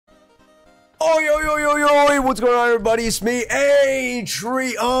Oh, yo, what's going on, everybody? It's me,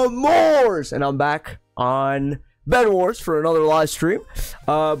 Morse, and I'm back on Bedwars for another live stream.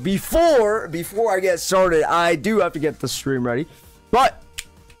 Before I get started, I do have to get the stream ready, but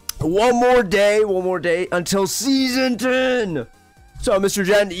one more day until season 10. So, Mr.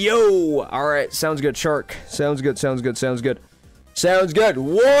 Jen, yo, all right, sounds good, Shark, sounds good.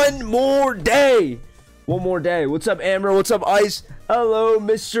 One more day. What's up, Amber? What's up, Ice? Hello,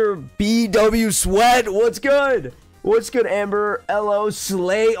 Mr. BW Sweat. What's good? Amber? Hello,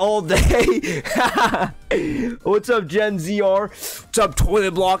 Slay all day. What's up, Gen ZR? What's up,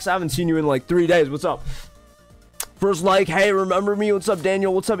 Toilet Blocks? I haven't seen you in like 3 days. What's up? First like, hey, remember me? What's up,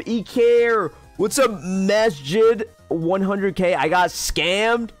 Daniel? What's up, Ecare? What's up, Masjid? 100K. I got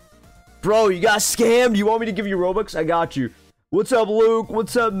scammed. Bro, you got scammed? You want me to give you Robux? I got you. What's up, Luke?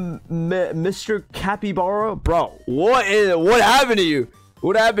 What's up, Mr. Capybara? Bro, what happened to you?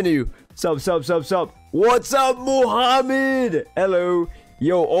 Sup? What's up, Muhammad? Hello.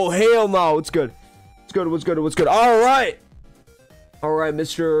 Yo, oh, hell no. What's good? All right,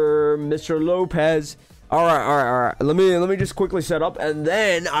 Mr. Lopez. All right. Let me just quickly set up, and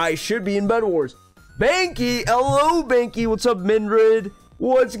then I should be in Bed Wars. Banky. Hello, Banky. What's up, Mindred?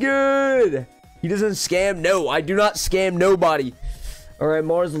 What's good? He doesn't scam. No, I do not scam nobody. All right,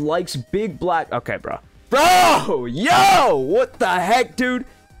 Mars likes big black. Okay, bro. Yo, what the heck, dude?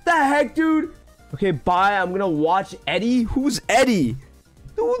 Okay, bye. I'm gonna watch Eddie. Who's Eddie?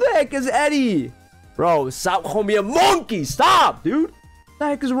 Who the heck is Eddie? Bro, stop calling me a monkey. Stop, dude. What the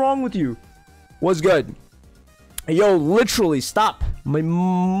heck is wrong with you? What's good? Yo, literally, stop. My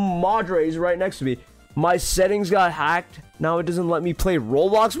moderator is right next to me. My settings got hacked. Now it doesn't let me play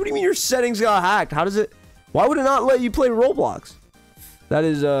Roblox. What do you mean your settings got hacked? How does it? Why would it not let you play Roblox? That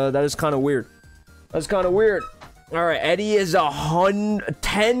is kind of weird. That's kind of weird. All right, Eddie is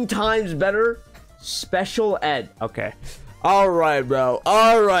 10 times better. Special ed. Okay. All right, bro.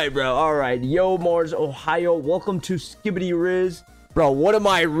 All right. Yo, Mars, Ohio. Welcome to Skibbity Riz. Bro, what am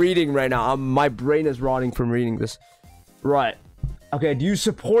I reading right now? My brain is rotting from reading this. Right. Okay, do you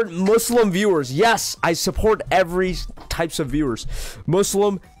support Muslim viewers? Yes, I support every types of viewers.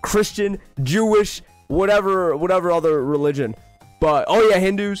 Muslim, Christian, Jewish, whatever other religion. But, oh yeah,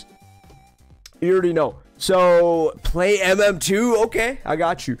 Hindus. You already know. So, play MM2? Okay, I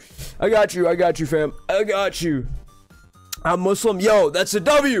got you, fam. I got you. I'm Muslim. Yo, that's a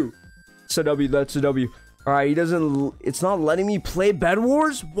W. That's a W. All right, it's not letting me play Bed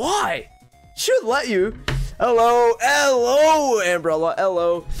Wars? Why? Should let you. Hello, Umbrella.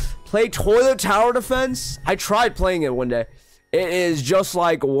 Hello. Play Toilet Tower Defense. I tried playing it one day. It is just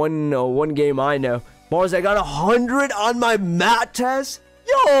like one game I know. Mars, I got 100 on my math test.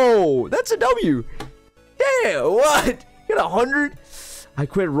 Yo, that's a W. Yeah, what? You got 100? I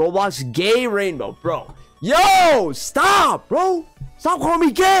quit Roblox. Gay Rainbow, bro. Yo, stop, bro. Stop calling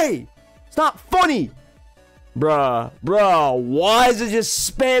me gay. It's not funny. Bruh. Why is it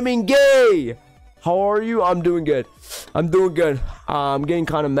just spamming gay? How are you? I'm doing good. I'm getting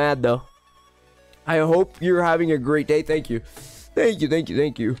kind of mad though. I hope you're having a great day. Thank you.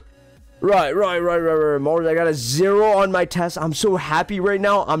 Right. Mars, I got a 0 on my test. I'm so happy right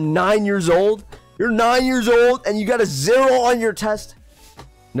now. I'm 9 years old. You're 9 years old and you got a 0 on your test.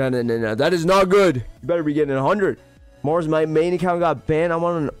 No. That is not good. You better be getting 100. Mars, my main account got banned. I'm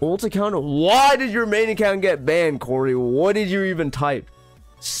on an alt account. Why did your main account get banned, Corey? What did you even type?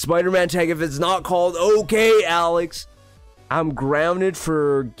 Spider-Man tag if it's not called. Okay, Alex. I'm grounded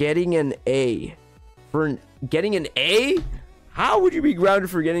for getting an A. For getting an A? How would you be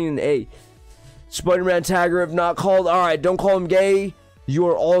grounded for getting an A? Spider-Man tagger if not called. All right, don't call him gay. You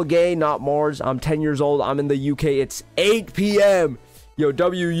are all gay, not Mars. I'm 10 years old. I'm in the UK. It's 8 p.m. Yo,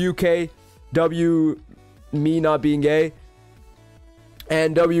 W UK. W me not being gay.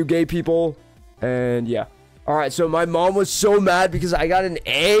 And W gay people. And yeah. Alright, so my mom was so mad because I got an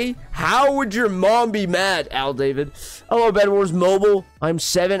A. How would your mom be mad, Al David? Hello, Bed Wars Mobile. I'm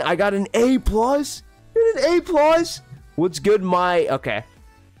 7. I got an A+. You got an A+? What's good, okay.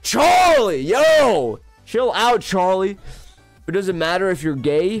 Charlie, yo! Chill out, Charlie. It doesn't matter if you're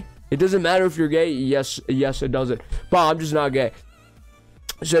gay. Yes, it doesn't. But I'm just not gay.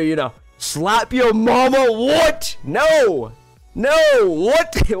 So, you know. Slap your mama? What? No,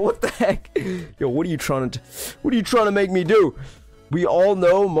 what the heck? Yo, what are you trying to make me do? We all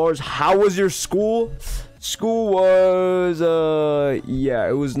know, Mars, how was your school? School was yeah,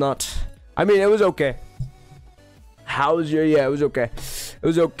 it was not, I mean, it was okay. How was your, yeah, it was okay.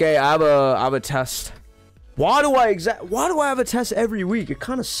 I have a test. Why do I have a test every week? It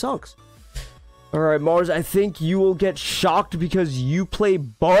kind of sucks. All right, Mars, I think you will get shocked because you play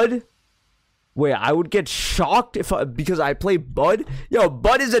Bud. Wait, I would get shocked if because I play Bud? Yo,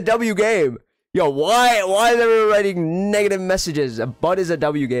 Bud is a W game. Yo, why is everyone writing negative messages? Bud is a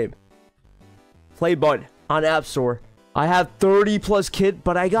W game. Play Bud on App Store. I have 30 plus kit,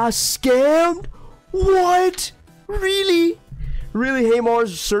 but I got scammed? What? Really? Really? Hey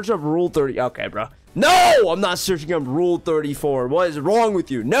Mars, search up Rule 30. Okay, bro. No, I'm not searching up Rule 34. What is wrong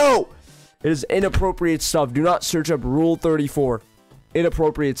with you? No! It is inappropriate stuff. Do not search up Rule 34.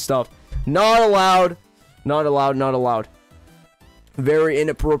 Inappropriate stuff. Not allowed. Not allowed. Not allowed. Very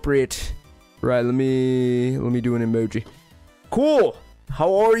inappropriate. Right, let me do an emoji. Cool.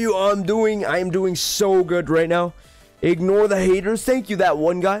 How are you? I am doing so good right now. Ignore the haters. Thank you, that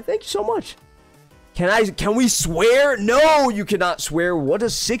one guy. Thank you so much. Can we swear? No, you cannot swear. What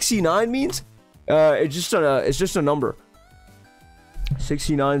does 69 means? It's just a number.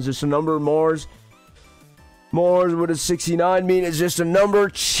 69 is just a number. Mars, what does 69 mean? It's just a number.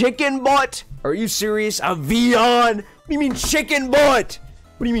 Chicken butt? Are you serious? A Vion? What do you mean chicken butt?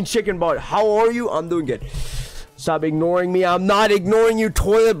 What do you mean chicken butt? How are you? I'm doing good. Stop ignoring me. I'm not ignoring you,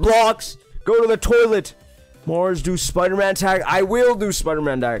 toilet blocks. Go to the toilet. Mars, do Spider-Man tag. I will do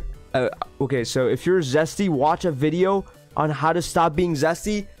Spider-Man tag. Okay, so if you're zesty, watch a video on how to stop being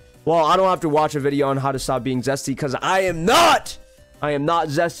zesty. Well, I don't have to watch a video on how to stop being zesty because I am not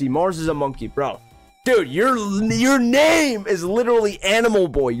zesty. Mars is a monkey, bro. Dude, your name is literally Animal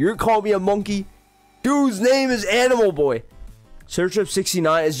Boy. You're calling me a monkey? Dude's name is Animal Boy. Search up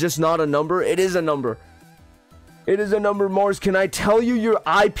 69 is just not a number. It is a number. It is a number, Mars. Can I tell you your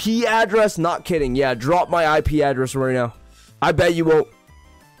IP address? Not kidding. Yeah, drop my IP address right now. I bet you won't.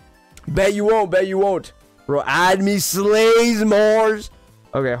 Bet you won't. Bet you won't. Bro, add me slays, Mars.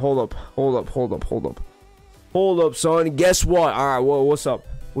 Okay, hold up. Hold up, son. Guess what? All right, well, what's up?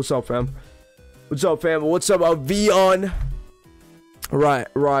 What's up, fam? What's up, fam? What's up, Vion? Right.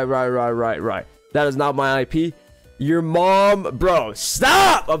 That is not my IP. Your mom, bro.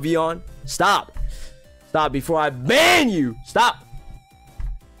 Stop, Avion. Stop before I ban you. Stop.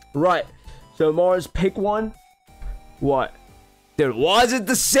 Right. So Mars, pick one. What? Dude, why is it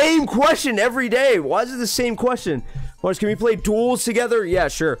the same question every day? Why is it the same question? Mars, can we play duels together? Yeah,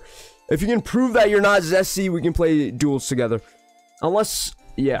 sure. If you can prove that you're not zesty, we can play duels together. Unless,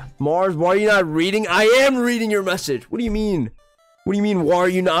 yeah. Mars, why are you not reading? I am reading your message. What do you mean? What do you mean, why are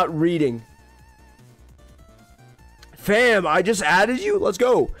you not reading? Fam, I just added you. Let's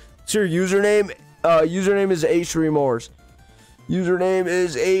go. It's your username. Username is H3Mars. Username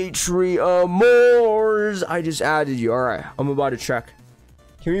is H3Mars. I just added you. All right, I'm about to check.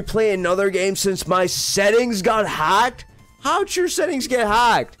 Can we play another game since my settings got hacked? How'd your settings get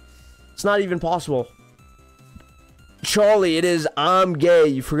hacked? It's not even possible. Charlie, it is I'm gay.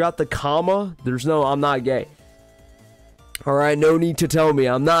 You forgot the comma? There's no I'm not gay. All right, no need to tell me.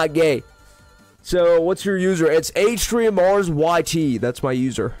 I'm not gay. So, what's your user? It's H3MarsYT. That's my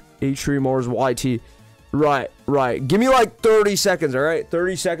user. H3MarsYT. Right. Give me like 30 seconds, all right?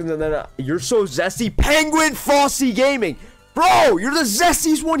 30 seconds and then you're so zesty. Penguin Frosty Gaming. Bro, you're the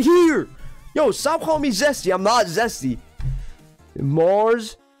zestiest one here. Yo, stop calling me zesty. I'm not zesty.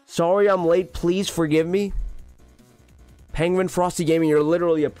 Mars, sorry I'm late. Please forgive me. Penguin Frosty Gaming, you're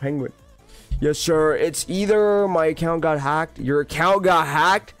literally a penguin. Yes, sir. It's either my account got hacked. Your account got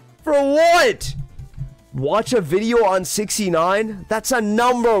hacked? For what? Watch a video on 69? That's a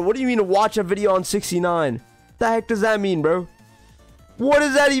number. What do you mean watch a video on 69? The heck does that mean, bro? What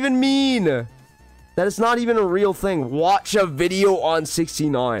does that even mean? That is not even a real thing. Watch a video on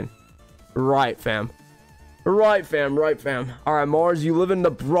 69. Right, fam. Right, fam. All right, Mars, you live in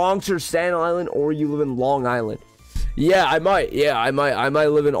the Bronx or Staten Island, or you live in Long Island? Yeah, I might. I might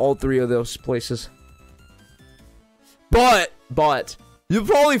live in all three of those places. But you'll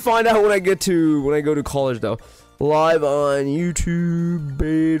probably find out when I go to college, though. Live on YouTube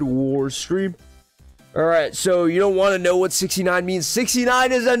Bedwars stream. All right, so you don't want to know what 69 means.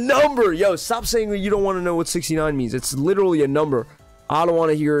 69 is a number. Yo, stop saying you don't want to know what 69 means. It's literally a number. I don't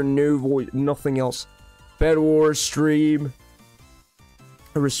want to hear a new voice, nothing else. Bedwars stream.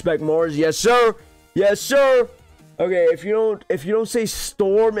 Respect Mars. Yes, sir. Yes, sir. Okay, if you don't say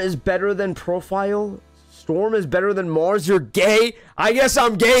Storm is better than Profile, Storm is better than Mars, you're gay. I guess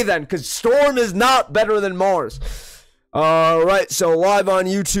I'm gay then, because Storm is not better than Mars. Alright, so live on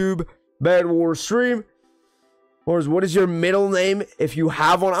YouTube, Bedwars stream. Mars, what is your middle name? If you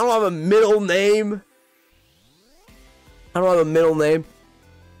have one. I don't have a middle name.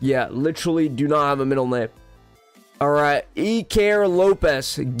 Yeah, literally do not have a middle name. Alright, Iker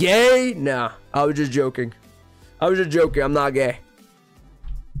Lopez. Gay? Nah, I was just joking. I'm not gay.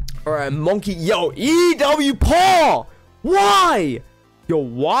 Alright, monkey. Yo, EW Paul! Why? Yo,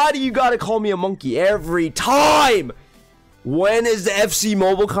 why do you gotta call me a monkey every time? When is the FC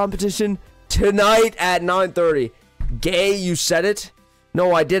mobile competition? Tonight at 9:30. Gay, you said it?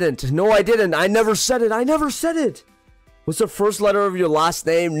 No, I didn't. No, I didn't. I never said it. I never said it. What's the first letter of your last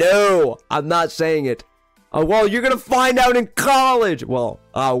name? No, I'm not saying it. Well, you're gonna find out in college. Well,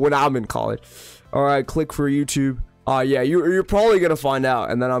 when I'm in college. All right, click for YouTube. Yeah, you're probably gonna find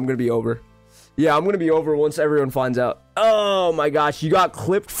out, and then I'm gonna be over. Yeah, I'm gonna be over once everyone finds out. Oh my gosh, you got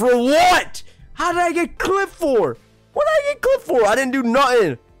clipped for what? How did I get clipped for? What did I get clipped for? I didn't do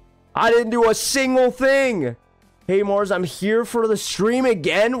nothing. I didn't do a single thing. Hey Mars, I'm here for the stream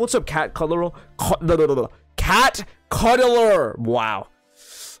again. What's up, Cat Cuddler? Cat Cuddler. Wow.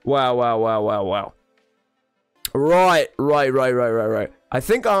 Wow. Right. I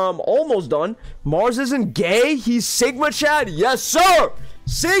think I'm almost done. Mars isn't gay. He's Sigma Chad. Yes, sir.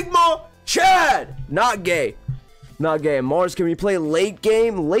 Sigma Chad. Not gay. Not gay. Mars, can we play late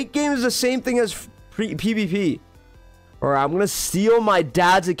game? Late game is the same thing as PvP. Alright, I'm gonna steal my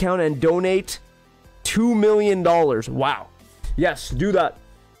dad's account and donate $2 million. Wow. Yes, do that.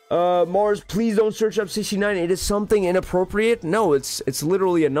 Mars, please don't search up 69. It is something inappropriate. No, it's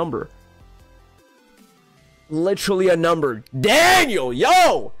literally a number. Literally a number. Daniel,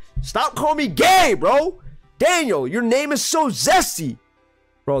 yo! Stop calling me gay, bro! Daniel, your name is so zesty.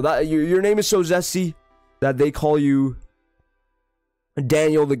 Bro, your name is so zesty that they call you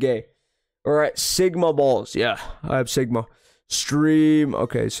Daniel the gay. Alright, Sigma balls. Yeah, I have Sigma. Stream.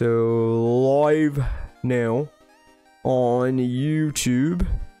 Okay, so live now on YouTube.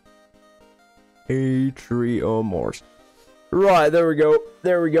 Atrio Mars. Right, there we go.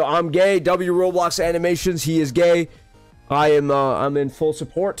 There we go. I'm gay. W Roblox Animations. He is gay. I'm in full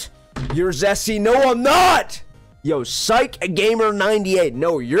support. You're zesty. No, I'm not. Yo, Psych Gamer 98.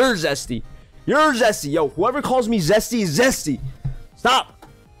 No, you're zesty. You're zesty. Yo, whoever calls me zesty is zesty. Stop.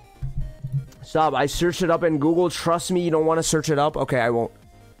 Stop. I searched it up in Google. Trust me, you don't want to search it up. Okay, I won't.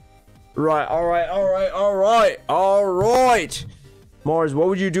 Right. All right. Mars, what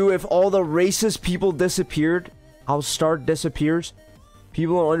would you do if all the racist people disappeared? I'll start disappears.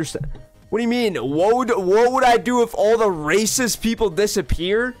 People don't understand. What do you mean? What would I do if all the racist people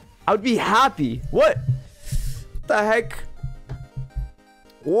disappeared? I would be happy. What the heck?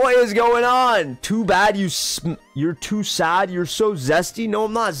 What is going on? Too bad you're too sad. You're so zesty. No,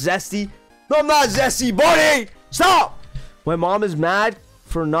 I'm not zesty. No, I'm not zesty, buddy. Stop. My mom is mad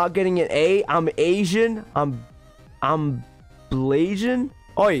for not getting an A. I'm Asian. I'm Blasian.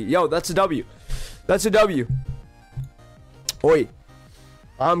 Oi, yo, that's a W. That's a W. Oi,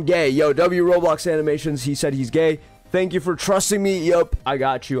 I'm gay. Yo, W Roblox Animations. He said he's gay. Thank you for trusting me. Yup, I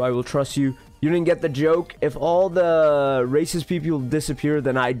got you. I will trust you. You didn't get the joke. If all the racist people disappear,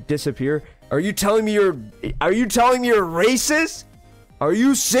 then I disappear. Are you telling me you're racist? Are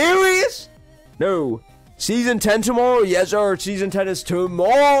you serious? No. Season 10 tomorrow? Yes, sir. Season 10 is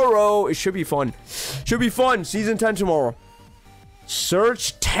tomorrow. It should be fun. Should be fun. Season 10 tomorrow.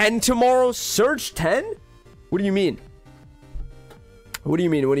 Search 10 tomorrow? Search 10? What do you mean? What do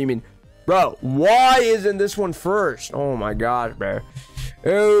you mean? What do you mean? Bro, why isn't this one first? Oh my gosh, bro.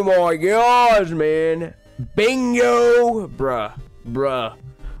 Oh my gosh, man. Bingo. Bruh.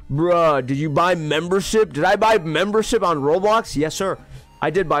 Did you buy membership? Did I buy membership on Roblox? Yes, sir. I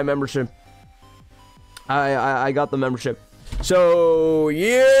did buy membership. I got the membership. So,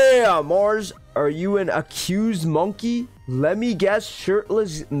 yeah, Mars, are you an accused monkey? Let me guess,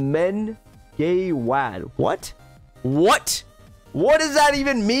 shirtless men, gay wad. What? What? What does that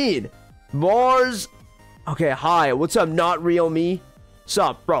even mean? Mars, okay, hi, what's up, not real me? What's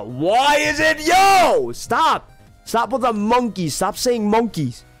up, bro? Why is it, yo? Stop with the monkeys. Stop saying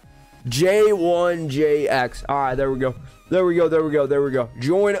monkeys. J1JX. All right, there we go. There we go.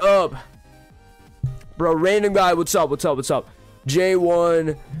 Join up. Bro, random guy, what's up?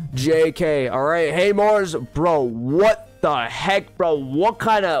 J1JK. All right, hey Mars, bro, what the heck, bro? What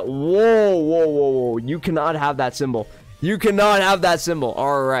kind of, whoa. You cannot have that symbol. You cannot have that symbol.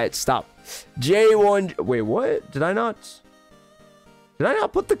 All right, stop. J1, wait, what? Did I not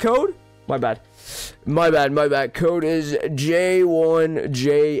put the code? My bad. Code is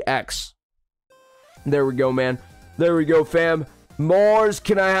J1JX. There we go, man. There we go, fam. Mars,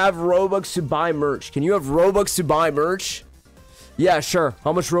 can I have Robux to buy merch? Can you have Robux to buy merch? Yeah, sure.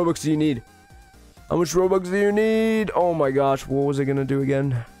 How much Robux do you need? How much Robux do you need? Oh my gosh, what was I gonna do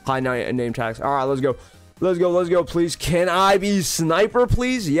again? High name tags. All right, let's go. Let's go, please. Can I be sniper,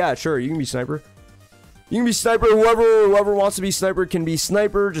 please? Yeah, sure. You can be sniper. You can be sniper. Whoever wants to be sniper can be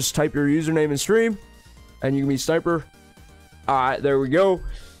sniper. Just type your username in stream, and you can be sniper. All right, there we go.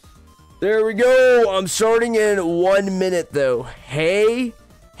 There we go. I'm starting in 1 minute, though. Hey,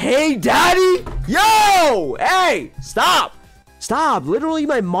 daddy. Yo, hey, stop. Literally,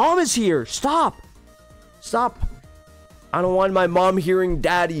 my mom is here. Stop. I don't want my mom hearing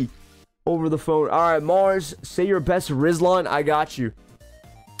daddy over the phone. All right, Mars, say your best Riz line. I got you.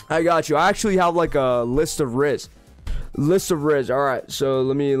 I actually have like a list of Riz. All right, so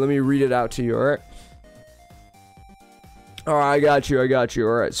let me read it out to you. All right. All right, I got you.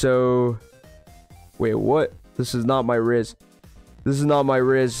 All right, so wait, what? This is not my Riz.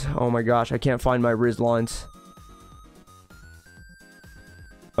 Oh my gosh, I can't find my Riz lines.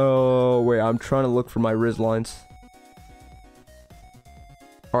 Oh wait, I'm trying to look for my Riz lines.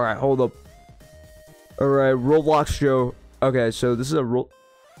 All right, hold up. All right, Roblox show. Okay, so this is a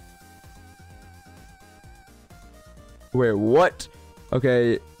Wait, what?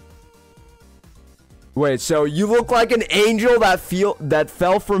 Okay. Wait, so you look like an angel that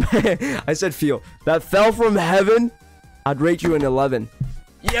fell from I said that fell from heaven. I'd rate you an 11.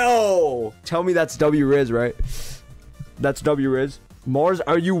 Yo, tell me that's W Riz, right? That's W Riz. Mars,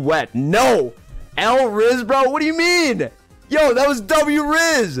 are you wet? No. L Riz, bro. What do you mean? Yo, that was W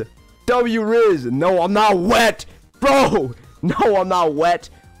Riz. No, I'm not wet, bro. No, I'm not wet.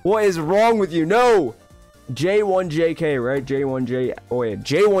 What is wrong with you? No. J1JK, right? J1J. Oh wait,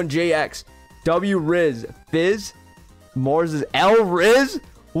 J1JX. W Riz. Fizz. Mars is L Riz.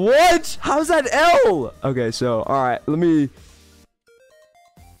 What? How's that L? Okay, so all right, let me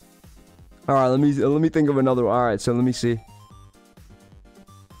think of another one. All right, so let me see.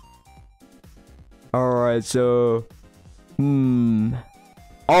 All right, so oh,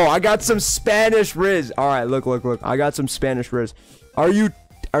 I got some Spanish Riz. All right, look. I got some Spanish Riz. Are you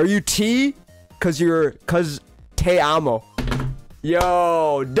T? Cause te amo.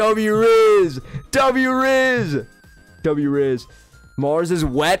 Yo, W Riz. Mars is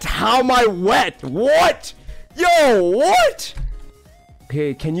wet. How am I wet? What? Yo, what?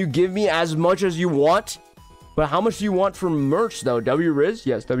 Okay, can you give me as much as you want? But how much do you want for merch though? W Riz?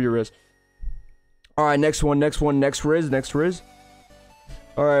 Yes, W Riz. All right, next Riz.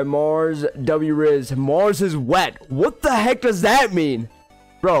 All right, Mars, W Riz. Mars is wet. What the heck does that mean?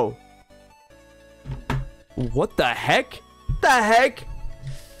 Bro. What the heck?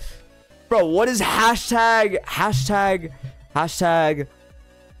 Bro, what is hashtag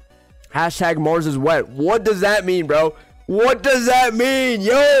Mars is wet? What does that mean, bro? What does that mean?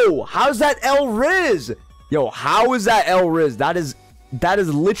 Yo, how's that L Riz? Yo, how is that L Riz? That is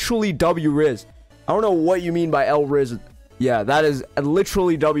literally W Riz. I don't know what you mean by L Riz. Yeah, that is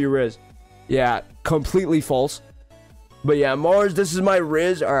literally W Riz. Yeah, completely false. But yeah, Mars, this is my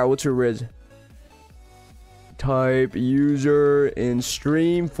Riz. All right, what's your Riz? Type user in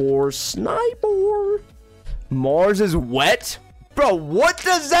stream for sniper. Mars is wet? Bro, what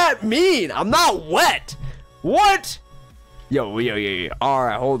does that mean? I'm not wet. What? Yo. All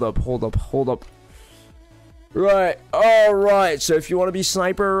right, hold up. Right. All right. So if you want to be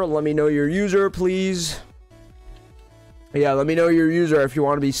sniper, let me know your user, please. Yeah, let me know your user if you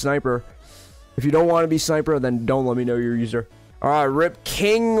want to be sniper. If you don't want to be sniper, then don't let me know your user. All right, rip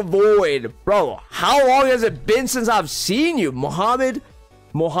King Void. Bro, how long has it been since I've seen you? Mohammed,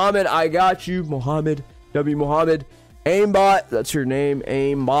 I got you. Mohammed. Aimbot, that's your name.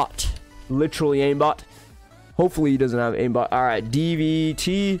 Aimbot. Literally aimbot. Hopefully he doesn't have aimbot. All right,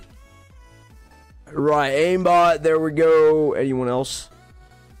 DVT. Right, aimbot. There we go. Anyone else?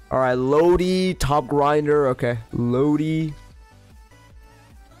 All right, Lodi, top grinder. Okay, Lodi.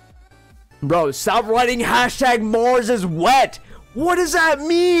 Bro, stop writing hashtag Mars is wet. What does that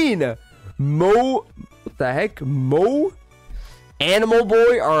mean? What the heck? Animal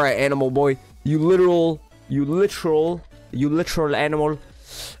boy? All right, animal boy. You literal animal.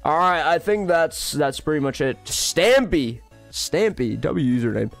 All right, I think that's pretty much it. Stampy, W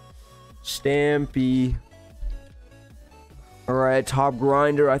username. Stampy. All right, top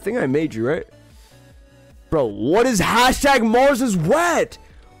grinder. I think I made you, right? Bro, what is hashtag Mars is wet?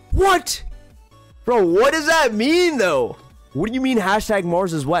 What? Bro, what does that mean though? What do you mean hashtag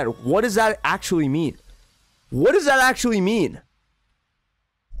Mars is wet? What does that actually mean?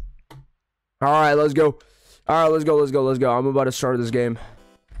 All right, let's go. I'm about to start this game.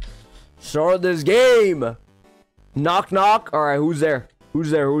 Knock, knock. All right, who's there?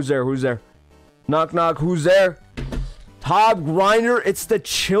 Knock, knock. Who's there? Top grinder. It's the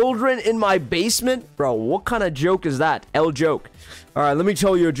children in my basement. Bro, what kind of joke is that? L joke. All right, let me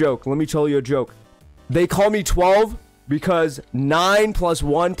tell you a joke. They call me 12 because 9 plus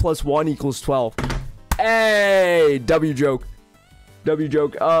 1 plus 1 equals 12. Hey, W joke.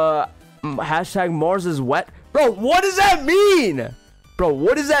 Hashtag Mars is wet. Bro, what does that mean? Bro,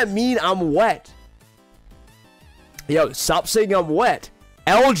 what does that mean? I'm wet. Yo, stop saying I'm wet.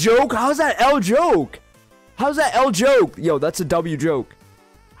 L joke? How's that L joke? How's that L joke? Yo, that's a W joke.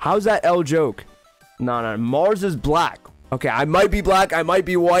 How's that L joke? No. Mars is black. Okay, I might be black. I might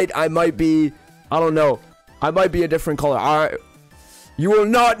be white. I might be... I don't know. I might be a different color. All right. You will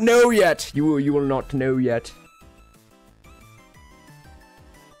not know yet. You will not know yet.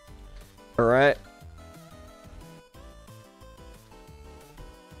 All right.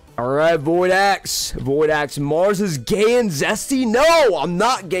 All right, Void Axe. Void Axe. Mars is gay and zesty? No, I'm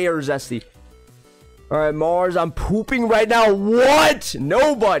not gay or zesty. All right, Mars, I'm pooping right now. What?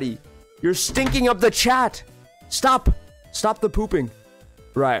 Nobody. You're stinking up the chat. Stop. Stop the pooping.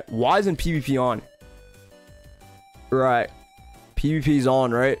 Right. Why isn't PvP on? Right. PvP's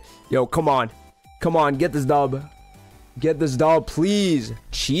on, right? Yo, come on. Come on, get this dub. Get this dub, please.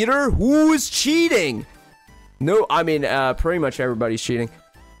 Cheater? Who is cheating? No, I mean, pretty much everybody's cheating.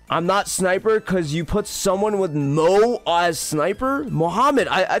 I'm not sniper because you put someone with Mo as sniper? Mohammed,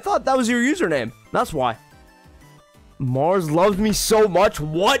 I thought that was your username. That's why. Mars loves me so much.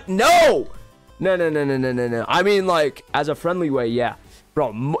 What? No! No. I mean, like, as a friendly way, yeah.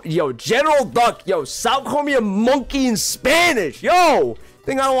 Bro, yo, General Duck, yo, stop calling me a monkey in Spanish. Yo!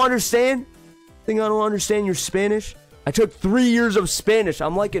 Think I don't understand? Think I don't understand your Spanish? I took 3 years of Spanish.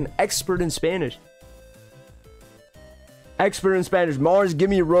 I'm like an expert in Spanish. Expert in Spanish. Mars, give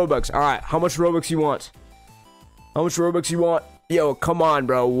me Robux. All right, how much Robux you want? How much Robux you want? Yo, come on,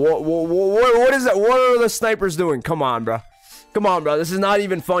 bro. What is that? What are the snipers doing? Come on, bro. Come on, bro. This is not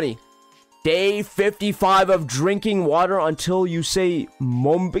even funny. Day 55 of drinking water until you say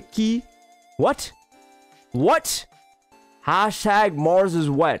Mombiki. What? What? Hashtag Mars is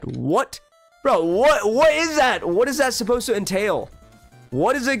wet. What? Bro, what is that? What is that supposed to entail?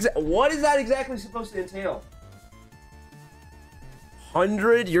 What is that exactly supposed to entail?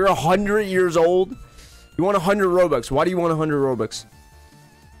 100? You're 100 years old? You want 100 Robux. Why do you want 100 Robux?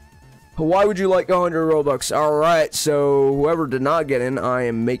 Why would you like 100 Robux? Alright, so whoever did not get in, I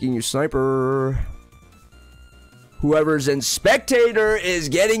am making you sniper. Whoever's in spectator is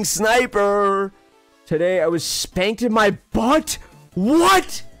getting sniper. Today I was spanked in my butt?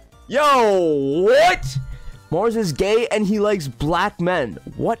 What? Yo, what? Mars is gay and he likes black men.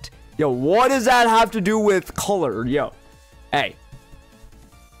 What? Yo, what does that have to do with color? Yo, hey.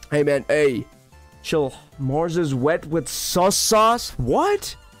 Hey, man, hey. Chill. Mars is wet with sauce?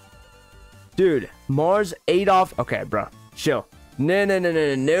 What? Dude, Mars ate off. Okay, bro. Chill.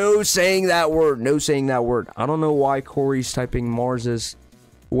 No saying that word. No saying that word. I don't know why Corey's typing Mars is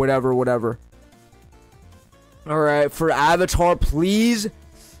whatever. Alright, for Avatar, please.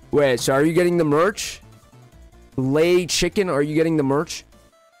 Wait, so are you getting the merch? Lay Chicken, are you getting the merch?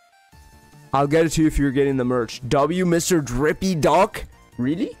 I'll get it to you if you're getting the merch. W, Mr. Drippy Duck?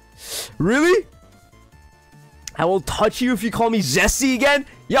 Really? Really? I will touch you if you call me zesty again?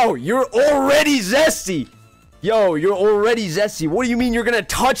 Yo, you're already zesty. Yo, you're already zesty. What do you mean you're gonna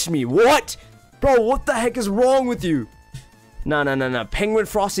touch me? What? Bro, what the heck is wrong with you? No. Penguin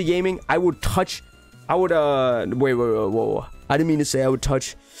Frosty Gaming, I would touch... I would, wait, whoa. I didn't mean to say I would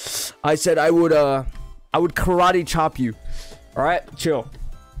touch. I said I would karate chop you. Alright, chill.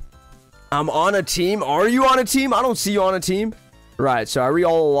 I'm on a team. Are you on a team? I don't see you on a team. Right, so are we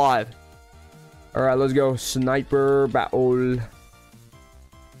all alive? Alright, let's go. Sniper battle.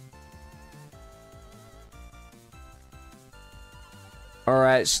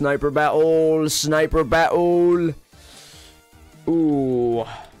 Alright, sniper battle. Sniper battle. Ooh.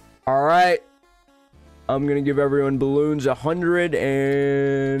 Alright. I'm gonna give everyone balloons 100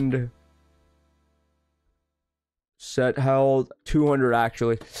 and set held 200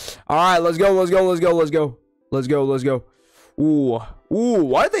 actually. Alright, let's go. Ooh,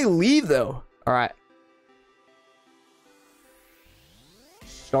 why did they leave though? Alright.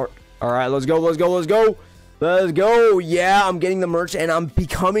 Start. Alright, let's go. Yeah, I'm getting the merch and I'm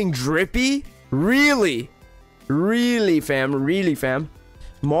becoming drippy. Really, fam.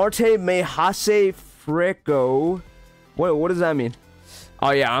 Marte me hase frico. What does that mean?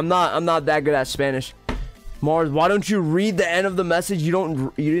 Oh yeah, I'm not that good at Spanish. Mars, why don't you read the end of the message?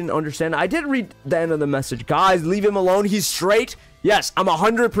 You didn't understand. I did read the end of the message. Guys, leave him alone. He's straight. Yes, I'm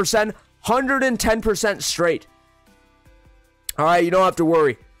 100%, 110% straight. All right, you don't have to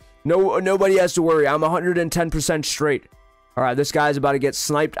worry. Nobody has to worry. I'm 110% straight. All right, this guy's about to get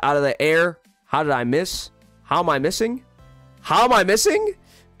sniped out of the air. How did I miss? How am I missing?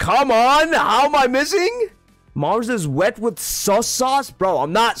 Come on, how am I missing? Mars is wet with sauce? Bro,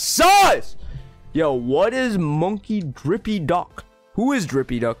 I'm not sauce. Yo, what is Monkey Drippy Duck? Who is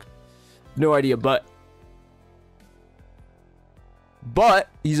Drippy Duck? No idea, but But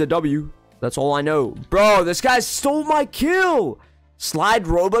he's a W. That's all I know. Bro, this guy stole my kill. Slide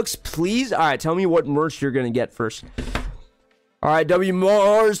Robux, please. All right, tell me what merch you're going to get first. All right, W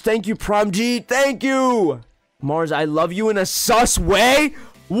Mars. Thank you, Prime G. Thank you. Mars, I love you in a sus way.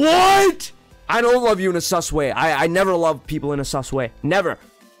 What? I don't love you in a sus way. I never love people in a sus way. Never.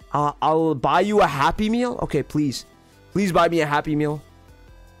 I'll buy you a Happy Meal. Okay, please. Please buy me a Happy Meal.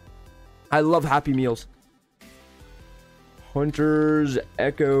 I love Happy Meals. Hunter's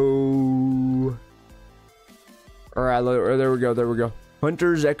Echo. All right, there we go. There we go.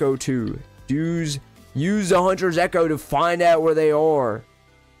 Hunter's Echo 2. Use the Hunter's Echo to find out where they are.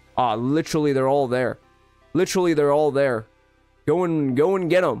 Literally, they're all there. Literally, they're all there. Go and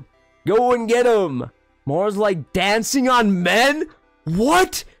get them. Go and get them. Mars like dancing on men?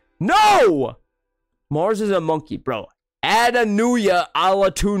 What? No! Mars is a monkey, bro. Adanuya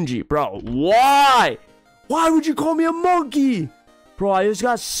Alatunji, bro. Why? Why would you call me a monkey? Bro, I just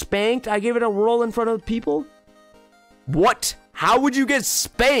got spanked. I gave it a roll in front of people. What? How would you get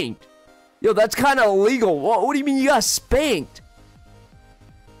spanked? Yo, that's kind of illegal. What do you mean you got spanked?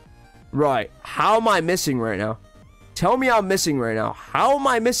 Right. How am I missing right now? Tell me I'm missing right now. How am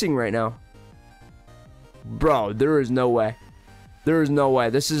I missing right now? Bro, there is no way. There is no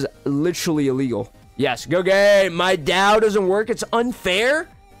way. This is literally illegal. Yes, go game. My DAO doesn't work. It's unfair.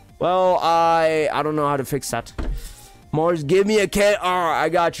 Well, I don't know how to fix that. Mars, give me a kit. Alright, I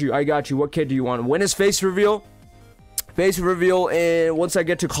got you. I got you. What kit do you want? When is face reveal? Face reveal and once I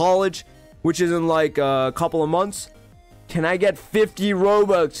get to college, which is in like a couple of months. Can I get 50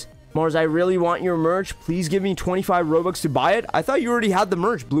 Robux? Mars, I really want your merch. Please give me 25 Robux to buy it. I thought you already had the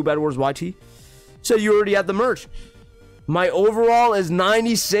merch. Blue Bedwars YT said you already had the merch. My overall is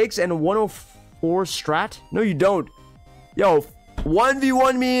 96 and 104 strat. No, you don't. Yo,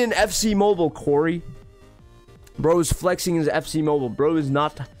 1v1 me in FC Mobile, Corey. Bro's flexing his FC Mobile. Bro is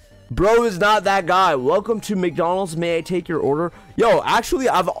not that guy. Welcome to McDonald's. May I take your order? Yo, actually,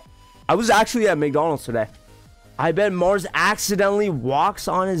 I was actually at McDonald's today. I bet Mars accidentally walks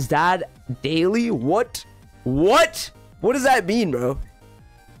on his dad daily. What? What? What does that mean, bro?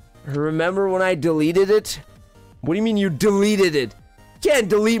 Remember when I deleted it? What do you mean you deleted it? You can't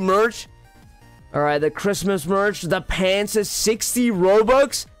delete merch. All right, the Christmas merch. The pants is 60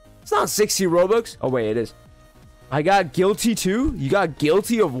 Robux. It's not 60 Robux. Oh, wait, it is. I got guilty too? You got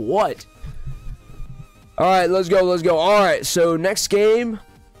guilty of what? All right, let's go. Let's go. All right, so next game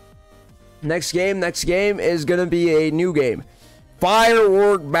is gonna be a new game.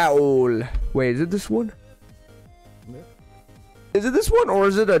 Firework Battle. Wait, is it this one? Is it this one or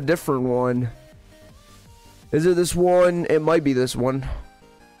is it a different one? Is it this one? It might be this one.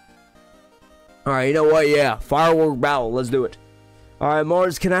 All right, you know what? Yeah, Firework Battle. Let's do it. All right,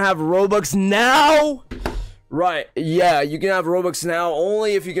 Mars, can I have Robux now? Right, yeah, you can have Robux now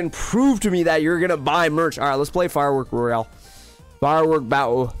only if you can prove to me that you're gonna buy merch. All right, let's play Firework Royale. Firework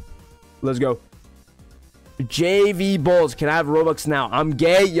Battle. Let's go. JV Bulls, can I have Robux now? I'm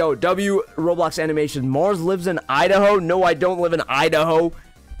gay. Yo, W Roblox animation. Mars lives in Idaho. No, I don't live in Idaho.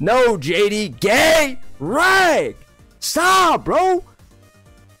 No, JD. Gay. Rag. Stop, bro.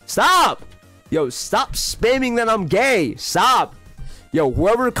 Stop. Yo, stop spamming that I'm gay. Stop. Yo,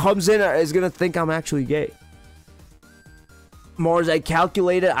 whoever comes in is gonna think I'm actually gay. Mars, I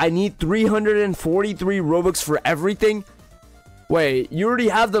calculated. I need 343 Robux for everything. Wait, you already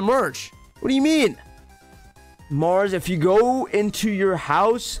have the merch. What do you mean? Mars, if you go into your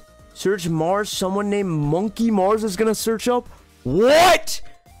house, search Mars, someone named Monkey Mars is gonna search up. What?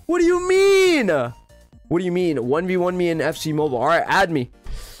 What do you mean? What do you mean? 1v1 me in FC Mobile. All right, add me.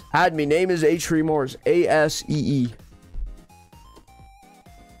 Add me. Name is H3 Mars. ASEE.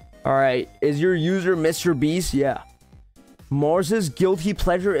 All right. Is your user Mr. Beast? Yeah. Mars's guilty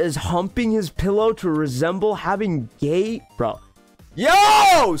pleasure is humping his pillow to resemble having gay... Bro.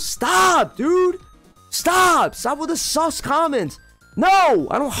 Yo! Stop, dude! Stop! Stop with the sus comments! No!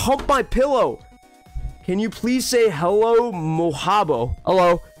 I don't hump my pillow! Can you please say hello, Mohabo?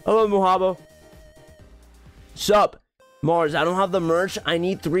 Hello? Hello, Mohabo? Sup? Mars, I don't have the merch. I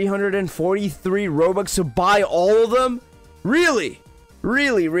need 343 Robux to buy all of them? Really?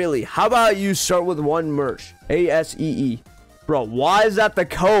 Really, really? How about you start with one merch? ASEE. Bro, why is that the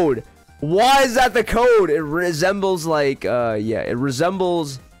code? Why is that the code? It resembles like, yeah, it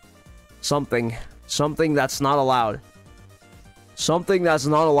resembles something. Something that's not allowed. Something that's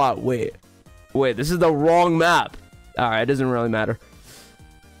not allowed. Wait, this is the wrong map. Alright, it doesn't really matter.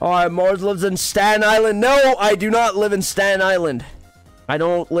 Alright, Mars lives in Staten Island. No, I do not live in Staten Island. I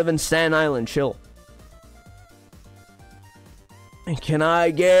don't live in Staten Island. Chill. Can I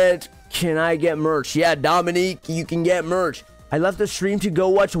get merch? Yeah, Dominique, you can get merch. I left the stream to go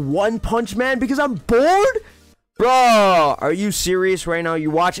watch One Punch Man because I'm bored? Bro, are you serious right now?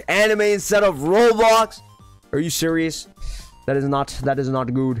 You watch anime instead of Roblox? Are you serious? That is not good. That is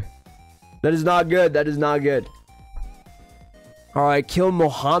not good. That is not good. Alright, kill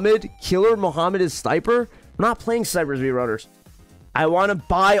Mohammed. Killer Mohammed is sniper. I'm not playing snipers, V-runners. I want to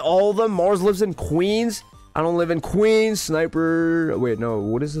buy all of them. Mars lives in Queens. I don't live in Queens. Sniper. Wait, no.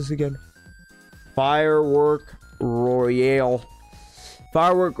 What is this again? Firework Royale.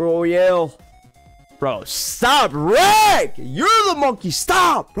 Firework Royale. Bro, stop. Rick! You're the monkey.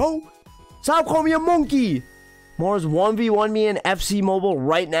 Stop, bro. Stop calling me a monkey. Mars 1v1 me in FC Mobile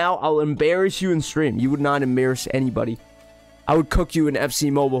right now. I'll embarrass you in stream. You would not embarrass anybody. I would cook you in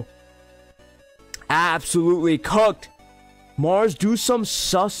FC Mobile. Absolutely cooked. Mars, do some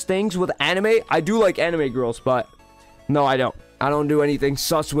sus things with anime. I do like anime girls, but no, I don't. I don't do anything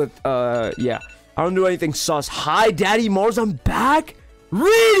sus with, yeah. I don't do anything sus. Hi, Daddy Mars, I'm back.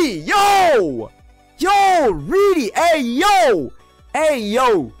 Reedy, yo! Yo, Reedy, hey, yo! Hey,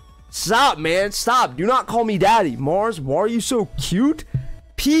 yo! Stop, man, stop. Do not call me Daddy. Mars, why are you so cute?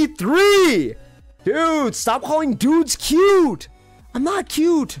 P3! Dude, stop calling dudes cute. I'm not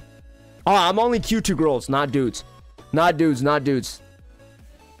cute. Oh, I'm only cute to girls, not dudes. Not dudes, not dudes.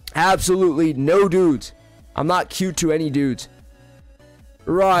 Absolutely no dudes. I'm not cute to any dudes.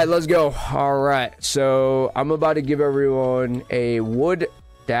 Right, let's go. Alright, so I'm about to give everyone a wood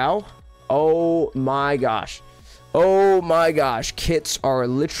dowel. Oh my gosh. Oh my gosh. Kits are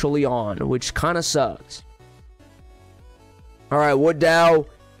literally on, which kind of sucks. Alright, wood dowel.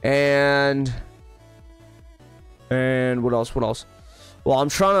 And what else? What else? Well, I'm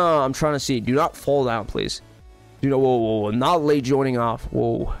trying to see. Do not fall down, please. Do not. Whoa. Not late joining off.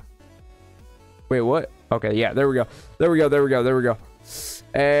 Whoa. Wait, what? Okay, yeah. There we go. There we go.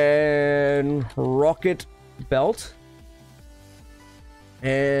 And rocket belt.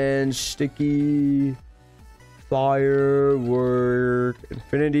 And sticky firework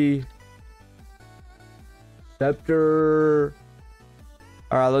infinity scepter.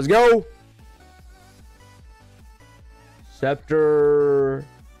 All right, let's go. Scepter.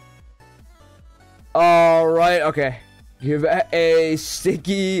 All right, okay. Give a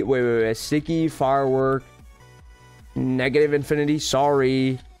sticky. Wait. Sticky firework. Negative infinity.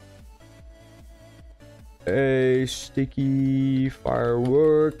 Sorry. A sticky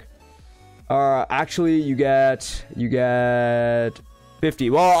firework. Actually, you get 50.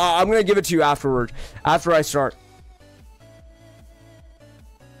 Well, I'm gonna give it to you afterward. After I start.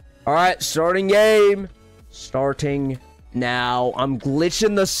 All right, starting game. Starting now. I'm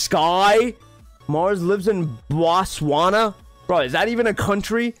glitching the sky. Mars lives in Botswana. Bro, is that even a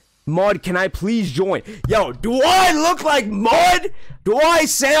country? Mud, can I please join? Yo, do I look like mud? Do I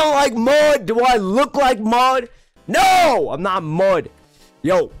sound like mud? Do I look like mud? No, I'm not mud.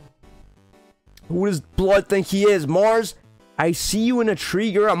 Yo, who does Blood think he is? Mars, I see you in a tree.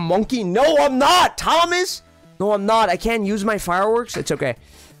 You're a monkey. No, I'm not. Thomas? No, I'm not. I can't use my fireworks. It's okay.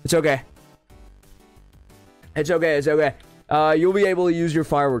 It's okay. It's okay. You'll be able to use your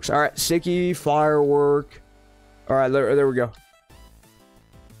fireworks. All right, sticky firework. All right, there we go.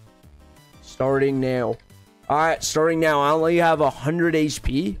 Starting now. All right, starting now. I only have 100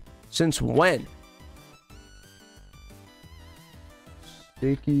 HP. Since when?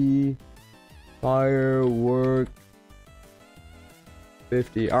 Sticky firework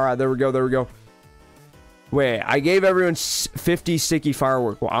 50. All right, there we go. Wait, I gave everyone 50 sticky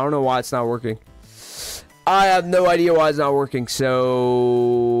firework. Well, I don't know why it's not working. I have no idea why it's not working.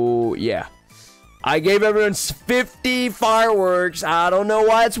 So, yeah. I gave everyone 50 fireworks. I don't know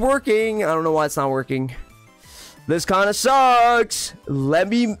why it's working. I don't know why it's not working. This kind of sucks. Let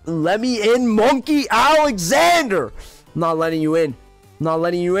me in, Monkey Alexander. I'm not letting you in.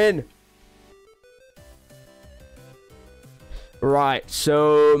 Right,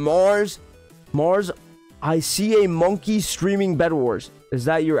 so Mars, I see a monkey streaming Bedwars. Is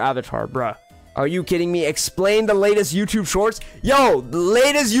that your avatar, bruh? Are you kidding me? Explain the latest YouTube shorts. Yo, the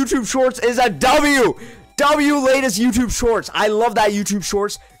latest YouTube shorts is a W. Latest YouTube shorts. I love that YouTube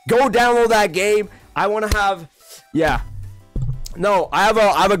shorts. Go download that game. I want to have, yeah. No, I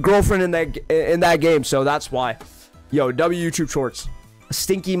have a girlfriend in that game, so that's why. Yo, YouTube shorts.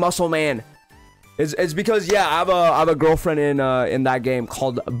 Stinky muscle man. It's because, yeah, I have a girlfriend in that game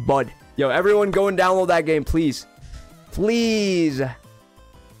called Bud. Yo, everyone go and download that game, please. Please.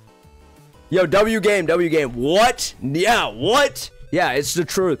 Yo, W game. What? Yeah, what? Yeah, it's the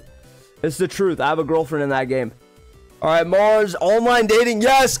truth. I have a girlfriend in that game. All right, Mars, online dating.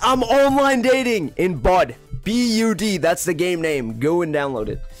 Yes, I'm online dating in Bud. B-U-D, that's the game name. Go and download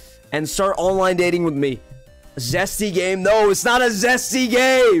it. And start online dating with me. Zesty game? No, it's not a zesty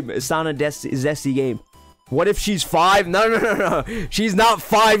game. It's not a zesty game. What if she's 5? No. She's not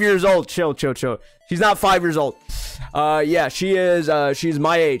 5 years old. Chill. She's not 5 years old. Yeah, she is. She's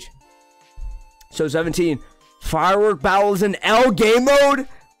my age. So 17. Firework battle is in L game mode.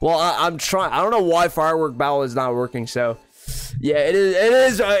 Well, I'm trying. I don't know why firework battle is not working. So, yeah, it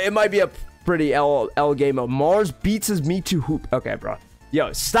is. It might be a pretty L game mode. Mars beats his Me Too hoop. Okay, bro.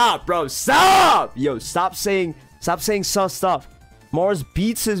 Yo, stop, bro. Stop. Yo, stop saying sus stuff. Mars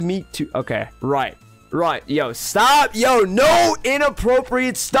beats his Me Too. Okay, right. Yo, stop. Yo, no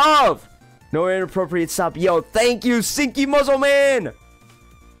inappropriate stuff. No inappropriate stuff. Yo, thank you, Sinky Muzzle Man.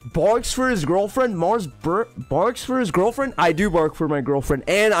 Barks for his girlfriend. Mars barks for his girlfriend. I do bark for my girlfriend,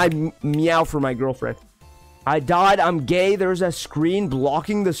 and I meow for my girlfriend. I died. I'm gay. There's a screen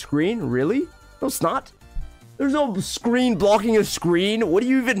blocking the screen. Really? No, it's not. There's no screen blocking a screen. What do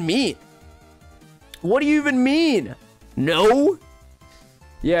you even mean? What do you even mean? No?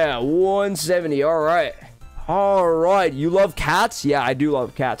 Yeah, 170. All right. You love cats? Yeah, I do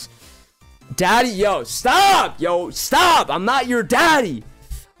love cats. Daddy, yo, stop. Yo, stop. I'm not your daddy.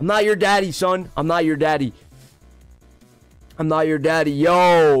 I'm not your daddy, son. I'm not your daddy.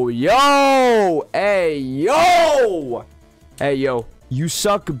 Yo. Hey, yo. You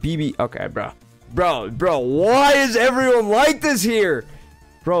suck, BB. Okay, bro. Why is everyone like this here?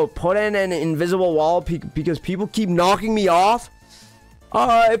 Bro, put in an invisible wall because people keep knocking me off.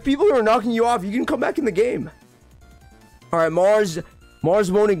 If people are knocking you off, you can come back in the game. All right, Mars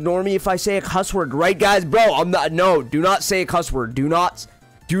won't ignore me if I say a cuss word, right, guys? Bro, I'm not. No, do not say a cuss word. Do not.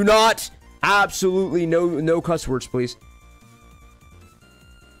 Absolutely no cuss words, please.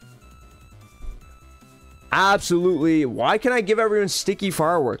 Absolutely. Why can I give everyone sticky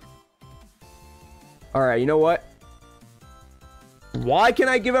firework? All right, you know what? Why can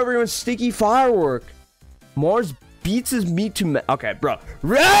I give everyone sticky firework? Mars beats his Me Too. Okay, bro.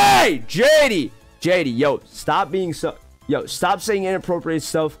 Ray! JD, yo, stop being so. Yo, stop saying inappropriate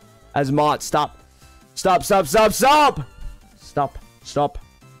stuff as mod. Stop.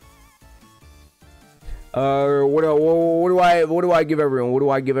 What do I give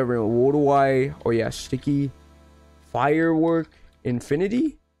everyone? Oh yeah, sticky firework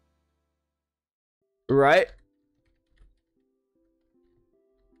infinity. Right?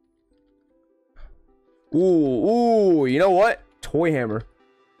 Ooh, you know what? Toy hammer.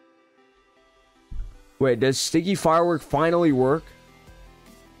 Wait, does sticky firework finally work?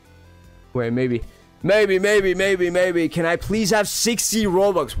 Wait, maybe. Can I please have 60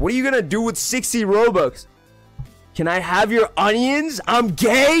 Robux? What are you gonna do with 60 Robux? Can I have your onions? I'm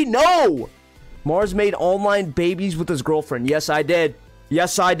gay? No! Mars made online babies with his girlfriend. Yes, I did.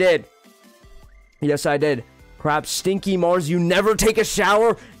 Perhaps stinky Mars, you never take a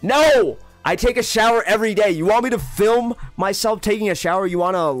shower? No! I take a shower every day. You want me to film myself taking a shower? You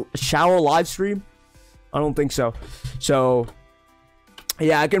want a shower live stream? I don't think so. So,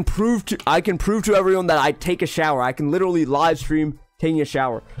 yeah, I can prove to everyone that I take a shower. I can literally live stream taking a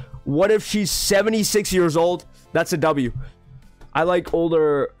shower. What if she's 76 years old? That's a W. I like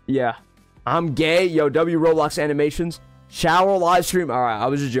older. Yeah, I'm gay. Yo, W Roblox animations. Shower live stream. All right, I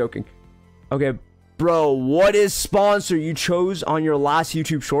was just joking. Okay, bro, what is sponsor you chose on your last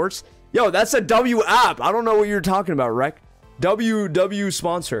YouTube shorts? Yo, that's a W app. I don't know what you're talking about, Rec. W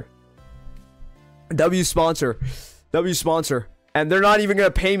sponsor. W sponsor. And they're not even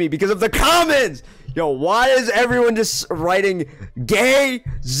gonna pay me because of the comments. Yo, why is everyone just writing gay,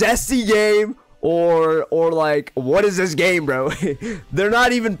 zesty game, or like, what is this game, bro? They're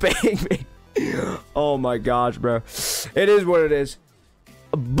not even paying me. Oh my gosh, bro. It is what it is.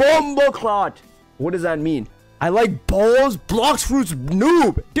 Bomboclot. What does that mean? I like balls, blocks, fruits,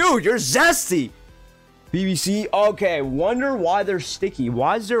 noob. Dude, you're zesty. BBC. Okay, wonder why they're sticky.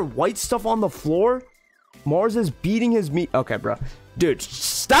 Why is there white stuff on the floor? Mars is beating his meat. Okay, bro. Dude,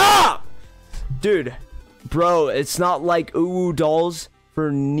 stop! Dude, bro, it's not like ooh dolls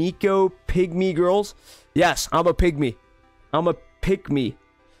for Nico pygmy girls. Yes, I'm a pygmy. The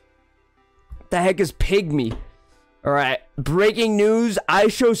heck is pygmy? All right, breaking news. I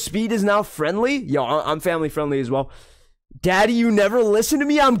show speed is now friendly. Yo, I'm family friendly as well. Daddy, you never listen to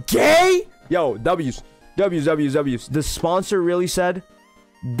me. I'm gay. Yo, W's. The sponsor really said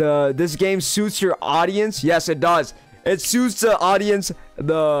this game suits your audience. Yes, it does. It suits the audience.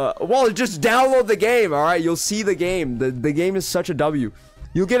 Well, just download the game. All right, you'll see the game. The game is such a W.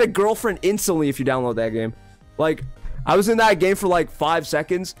 You'll get a girlfriend instantly if you download that game. Like, I was in that game for like 5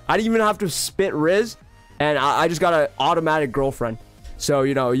 seconds. I didn't even have to spit Riz, and I just got an automatic girlfriend. So,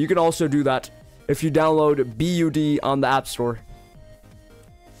 you know, you can also do that if you download BUD on the App Store.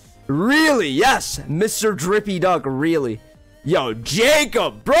 Really? Yes, Mr. Drippy Duck. Really? Yo,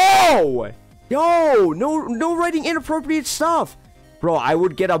 Jacob, bro. Yo, no writing inappropriate stuff. Bro, I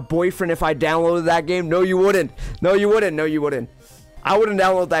would get a boyfriend if I downloaded that game. No, you wouldn't. No, you wouldn't. No, you wouldn't. I wouldn't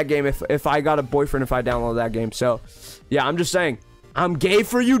download that game if I got a boyfriend if I downloaded that game. So, yeah, I'm just saying. I'm gay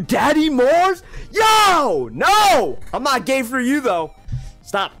for you, Daddy Mars? Yo, no. I'm not gay for you, though.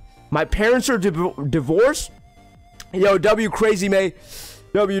 Stop. My parents are divorced. Yo, W Crazy May.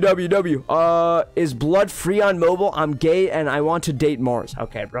 WWW. Is blood free on mobile? I'm gay and I want to date Mars.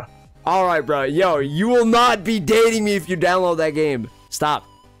 Okay, bro. All right, bro. Yo, you will not be dating me if you download that game. Stop.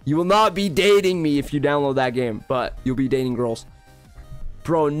 You will not be dating me if you download that game, but you'll be dating girls.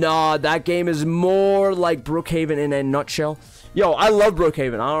 Bro, nah, that game is more like Brookhaven in a nutshell. Yo, I love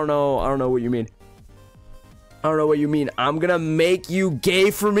Brookhaven. I don't know what you mean. I don't know what you mean. I'm gonna make you gay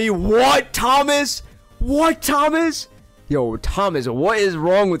for me. What, Thomas? What, Thomas? Yo, Thomas, what is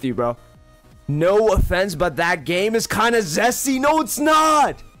wrong with you, bro? No offense, but that game is kind of zesty. No, it's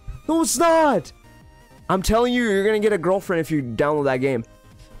not. No, it's not. I'm telling you, you're gonna get a girlfriend if you download that game.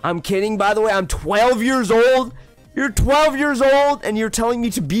 I'm kidding, by the way. I'm 12 years old. You're 12 years old, and you're telling me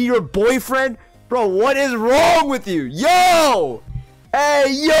to be your boyfriend? Bro, what is wrong with you? Yo! Hey,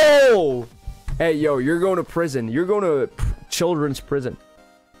 yo! Hey, yo, you're going to prison. You're going to children's prison.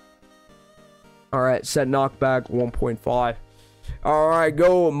 Alright, set knockback 1.5. Alright,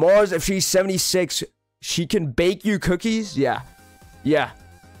 go. Mars, if she's 76, she can bake you cookies? Yeah. Yeah.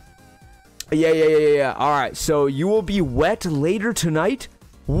 Yeah. Alright, so you will be wet later tonight?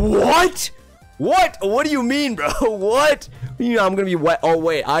 What? What do you mean, bro? What? You know I'm gonna be wet. Oh,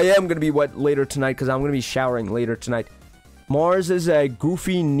 wait. I am gonna be wet later tonight because I'm gonna be showering later tonight. Mars is a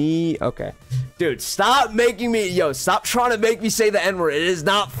goofy knee. Okay. Dude, stop making me... Yo, stop trying to make me say the N-word. It is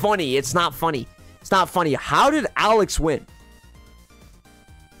not funny. It's not funny. It's not funny. How did Alex win?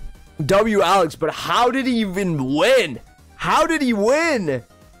 W Alex, but how did he even win? How did he win?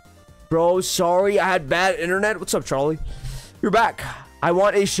 Bro, sorry. I had bad internet. What's up, Charlie? You're back. I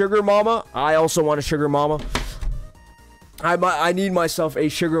want a sugar mama. I also want a sugar mama. I need myself a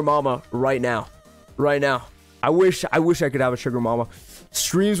sugar mama right now. Right now. I wish I could have a sugar mama.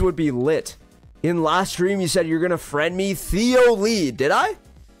 Streams would be lit. In last stream, you said you're gonna friend me. Theo Lee. Did I?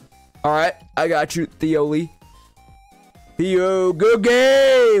 Alright. I got you, Theo Lee. Theo, good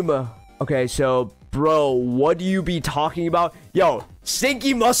game. Okay, so, bro, what do you be talking about? Yo,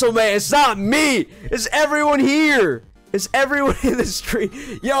 Stinky Muscle Man. It's not me. It's everyone here. It's everyone in the street.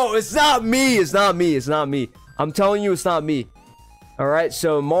 Yo, it's not me. It's not me. It's not me. I'm telling you, it's not me. All right.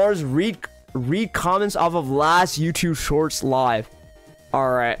 So Mars, read comments off of last YouTube Shorts live.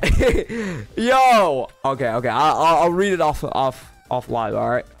 All right. Yo. Okay. I'll read it off live. All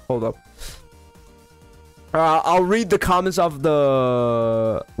right. Hold up. I'll read the comments of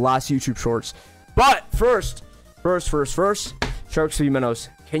the last YouTube Shorts. But first. Sharks v Minnows.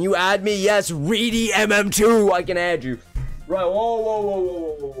 Can you add me? Yes, Reedy MM2. I can add you. Right.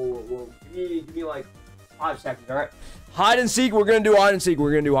 Whoa. Give me like 5 seconds. All right. Hide and seek. We're gonna do hide and seek. All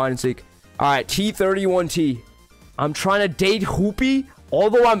right. T31T. I'm trying to date Hoopy,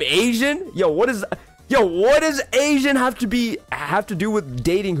 although I'm Asian. Yo, what does Asian have to do with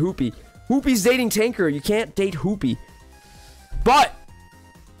dating Hoopy? Hoopy's dating Tanker. You can't date Hoopy. But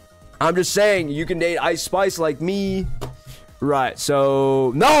I'm just saying you can date Ice Spice like me. Right,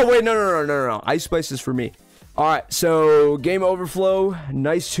 so... No. Ice Spice is for me. Alright, so... Game Overflow.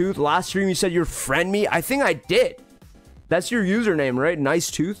 Nice Tooth. Last stream you said you'd friend me. I think I did. That's your username, right?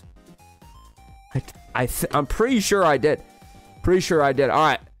 Nice Tooth. I'm pretty sure I did.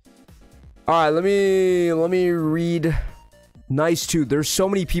 Alright, let me read... Nice Tooth. There's so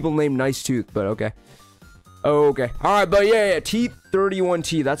many people named Nice Tooth, but okay. Alright, but yeah.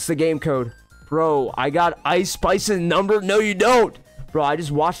 T31T. That's the game code. Bro, I got Ice Spice's number. No, you don't. Bro, I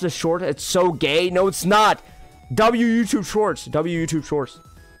just watched the short. It's so gay. No, it's not. W YouTube Shorts.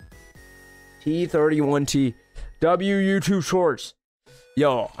 T31T. W YouTube Shorts.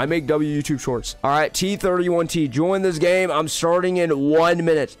 Yo, I make W YouTube Shorts. All right, T31T. Join this game. I'm starting in 1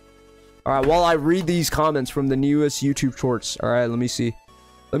 minute. All right, while I read these comments from the newest YouTube Shorts. All right, let me see.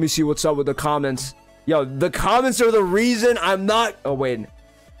 What's up with the comments. Yo, the comments are the reason I'm not... Oh, wait. I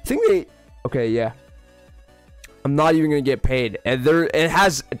think they... Okay, yeah. I'm not even gonna get paid. And it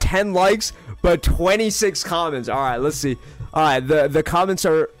has 10 likes, but 26 comments. Alright, let's see. Alright, the comments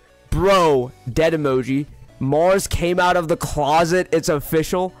are... Bro, dead emoji. Mars came out of the closet. It's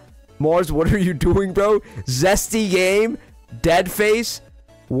official. Mars, what are you doing, bro? Zesty game. Dead face.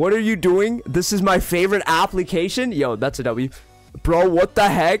 What are you doing? This is my favorite application. Yo, that's a W. Bro, what the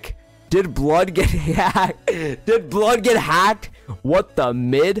heck? Did blood get hacked? What the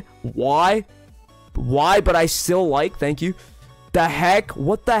mid? Why? But I still like. Thank you. The heck?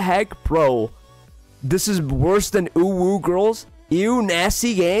 What the heck, bro? This is worse than Ooh Woo Girls. Ew,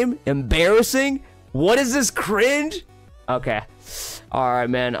 nasty game. Embarrassing. What is this, cringe? Okay. All right,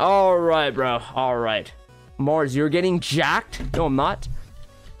 man. All right, bro. All right. Mars, you're getting jacked. No, I'm not.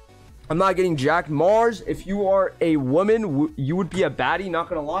 I'm not getting jacked. Mars, if you are a woman, you would be a baddie, not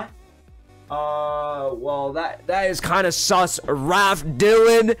gonna lie. Well, that is kind of sus. Raph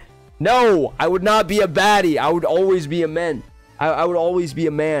Dylan. No, I would not be a baddie. I would always be a man. I would always be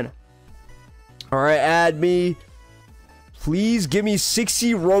a man. All right, add me. Please give me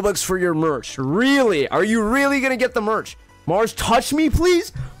 60 Robux for your merch. Really? Are you really gonna get the merch? Mars, touch me,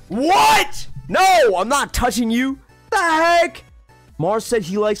 please. What? No, I'm not touching you. The heck? Mars said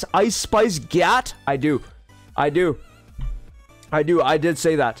he likes Ice Spice Gat. I do. I did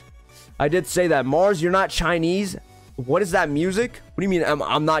say that. Mars, you're not Chinese. What is that music? What do you mean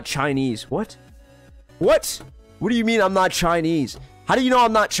I'm not Chinese? What? What do you mean I'm not Chinese? How do you know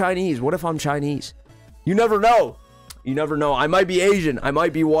I'm not Chinese? What if I'm Chinese? You never know. You never know. I might be Asian. I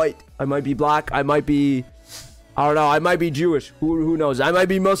might be white. I might be black. I might be... I don't know. I might be Jewish. Who knows? I might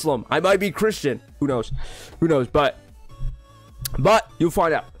be Muslim. I might be Christian. Who knows? Who knows? But you'll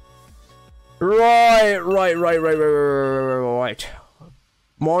find out. Right.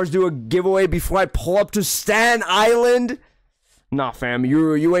 Mars, do a giveaway before I pull up to Stan Island. Nah, fam.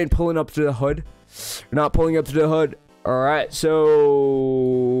 You ain't pulling up to the hood. You're not pulling up to the hood. All right.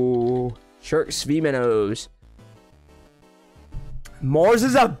 So Sharks v Minnows. Mars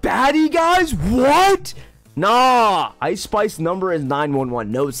is a baddie, guys. What? Nah. Ice Spice number is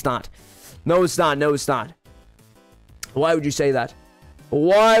 911. No, it's not. No, it's not. Why would you say that?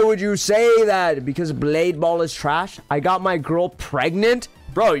 Why would you say that? Because Blade Ball is trash? I got my girl pregnant?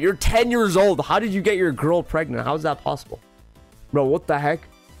 Bro, you're 10 years old. How did you get your girl pregnant? How is that possible? Bro, what the heck?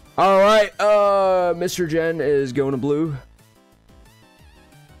 Alright, Mr. Jen is going to blue.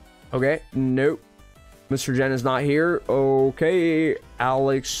 Okay, nope. Mr. Jen is not here. Okay,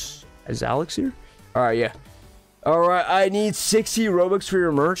 Alex. Is Alex here? Alright, yeah. Alright, I need 60 Robux for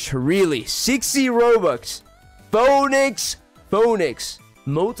your merch. Really? 60 Robux. Phonix.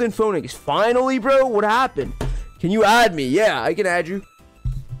 Molten Phonix. Finally, bro? What happened? Can you add me? Yeah, I can add you.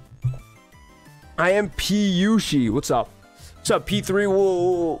 I am Piyushi. What's up? What's up, P3?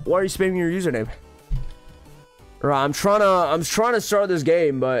 Whoa, why are you spamming your username? Alright, I'm trying to start this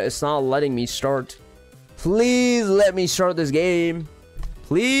game, but it's not letting me start. Please let me start this game.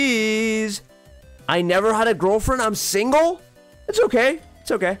 Please. I never had a girlfriend. I'm single. It's okay.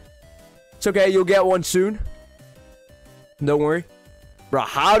 It's okay. It's okay. You'll get one soon. Don't worry. Bro,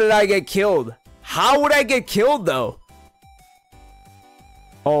 how did I get killed? How would I get killed, though?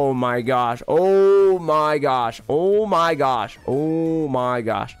 Oh, my gosh. Oh, my gosh. Oh, my gosh. Oh, my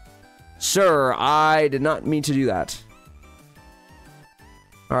gosh. Sir, I did not mean to do that.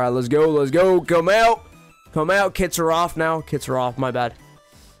 All right, let's go. Let's go. Come out. Come out. Kits are off now. Kits are off. My bad.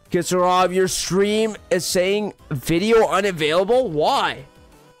 Kits are off. Your stream is saying video unavailable. Why?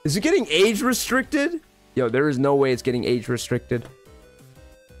 Is it getting age restricted? Yo, there is no way it's getting age restricted.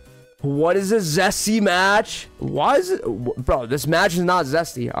 What is a zesty match? Why is it... Bro, this match is not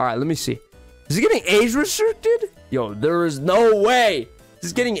zesty. All right, let me see. Is it getting age restricted? Yo, there is no way. Is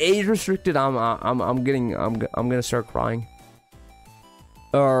this getting age restricted? I'm gonna start crying.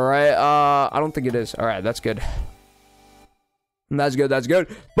 All right, I don't think it is. All right, that's good. That's good.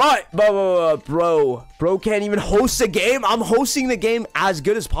 But bro can't even host a game. I'm hosting the game as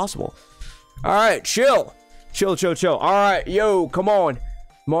good as possible. All right, chill. All right, yo, come on.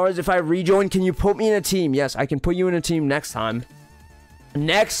 Mars, if I rejoin, can you put me in a team? Yes, I can put you in a team next time.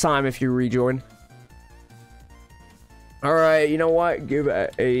 Next time if you rejoin. All right, you know what? Give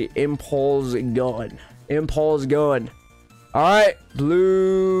a impulse gun. Impulse gun. All right,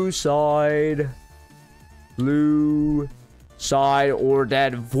 blue side or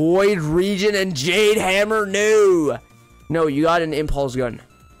dead. Void region and Jade Hammer. No, you got an impulse gun.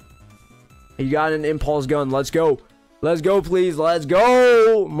 Let's go. Let's go, please. Let's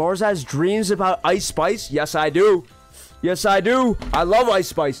go. Mars has dreams about Ice Spice. Yes, I do. I love Ice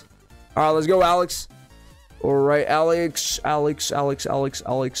Spice. All right, let's go, Alex. All right, Alex. All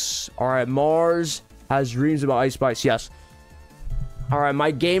right, Mars has dreams about Ice Spice. Yes. All right,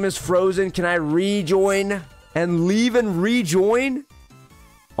 my game is frozen. Can I rejoin and leave and rejoin?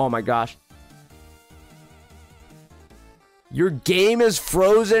 Oh, my gosh. Your game is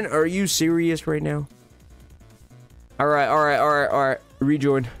frozen? Are you serious right now? All right.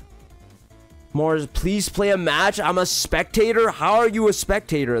 Rejoin. Mars, please play a match. I'm a spectator. How are you a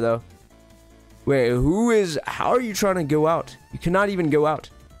spectator, though? Wait, who is... How are you trying to go out? You cannot even go out.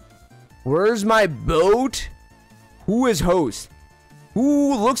 Where's my boat? Who is host?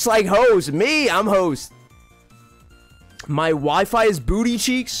 Who looks like host? Me, I'm host. My Wi-Fi is booty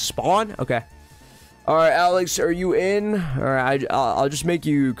cheeks. Spawn? Okay. All right, Alex, are you in? All right, I'll just make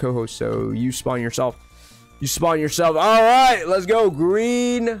you co-host, so you spawn yourself. You spawn yourself. All right, let's go.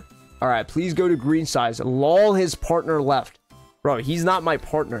 Green. All right, please go to green size. Lol, his partner left. Bro, he's not my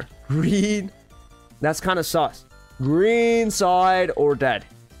partner. Green. That's kind of sus. Green side or dead.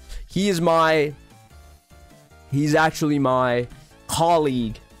 He's actually my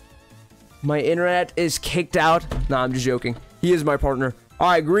colleague. My internet is kicked out. Nah, I'm just joking. He is my partner. All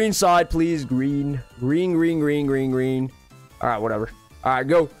right, green side, please. Green. Green, green, green, green, green. All right, whatever. All right,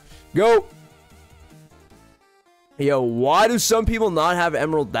 go. Go. Yo, why do some people not have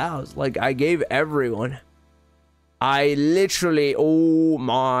emerald dows? Like, I gave everyone. I literally... Oh,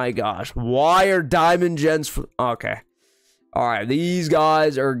 my gosh. Why are diamond gens... Okay. All right, these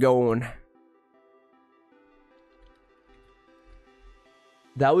guys are going...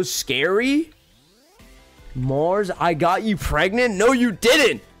 That was scary. Mars, I got you pregnant? No, you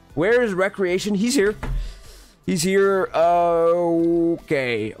didn't. Where is recreation? He's here. He's here.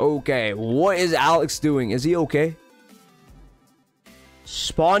 Okay. Okay. What is Alex doing? Is he okay?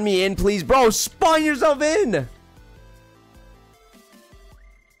 Spawn me in, please. Bro, spawn yourself in.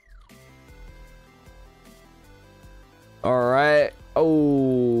 All right.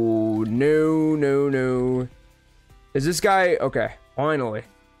 Oh, no, no, no. Is this guy... Okay. Finally.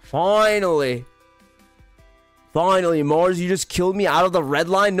 Finally. Finally, Mars, you just killed me out of the red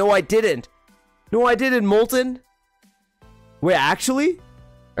line? No, I didn't. No, I didn't, Molten. Wait, actually?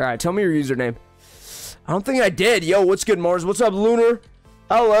 Alright, tell me your username. I don't think I did. Yo, what's good, Mars? What's up, Lunar?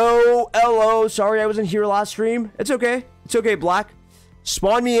 Hello. Hello. Sorry I wasn't here last stream. It's okay. It's okay, Black.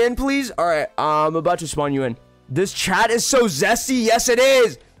 Spawn me in, please. Alright, I'm about to spawn you in. This chat is so zesty. Yes, it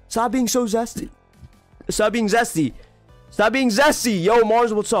is. Stop being so zesty. Stop being zesty. Stop being zesty. Yo,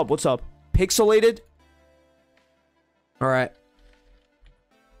 Mars, what's up? What's up? Pixelated? Alright.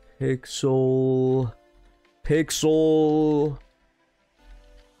 Pixel. Pixel.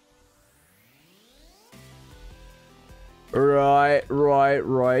 Right.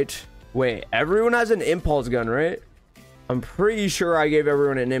 Wait, everyone has an impulse gun, right? I'm pretty sure I gave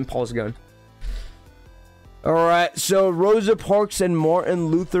everyone an impulse gun. Alright, so Rosa Parks and Martin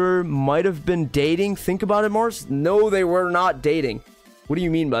Luther might have been dating. Think about it, Mars. No, they were not dating. What do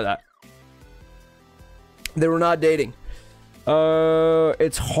you mean by that? They were not dating.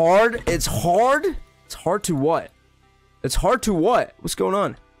 It's hard. It's hard? It's hard to what? It's hard to what? What's going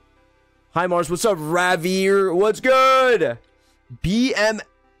on? Hi, Mars. What's up, Ravir? What's good? BMC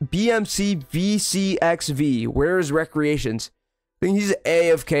VCXV. Where is Recreations? I think he's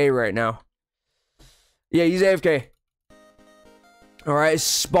AFK right now. Yeah, he's AFK. Alright,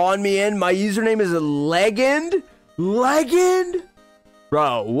 spawn me in. My username is Legend? Legend?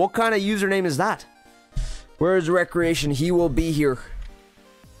 Bro, what kind of username is that? Where is Recreation? He will be here.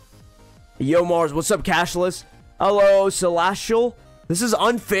 Yo, Mars. What's up, Cashless? Hello, Celestial. This is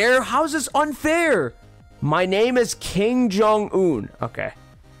unfair? How is this unfair? My name is King Jong-un. Okay.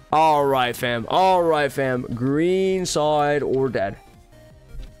 Alright, fam. Alright, fam. Green side or dead.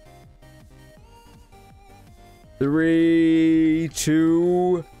 3,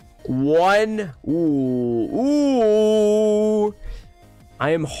 2, 1. Ooh.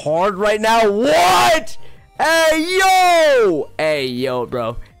 I am hard right now. What? Hey, yo. Hey, yo,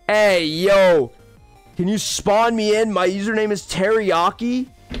 bro. Hey, yo. Can you spawn me in? My username is Teriyaki.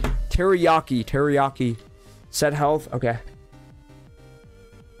 Teriyaki. Set health. Okay.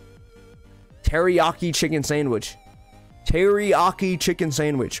 Teriyaki chicken sandwich. Teriyaki chicken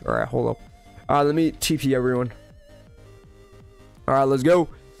sandwich. All right, hold up. All right, let me TP everyone. All right, let's go.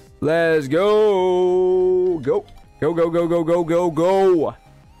 Let's go. Go.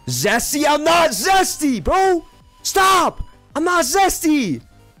 Zesty? I'm not zesty, bro. Stop. I'm not zesty.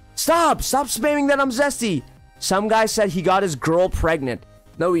 Stop spamming that I'm zesty. Some guy said he got his girl pregnant.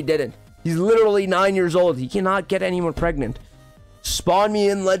 No, he didn't. He's literally 9 years old. He cannot get anyone pregnant. Spawn me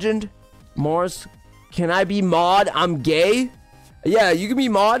in, Legend. Mars, can I be mod? I'm gay. Yeah, you can be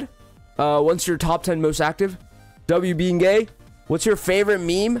mod. Once you're top 10 most active. W being gay. What's your favorite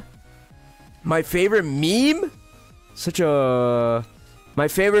meme? My favorite meme? My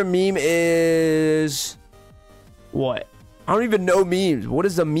favorite meme is... What? I don't even know memes. What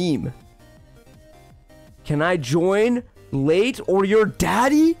is a meme? Can I join late or your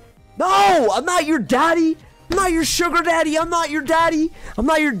daddy? No, I'm not your daddy. I'm not your sugar daddy. I'm not your daddy. I'm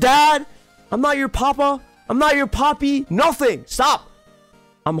not your dad. I'm not your papa. I'm not your poppy. Nothing. Stop.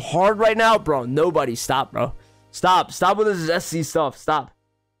 I'm hard right now, bro. Nobody. Stop, bro. Stop. Stop with this SC stuff. Stop.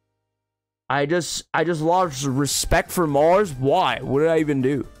 I just lost respect for Mars. Why? What did I even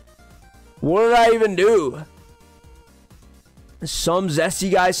do? What did I even do? Some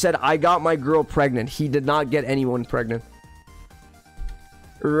zesty guy said, I got my girl pregnant. He did not get anyone pregnant.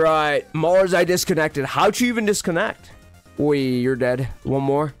 Right. Mars, I disconnected. How'd you even disconnect? Wait, you're dead. One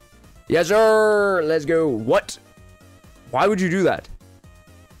more. Yes, sir. Let's go. What? Why would you do that?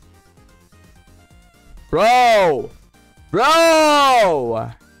 Bro.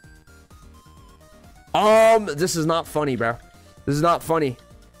 Bro. This is not funny, bro. This is not funny.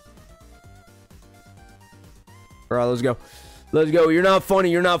 Alright, let's go. Let's go. You're not funny.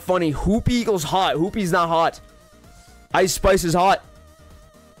 You're not funny. Hoopy equals hot. Hoopy's not hot. Ice Spice is hot.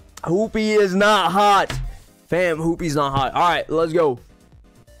 Hoopy is not hot. Fam, Hoopy's not hot. Alright, let's go.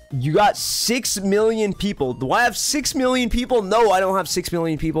 You got 6 million people. Do I have 6 million people? No, I don't have 6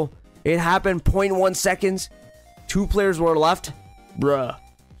 million people. It happened 0.1 seconds. 2 players were left. Bruh.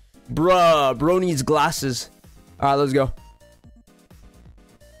 Bruh. Bro needs glasses. Alright, let's go.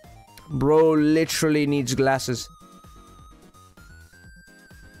 Bro literally needs glasses.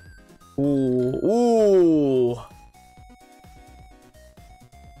 Ooh. Ooh.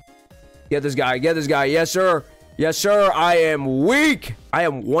 Get this guy. Get this guy. Yes, sir. Yes, sir. I am weak. I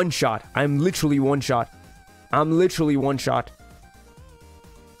am one shot. I'm literally one shot. I'm literally one shot.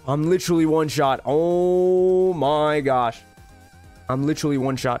 I'm literally one shot. Oh my gosh. I'm literally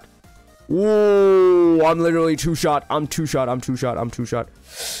one shot. Whoa. I'm literally two shot. I'm two shot. I'm two shot. I'm two shot.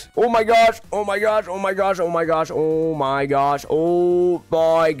 Oh my gosh. Oh my gosh. Oh my gosh. Oh my gosh. Oh my gosh. Oh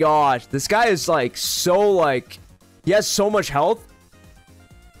my gosh. This guy is like so like he has so much health.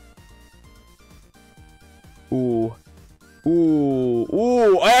 Ooh. Ooh.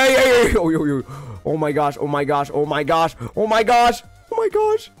 Ooh. Hey, hey, hey. Oh, yo, yo. Oh my gosh. Oh my gosh. Oh my gosh. Oh my gosh. Oh my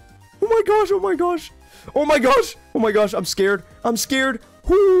gosh. Oh my gosh. Oh my gosh. Oh my gosh. Oh my gosh. I'm scared. I'm scared.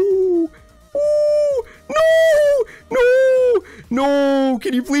 Ooh. Ooh. No. No. No.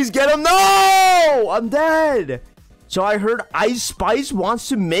 Can you please get him? No. I'm dead. So I heard Ice Spice wants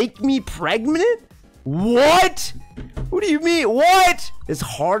to make me pregnant? What? What do you mean? What? It's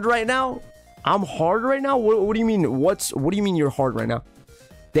hard right now? I'm hard right now? What do you mean? What do you mean you're hard right now?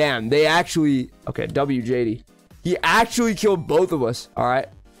 Damn, they actually... Okay, WJD. He actually killed both of us. Alright.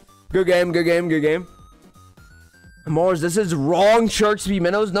 Good game, good game, good game. Mars, this is wrong Shark Speed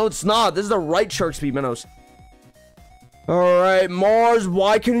Minnows. No, it's not. This is the right Shark Speed Minnows. Alright, Mars,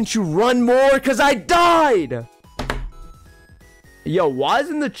 why couldn't you run more? Because I died! Yo, why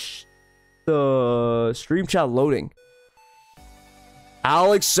isn't the stream chat loading?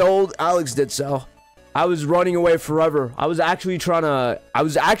 Alex sold. Alex did sell. I was running away forever. I was actually trying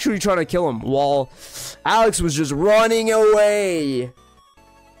to kill him while Alex was just running away.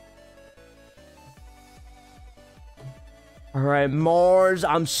 All right, Mars.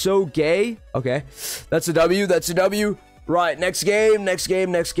 I'm so gay. Okay, that's a W. That's a W. Right, next game. Next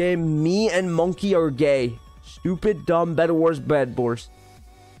game. Next game. Me and Monkey are gay. Stupid, dumb, Bedwars.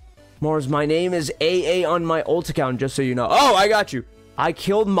 Mars, my name is AA on my ult account. Just so you know. Oh, I got you. I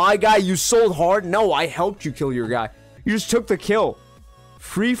killed my guy. You sold hard. No, I helped you kill your guy. You just took the kill.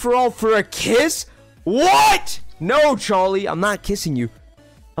 Free for all for a kiss? What? No, Charlie. I'm not kissing you.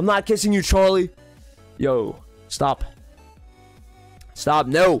 I'm not kissing you, Charlie. Yo, stop. Stop.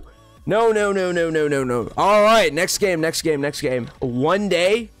 No. No, no, no, no, no, no, no. All right. Next game. Next game. Next game. One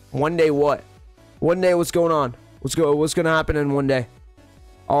day. One day what? One day what's going on? What's going to happen in one day?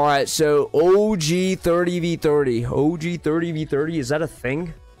 All right, so OG 30v30. OG 30v30, is that a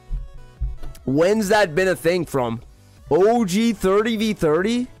thing? When's that been a thing from? OG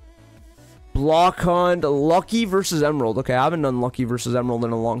 30v30? Block Hunt, Lucky versus Emerald. Okay, I haven't done Lucky versus Emerald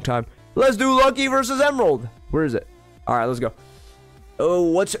in a long time. Let's do Lucky versus Emerald. Where is it? All right, let's go. Oh,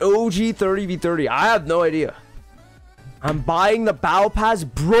 what's OG 30v30? I have no idea. I'm buying the Battle Pass.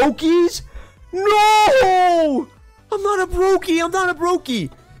 Brokies? No! I'm not a brokey. I'm not a brokey.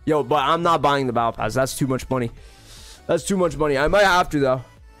 Yo, but I'm not buying the Battle Pass. That's too much money. That's too much money. I might have to, though.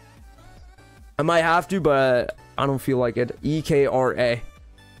 I might have to, but I don't feel like it. EKRA.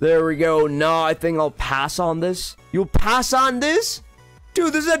 There we go. No, I think I'll pass on this. You'll pass on this?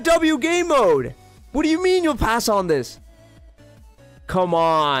 Dude, this is a W game mode. What do you mean you'll pass on this? Come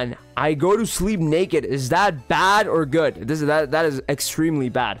on. I go to sleep naked. Is that bad or good? That is extremely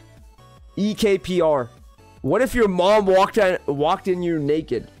bad. EKPR. What if your mom walked in you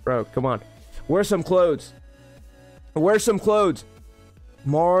naked? Bro, come on. Wear some clothes. Wear some clothes.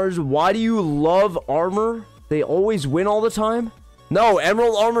 Mars, why do you love armor? They always win all the time? No,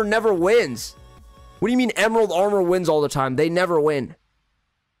 Emerald Armor never wins. What do you mean Emerald Armor wins all the time? They never win.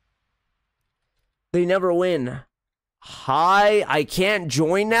 They never win. Hi, I can't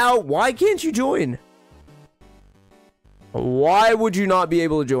join now? Why can't you join? Why would you not be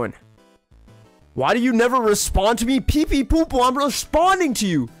able to join? Why do you never respond to me? Pee pee poo poo, I'm responding to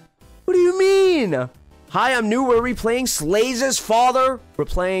you. What do you mean? Hi, I'm new. Where are we playing? Slays' father? We're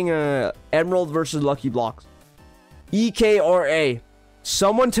playing Emerald versus Lucky Blocks. EKRA.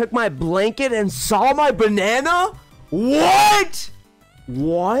 Someone took my blanket and saw my banana? What?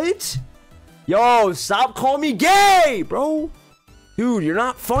 What? Yo, stop calling me gay, bro. Dude, you're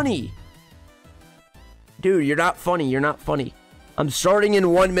not funny. Dude, you're not funny. You're not funny. I'm starting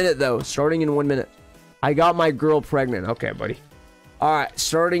in 1 minute, though. Starting in 1 minute. I got my girl pregnant. Okay, buddy. All right,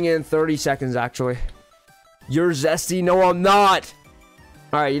 starting in 30 seconds, actually. You're zesty. No, I'm not.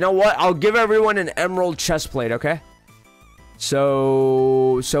 All right, you know what? I'll give everyone an emerald chest plate, okay?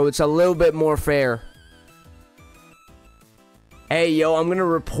 So it's a little bit more fair. Hey, yo, I'm gonna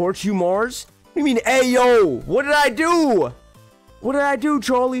report you, Mars. What do you mean, hey, yo? What did I do? What did I do,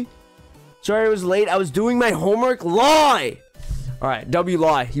 Charlie? Sorry I was late. I was doing my homework. Lie. All right, W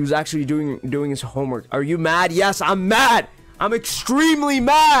lie. He was actually doing his homework. Are you mad? Yes, I'm mad. I'm extremely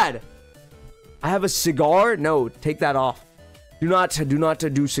mad. I have a cigar. No, take that off. Do not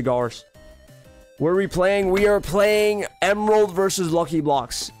do cigars. Where are we playing? We are playing Emerald versus Lucky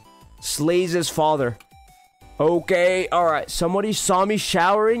Blocks. Slays' father. Okay, all right. Somebody saw me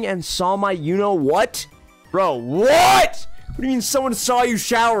showering and saw my you-know-what? Bro, what? What do you mean someone saw you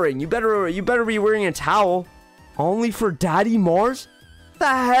showering? You better be wearing a towel. Only for Daddy Mars? The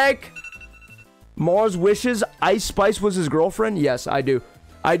heck? Mars wishes Ice Spice was his girlfriend? Yes, I do.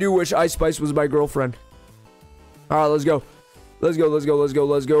 I do wish Ice Spice was my girlfriend. All right, let's go. Let's go, let's go, let's go,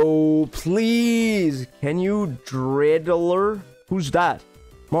 let's go. Please. Can you Dreidler? Who's that?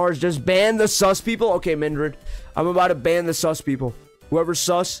 Mars, just ban the sus people? Okay, Mindred. I'm about to ban the sus people. Whoever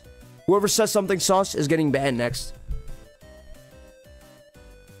says something sus is getting banned next.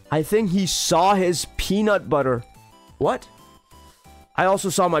 I think he saw his peanut butter. What? I also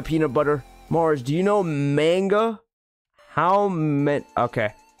saw my peanut butter. Mars, do you know manga?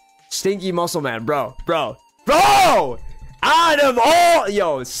 Okay. Stinky Muscle Man, bro. Out of all,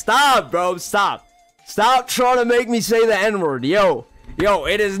 yo, stop, bro, stop trying to make me say the N-word. Yo,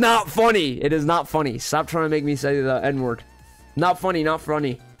 it is not funny. It is not funny. Stop trying to make me say the N-word. Not funny, not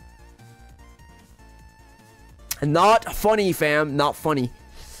funny. Not funny, fam. Not funny.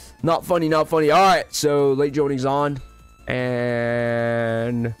 Not funny, not funny. All right, so late joining's on,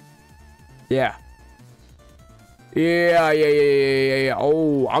 and yeah.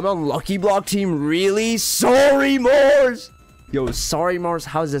 Oh, I'm on Lucky Block team. Really? Sorry, Mars. Yo, sorry, Mars.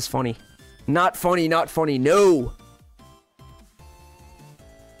 How's this funny? Not funny, not funny. No.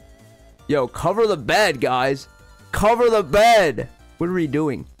 Yo, cover the bed, guys. Cover the bed. What are we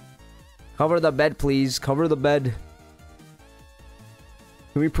doing? Cover the bed, please. Cover the bed.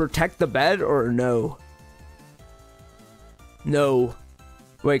 Can we protect the bed or no? No.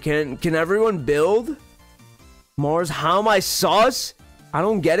 Wait, can everyone build? Mars, how am I sus? I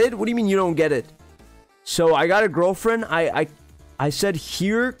don't get it. What do you mean you don't get it? So I got a girlfriend. I said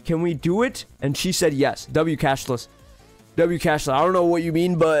here, can we do it? And she said yes. W cashless. W cashless. I don't know what you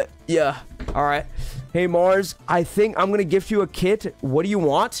mean, but yeah. All right. Hey Mars, I think I'm gonna gift you a kit. What do you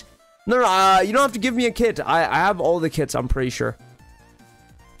want? No, you don't have to give me a kit. I have all the kits. I'm pretty sure.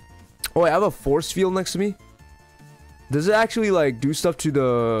 Oh, I have a force field next to me. Does it actually like do stuff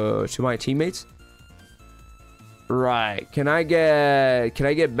to my teammates? Right. Can I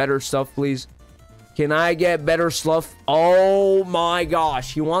get better stuff, please? Can I get better stuff? Oh my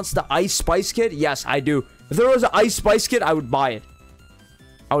gosh. He wants the Ice Spice kit? Yes, I do. If there was an Ice Spice kit, I would buy it.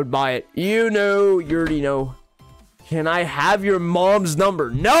 I would buy it. You know, you already know. Can I have your mom's number?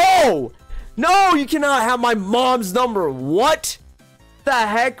 No! No, you cannot have my mom's number. What? The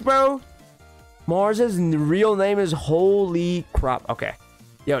heck, bro? Mars's real name is holy crap. Okay.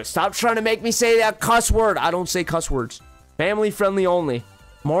 Yo, stop trying to make me say that cuss word. I don't say cuss words. Family friendly only.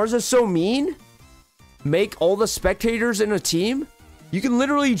 Mars is so mean. Make all the spectators in a team. You can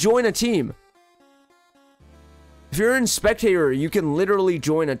literally join a team. If you're in spectator, you can literally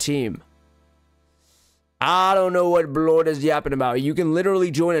join a team. I don't know what Blood is yapping about. You can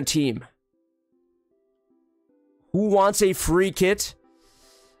literally join a team. Who wants a free kit?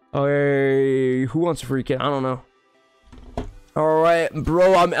 Who wants a free kit? I don't know. Alright,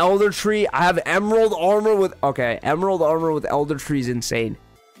 bro, I'm Elder Tree. I have Emerald Armor with... Okay, Emerald Armor with Elder Tree is insane.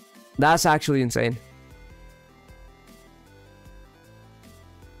 That's actually insane.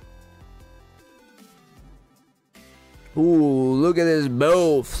 Ooh, look at this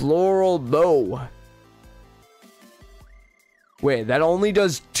bow. Floral bow. Wait, that only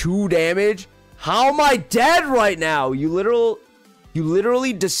does 2 damage? How am I dead right now? You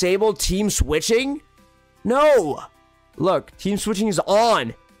literally disabled team switching? No. Look, team switching is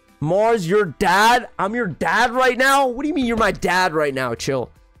on. Mars, your dad? I'm your dad right now? What do you mean you're my dad right now?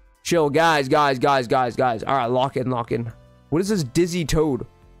 Chill. Chill, guys. All right, lock in. What is this dizzy toad?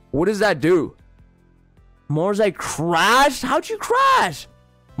 What does that do? Mars, I crashed? How'd you crash?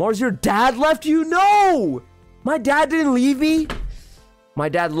 Mars, your dad left you? No! My dad didn't leave me. My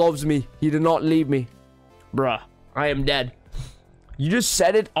dad loves me. He did not leave me. Bruh, I am dead. You just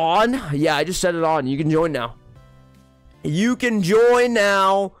set it on? Yeah, I just set it on. You can join now. You can join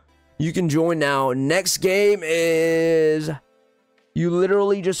now. Next game is... You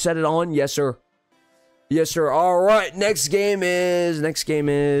literally just set it on? Yes, sir. All right. Next game is...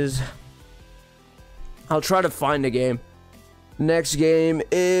 I'll try to find a game. Next game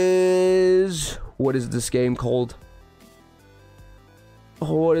is... What is this game called?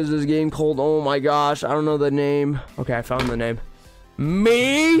 What is this game called? Oh my gosh. I don't know the name. Okay, I found the name.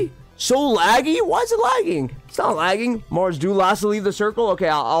 Me? So laggy? Why is it lagging? It's not lagging. Mars, do last to leave the circle? Okay,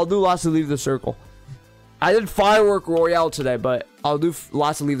 I'll do last to leave the circle. I did Firework Royale today, but I'll do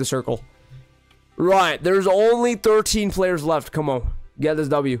last to leave the circle. Right, there's only 13 players left. Come on, get this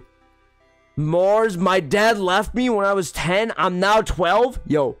W. Mars, my dad left me when I was 10. I'm now 12.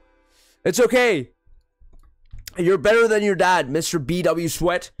 Yo, it's okay. You're better than your dad, Mr. BW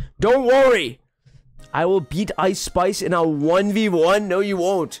Sweat. Don't worry. I will beat Ice Spice in a 1v1. No, you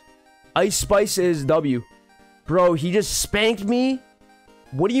won't. Ice Spice is W. Bro, he just spanked me.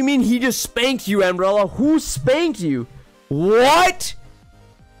 What do you mean he just spanked you, Umbrella? Who spanked you? What?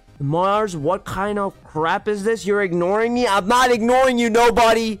 Mars, what kind of crap is this? You're ignoring me? I'm not ignoring you,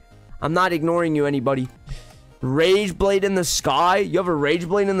 nobody. I'm not ignoring you, anybody. Rage Blade in the sky? You have a Rage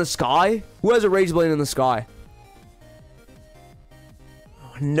Blade in the sky? Who has a Rage Blade in the sky?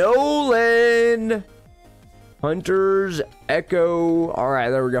 Nolan. Hunter's Echo. All right,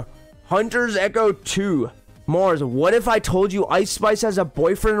 there we go. Hunter's Echo 2. Mars, what if I told you Ice Spice has a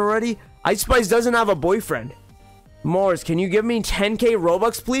boyfriend already? Ice Spice doesn't have a boyfriend. Mars, can you give me 10k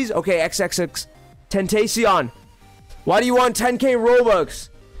Robux, please? Okay, XXX. Tentacion. Why do you want 10k Robux?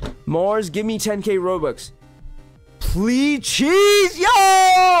 Mars, give me 10k Robux. Please, cheese,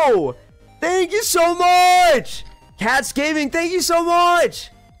 yo! Thank you so much! Cats Gaming, thank you so much!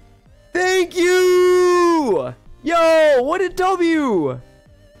 Thank you! Yo, what a W!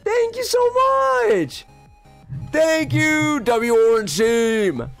 Thank you so much! Thank you, W Orange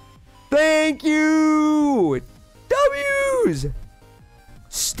Team! Thank you! W's!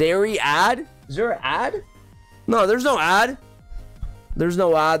 Stary ad? Is there an ad? No, there's no ad. There's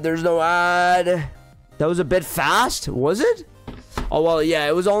no ad. That was a bit fast, was it? Oh, well, yeah,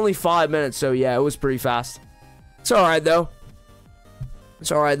 it was only 5 minutes, so yeah, it was pretty fast. It's alright, though.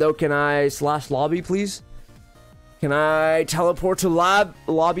 Can I slash lobby, please? Can I teleport to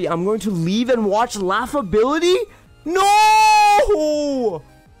lobby? I'm going to leave and watch Laughability? No!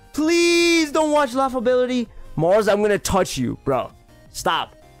 Please don't watch Laughability. Mars, I'm gonna touch you, bro.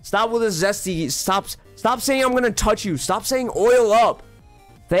 Stop with the zesty. Stop saying I'm gonna touch you. Stop saying oil up.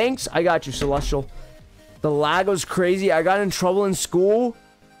 Thanks. I got you, Celestial. The lag was crazy. I got in trouble in school.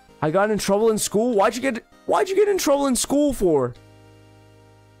 Why'd you get in trouble in school for?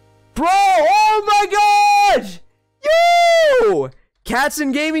 Bro, oh my gosh! Yo! Cats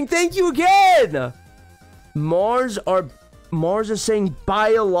and Gaming, thank you again! Mars is saying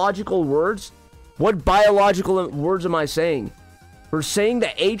biological words? What biological words am I saying? We're saying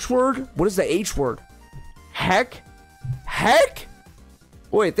the H word? What is the H word? Heck?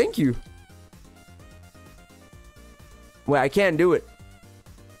 Wait, thank you. Wait, I can't do it.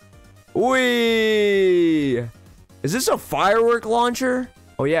 Wee! Is this a firework launcher?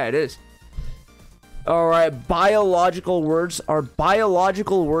 Oh yeah, it is. Alright, biological words. Are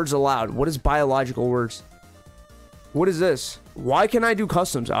biological words allowed? What is biological words? What is this? Why can I do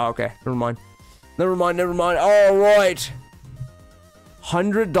customs? Oh, okay. Never mind. Alright.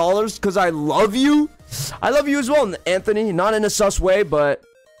 $100 because I love you? I love you as well, Anthony. Not in a sus way, but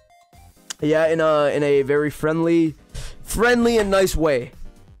yeah, in a very friendly and nice way.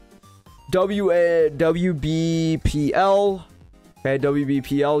 WBPL. Okay,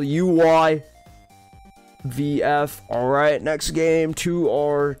 WBPL. UY. VF. Alright, next game.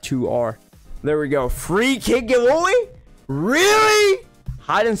 2R. There we go. Free kick giveaway? Really?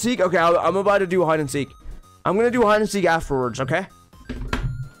 Hide and seek? Okay, I'm about to do hide and seek. I'm gonna do hide and seek afterwards, okay?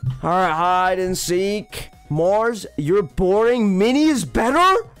 Alright, hide and seek. Mars, you're boring. Mini is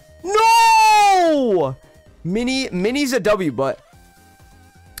better? No! Mini's a W, but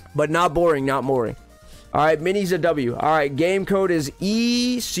not boring, All right, Mini's a W. All right, game code is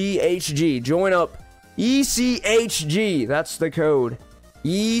ECHG. Join up. ECHG. That's the code.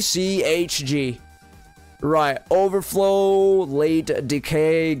 ECHG. Right, overflow, late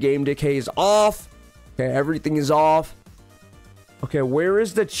decay, game decay is off. Okay, everything is off. Okay, where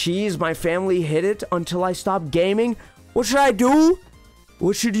is the cheese? My family hid it until I stopped gaming. What should I do?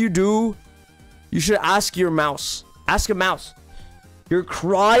 What should you do? You should ask your mouse. Ask a mouse. You're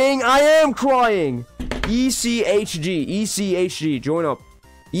crying? I am crying. ECHG. ECHG. Join up.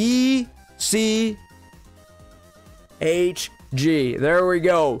 ECHG. There we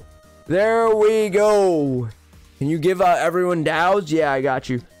go. There we go. Can you give everyone dows? Yeah, I got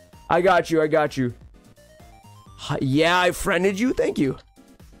you. I got you. I got you. Yeah, I friended you. Thank you.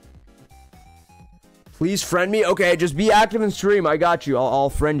 Please friend me. Okay, just be active in stream. I got you. I'll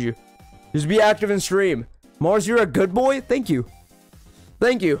friend you. Just be active in stream. Mars, you're a good boy. Thank you.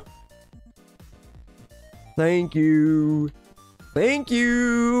 Thank you. Thank you. Thank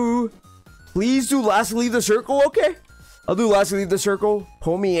you. Please do last leave the circle. Okay. I'll do last leave the circle.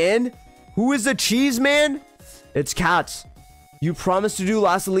 Pull me in. Who is the cheese man? It's Cats. You promised to do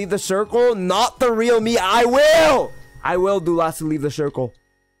last to leave the circle. Not the real me. I will. I will do last to leave the circle.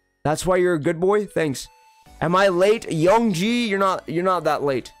 That's why you're a good boy. Thanks. Am I late? Young G, you're not that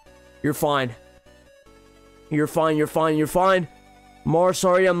late. You're fine. You're fine. You're fine. You're fine. More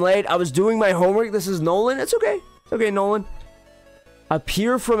sorry I'm late. I was doing my homework. This is Nolan. It's okay. It's okay, Nolan. A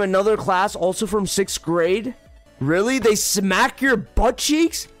peer from another class, also from 6th grade. Really? They smack your butt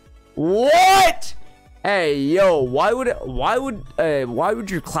cheeks? What? Hey, yo, why would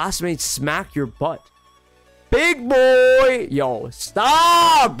your classmates smack your butt? Big boy! Yo,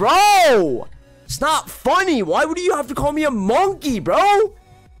 stop, bro! It's not funny. Why would you have to call me a monkey, bro?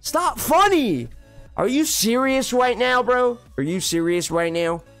 It's not funny. Are you serious right now, bro? Are you serious right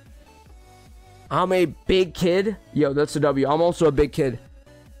now? I'm a big kid. Yo, that's a W. I'm also a big kid.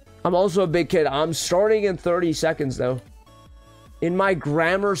 I'm also a big kid. I'm starting in 30 seconds, though. And my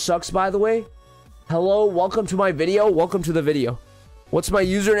grammar sucks, by the way. Hello, welcome to my video. Welcome to the video. What's my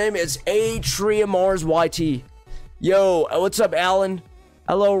username? It's AtriaMarsYT. Yo, what's up, Alan?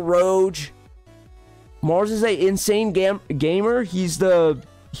 Hello, Roge. Mars is a insane gamer.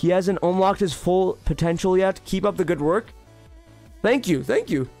 He hasn't unlocked his full potential yet. Keep up the good work. Thank you. Thank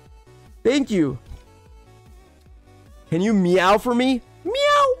you. Thank you. Can you meow for me?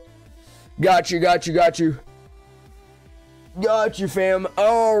 Meow. Got you. Got you. Got you. Got you, fam.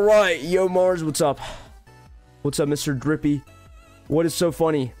 All right. Yo, Mars, what's up? What's up, Mr. Drippy? What is so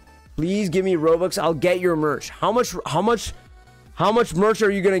funny? Please give me Robux. I'll get your merch. How much merch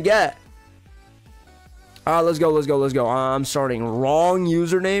are you going to get? All right, let's go. Let's go. Let's go. I'm starting. Wrong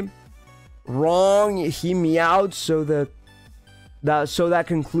username. Wrong. He meowed, so that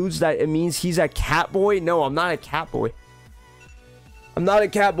concludes that it means he's a cat boy. No, I'm not a cat boy. I'm not a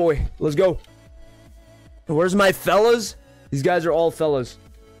cat boy. Let's go. Where's my fellas? These guys are all fellas.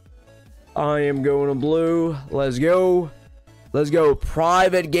 I am going to blue. Let's go. Let's go.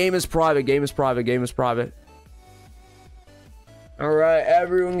 Private. Game is private. Game is private. Game is private. All right.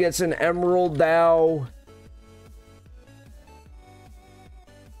 Everyone gets an emerald dow.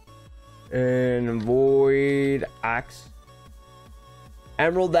 And void axe.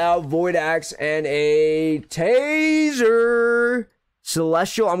 Emerald dow, void axe, and a taser.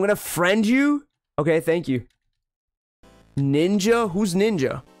 Celestial, I'm gonna friend you. Okay, thank you. Ninja? Who's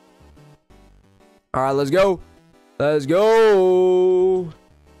Ninja? All right, let's go. Let's go.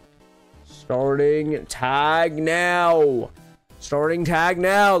 Starting tag now. Starting tag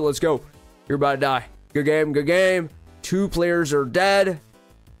now. Let's go. You're about to die. Good game. Good game. 2 players are dead.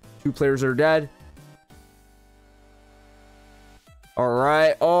 2 players are dead. All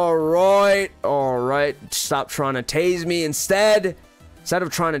right. All right. All right. Stop trying to tase me instead. Instead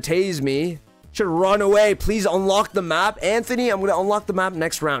of trying to tase me, should run away. Please unlock the map. Anthony, I'm going to unlock the map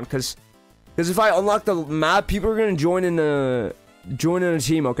next round because if I unlock the map, people are going to join in a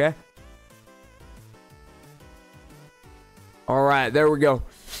team, okay? All right, there we go.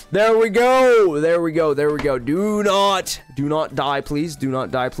 There we go. There we go. There we go. Do not die, please. Do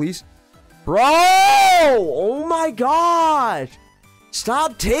not die, please. Bro! Oh my gosh.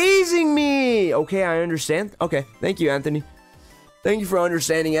 Stop tasing me. Okay, I understand. Okay, thank you, Anthony. Thank you for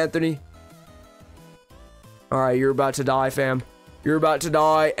understanding, Anthony. All right, you're about to die, fam. You're about to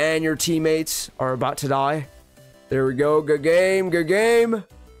die, and your teammates are about to die. There we go. Good game. Good game.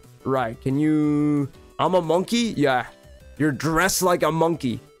 Right, can you... I'm a monkey? Yeah. You're dressed like a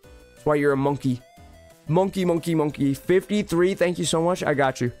monkey. That's why you're a monkey. Monkey, monkey, monkey. 53, thank you so much. I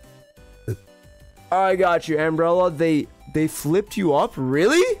got you. I got you, Umbrella. They flipped you up?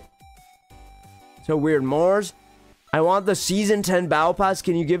 Really? So weird. Mars, I want the season 10 battle pass.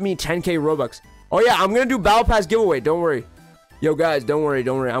 Can you give me 10k Robux? Oh yeah, I'm gonna do battle pass giveaway. Don't worry. Yo guys, don't worry.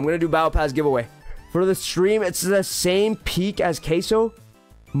 I'm gonna do battle pass giveaway. For the stream, it's the same peak as Queso.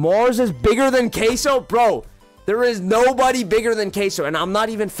 Mars is bigger than Queso? Bro, there is nobody bigger than Queso. And I'm not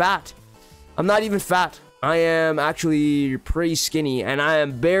even fat. I am actually pretty skinny. And I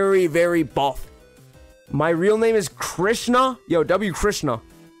am very, very buff. My real name is Krishna. Yo, W Krishna.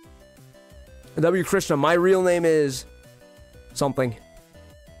 W Krishna. My real name is something.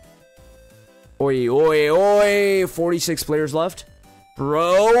 Oi, oi, oi. 46 players left.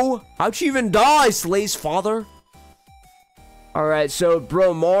 Bro, how'd you even die, Slay's father? Alright, so,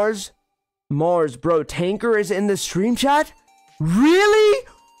 bro, Mars, bro, Tanker is in the stream chat? Really?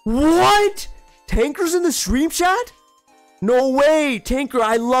 What? Tanker's in the stream chat? No way, Tanker,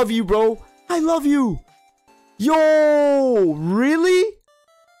 I love you, bro. I love you. Yo, really?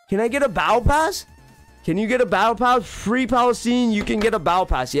 Can I get a battle pass? Can you get a battle pass? Free Palestine, you can get a battle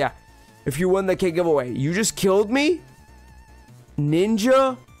pass, yeah. If you win the cake giveaway. You just killed me?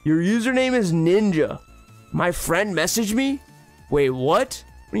 Ninja? Your username is Ninja. My friend messaged me? Wait, what?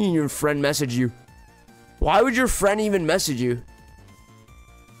 What do you mean your friend messaged you? Why would your friend even message you?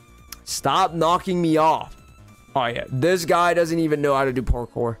 Stop knocking me off. Oh yeah, this guy doesn't even know how to do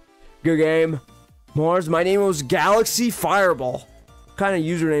parkour. Good game. Mars, my name was Galaxy Fireball. What kind of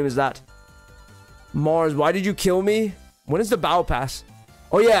username is that? Mars, why did you kill me? When is the battle pass?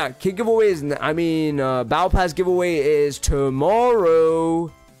 Oh yeah, kid giveaway is, battle pass giveaway is tomorrow.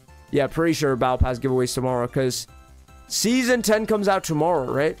 Yeah, pretty sure battle pass giveaway is tomorrow because season 10 comes out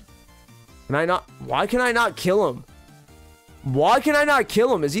tomorrow, right? Can I not? Why can I not kill him? Why can I not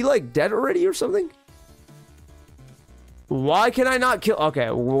kill him? Is he like dead already or something? Why can I not kill?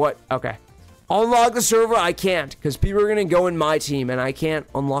 Okay, what? Okay. Unlock the server. I can't because people are going to go in my team and I can't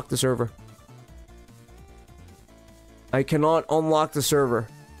unlock the server. I cannot unlock the server.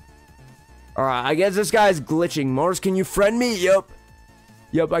 Alright, I guess this guy's glitching. Mars, can you friend me? Yup.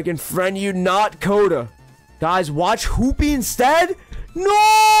 Yup, I can friend you, not Coda. Guys, watch Hoopy instead?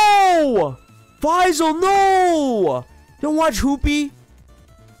 No! Faisal, no! Don't watch Hoopy.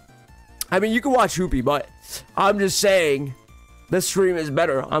 I mean, you can watch Hoopy, but I'm just saying the stream is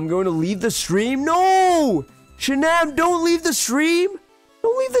better. I'm going to leave the stream. No! Shanam, don't leave the stream.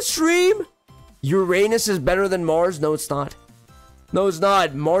 Don't leave the stream. Uranus is better than Mars? No, it's not. No, it's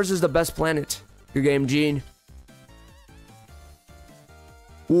not. Mars is the best planet. Good game, Gene.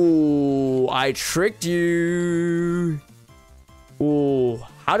 Ooh, I tricked you. Ooh,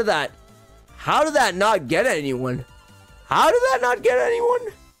 how did that not get anyone? How did that not get anyone?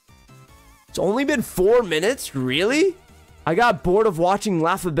 It's only been 4 minutes? Really? I got bored of watching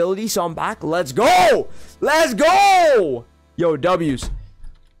laughability, so I'm back. Let's go! Let's go! Yo, W's.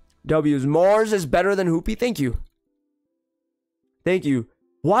 Mars is better than Hoopy. Thank you. Thank you.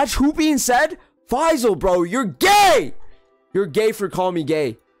 Watch Hoopy instead? Faisal, bro, you're gay! You're gay for calling me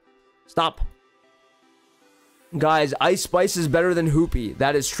gay. Stop. Guys, Ice Spice is better than Hoopy.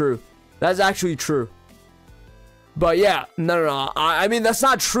 That is true. That's actually true. But yeah, no. I mean, that's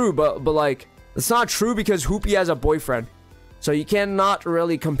not true, but like, it's not true because Hoopy has a boyfriend. So you cannot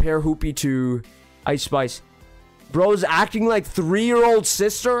really compare Hoopy to Ice Spice. Bro's acting like 3-year-old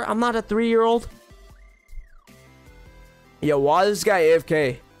sister. I'm not a 3-year-old. Yo, why is this guy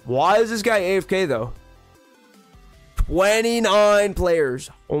AFK? Why is this guy AFK though? 29 players.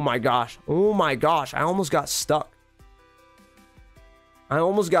 Oh my gosh. Oh my gosh. I almost got stuck.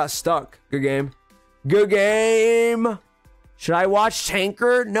 Good game. Good game. Should I watch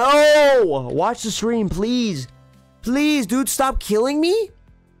Tanker? No. Watch the stream, please. Please, dude, stop killing me.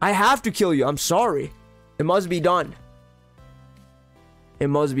 I have to kill you. I'm sorry. It must be done. It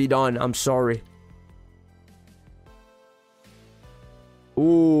must be done. I'm sorry.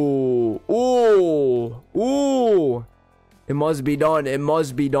 Ooh. Ooh. Ooh. It must be done. It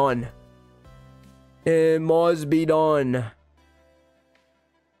must be done. It must be done.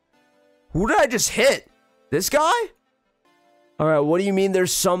 Who did I just hit? This guy? Alright, what do you mean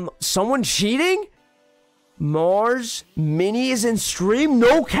there's someone cheating? Mars Mini is in stream?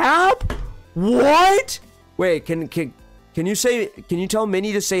 No cap? What? Wait, can you tell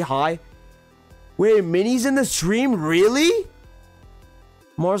Minnie to say hi? Wait, Minnie's in the stream? Really?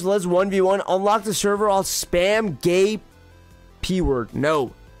 Mars, let's 1v1. Unlock the server. I'll spam gay P-word.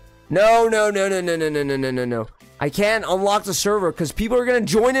 No. No. I can't unlock the server because people are going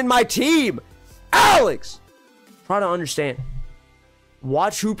to join in my team. Alex! Try to understand.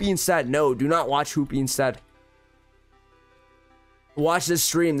 Watch Hoopy instead. No, do not watch Hoopy instead. Watch this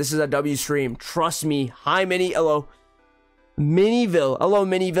stream. This is a W stream. Trust me. Hi, Minnie. Hello. Minnieville. Hello,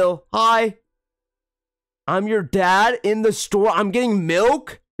 Minnieville. Hi. I'm your dad in the store. I'm getting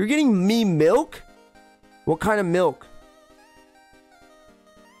milk? You're getting me milk? What kind of milk?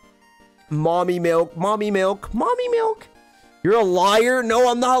 Mommy milk, mommy milk, mommy milk. You're a liar? No,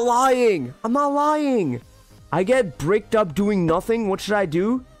 I'm not lying. I'm not lying. I get bricked up doing nothing. What should I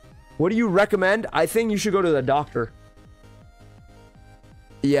do? What do you recommend? I think you should go to the doctor.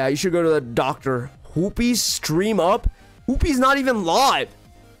 Yeah, you should go to the doctor. Hoopy's stream up? Hoopy's not even live.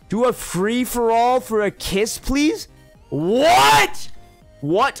 Do a free-for-all for a kiss, please? What?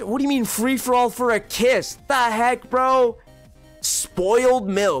 What? What do you mean free-for-all for a kiss? The heck, bro? Spoiled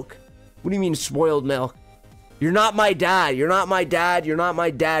milk. What do you mean spoiled milk? You're not my dad. You're not my dad. You're not my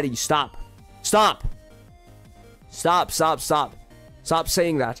daddy. Stop. Stop. Stop, stop, stop. Stop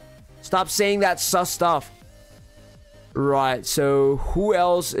saying that. Stop saying that sus stuff. Right, so who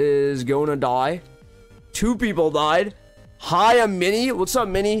else is gonna die? 2 people died. Hi, I'm Minnie. What's up,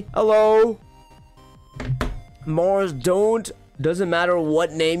 Minnie? Hello. Mars, doesn't matter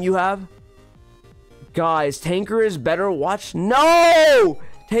what name you have. Guys, Tanker is better. Watch. No!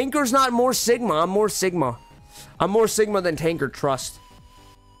 Tanker's not more Sigma. I'm more Sigma. I'm more Sigma than Tanker. Trust.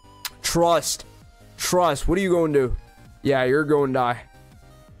 Trust. Trust. What are you going to do? Yeah, you're going to die.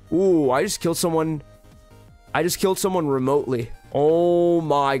 Ooh, I just killed someone. I just killed someone remotely. Oh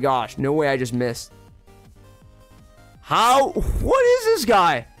my gosh. No way I just missed. How? What is this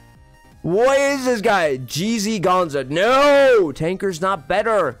guy? What is this guy? GZ Gonza. No! Tanker's not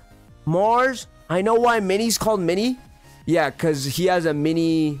better. Mars? I know why Minnie's called Minnie. Yeah, because he has a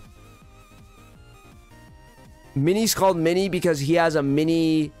mini... Minnie's called Minnie because he has a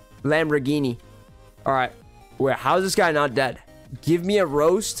mini Lamborghini. Alright. Wait, how is this guy not dead? Give me a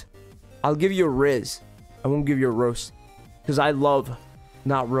roast. I'll give you a Riz. I won't give you a roast. Because I love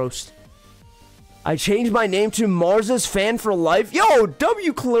not roast. I changed my name to Mars's Fan for Life. Yo,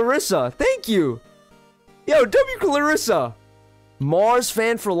 W Clarissa. Thank you. Yo, W Clarissa. Mars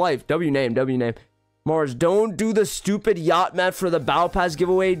Fan for Life. W name, W name. Mars, don't do the stupid yacht map for the Battle Pass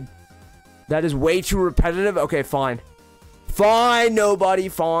giveaway. That is way too repetitive. Okay, fine. Fine, nobody.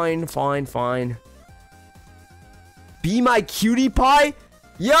 Fine, fine, fine. Be my cutie pie?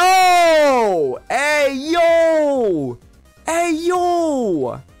 Yo! Hey, yo! Hey,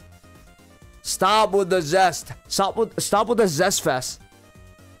 yo! Stop with the zest. Stop with the zest fest.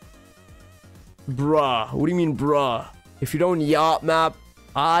 Bruh. What do you mean, bruh? If you don't yacht map,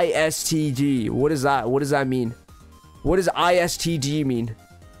 ISTG. What is that? What does that mean? What does ISTG mean?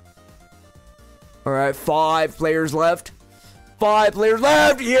 Alright, 5 players left. 5 players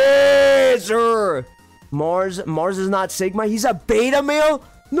left! Yes, sir! Mars is not Sigma. He's a beta male?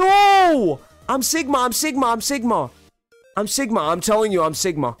 No! I'm Sigma, I'm Sigma, I'm Sigma. I'm Sigma, I'm telling you, I'm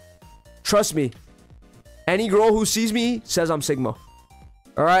Sigma. Trust me. Any girl who sees me says I'm Sigma.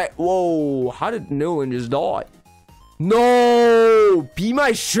 Alright, whoa. How did Nolan just die? No! Be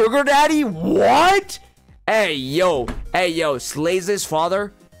my sugar daddy? What? Hey, yo. Hey, yo. Slays his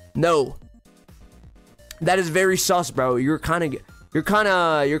father? No. That is very sus, bro. You're kind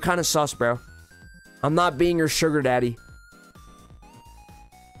of sus, bro. I'm not being your sugar daddy.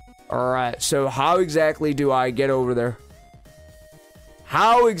 Alright, so how exactly do I get over there?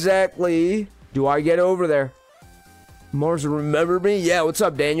 How exactly do I get over there? Mars, remember me? Yeah, what's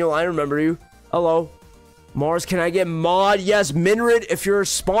up, Daniel? I remember you. Hello. Mars, can I get mod? Yes, Minrid, if you're a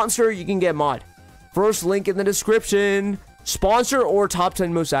sponsor, you can get mod. First link in the description. Sponsor or top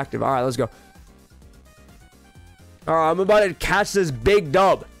 10 most active. Alright, let's go. Alright, I'm about to catch this big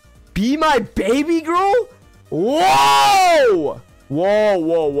dub. Be my baby girl? Whoa! Whoa,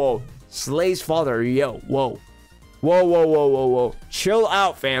 whoa, whoa. Slay's father, yo, whoa. Whoa, whoa, whoa, whoa, whoa. Chill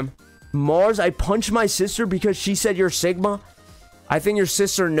out, fam. Mars, I punched my sister because she said you're Sigma. I think your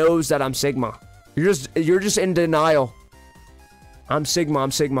sister knows that I'm Sigma. You're just in denial. I'm Sigma,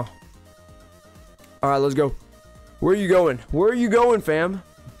 I'm Sigma. Alright, let's go. Where are you going? Where are you going, fam?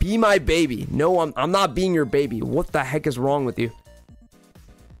 Be my baby. No, I'm not being your baby. What the heck is wrong with you?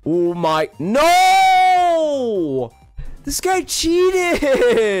 Oh my... No! This guy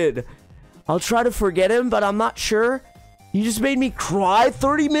cheated! I'll try to forget him, but I'm not sure. You just made me cry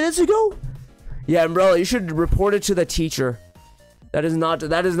 30 minutes ago? Yeah, Umbrella, you should report it to the teacher. That is not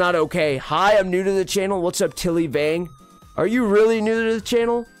okay. Hi, I'm new to the channel. What's up, Tilly Vang? Are you really new to the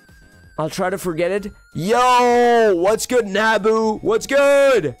channel? I'll try to forget it. Yo! What's good, Nabu? What's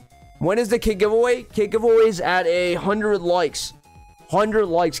good? When is the kid giveaway? Kid giveaway's at 100 likes. 100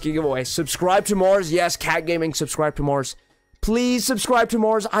 likes kid giveaway. Subscribe to Mars. Yes, Cat Gaming, subscribe to Mars. Please subscribe to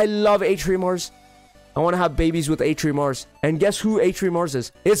Mars. I love Atri Mars. I want to have babies with Atri Mars. And guess who Atri Mars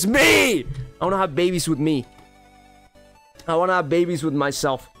is? It's me! I want to have babies with me. I want to have babies with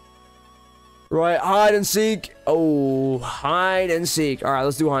myself. Right, hide and seek. Oh, hide and seek. All right,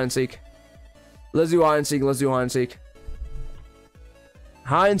 let's do hide and seek. Let's do hide and seek. Let's do hide and seek.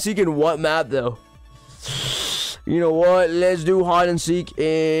 Hide and seek in what map, though? You know what? Let's do hide and seek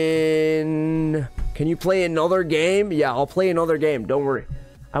in... Can you play another game? Yeah, I'll play another game. Don't worry.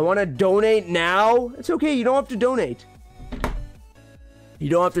 I want to donate now. It's okay. You don't have to donate. You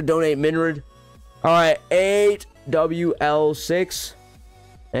don't have to donate, Minrid. All right, 8WL6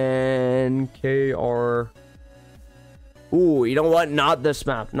 and KR. Ooh, you know what? Not this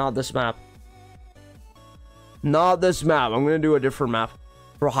map. Not this map. Not this map. I'm going to do a different map.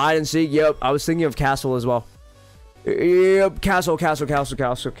 For hide and seek, yep. I was thinking of castle as well. Yep, castle map.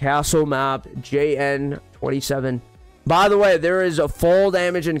 JN27. By the way, there is a fall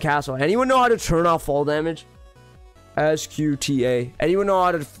damage in castle. Anyone know how to turn off fall damage? SQTA. Anyone know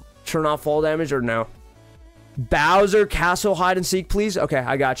how to turn off fall damage or no? Bowser, castle hide and seek, please. Okay,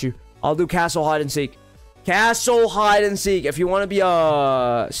 I got you. I'll do castle hide and seek. Castle hide and seek. If you want to be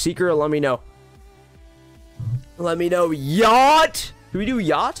a seeker, let me know. Let me know. Yacht. Do we do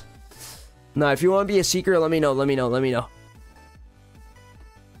yacht? No, if you want to be a seeker, let me know. Let me know.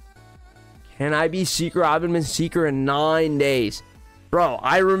 Can I be seeker? I haven't been seeker in 9 days. Bro,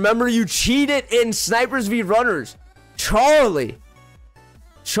 I remember you cheated in Snipers v Runners. Charlie,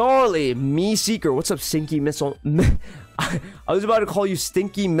 me seeker. What's up, Stinky Missile? I was about to call you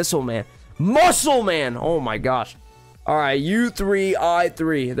Stinky Missile Man. Muscle Man. Oh my gosh. All right, U3,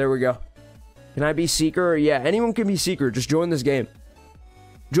 I3. There we go. Can I be seeker? Yeah, anyone can be seeker. Just join this game.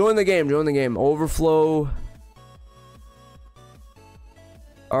 Join the game. Overflow.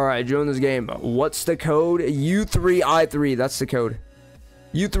 All right, join this game. What's the code? U3I3. That's the code.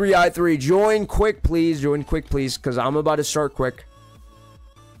 U3I3. Join quick, please. Join quick, please, because I'm about to start quick.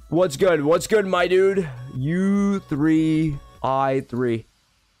 What's good? What's good, my dude? U3I3.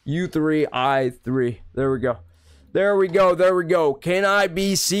 U3I3. There we go. There we go. Can I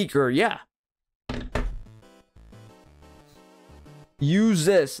be seeker? Yeah. Use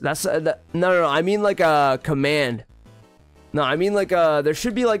this. That's no. I mean like a command. No, I mean like there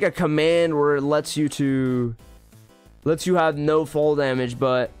should be like a command where it lets you have no fall damage,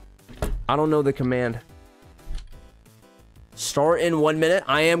 but I don't know the command. Start in 1 minute.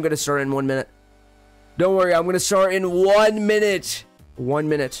 I am gonna start in 1 minute. Don't worry, I'm gonna start in 1 minute. 1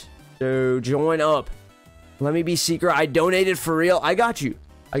 minute. So join up. Let me be seeker. I donated for real. I got you.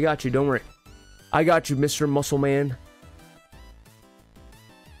 Don't worry. I got you, Mr. Muscle Man.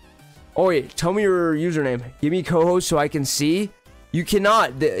 Oh wait, tell me your username. Give me co-host so I can see. You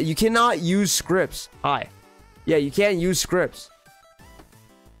cannot use scripts. Hi. Yeah, you can't use scripts.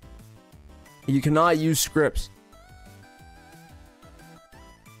 You cannot use scripts.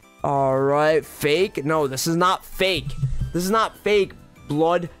 Alright, fake? No, this is not fake. This is not fake,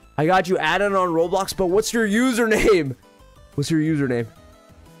 blood. I got you added on Roblox, but what's your username? What's your username?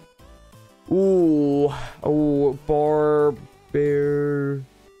 Ooh. Oh,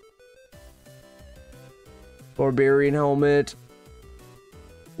 Barbarian helmet.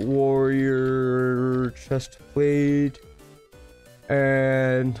 Warrior chest plate.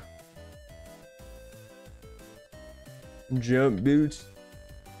 And jump boots.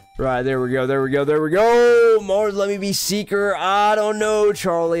 Right, there we go. Mars, let me be seeker. I don't know,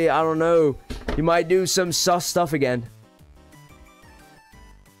 Charlie. I don't know. You might do some sus stuff again.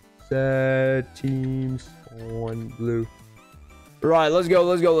 Set teams on blue. Right, let's go.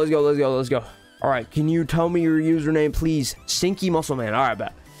 All right, can you tell me your username, please? Stinky Muscle Man. All right,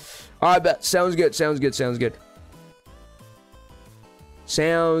 bet. Sounds good.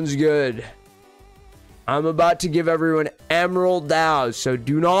 I'm about to give everyone emerald dows, so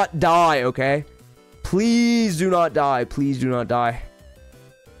do not die, okay? Please do not die. Please do not die.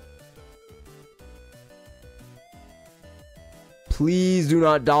 Please do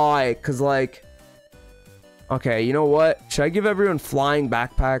not die, because, like... Okay, you know what? Should I give everyone flying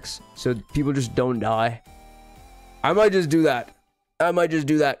backpacks so people just don't die? I might just do that.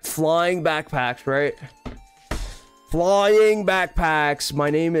 Flying backpacks, right? Flying backpacks. My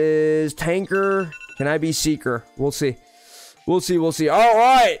name is Tanker. Can I be Seeker? We'll see. All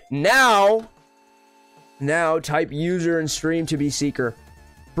right. Now type user and stream to be Seeker.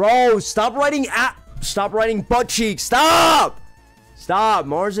 Bro, stop writing butt cheeks. Stop.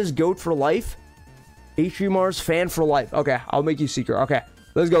 Mars is goat for life. HG Mars fan for life. Okay, I'll make you Seeker. Okay,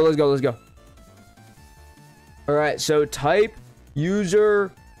 let's go. All right, so type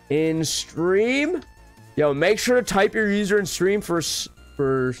user in stream. Yo, make sure to type your user in stream for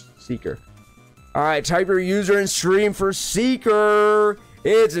Seeker. All right, type your user in stream for Seeker.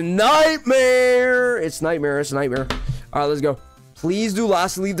 It's Nightmare. All right, let's go. Please do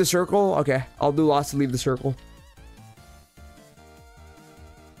last to leave the circle. Okay, I'll do last to leave the circle.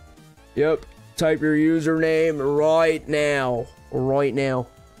 Yep. Type your username right now. Right now.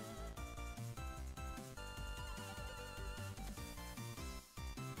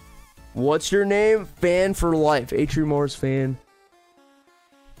 What's your name? Fan for life. Atri Moore's fan.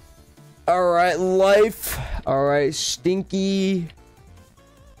 Alright, life. Alright, Stinky.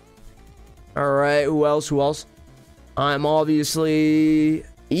 Alright, who else? Who else? I'm obviously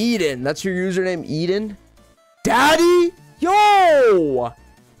Eden. That's your username, Eden? Daddy? Yo!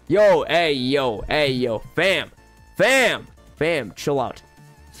 Yo, hey, yo, hey, yo. Fam. Fam. Fam, chill out.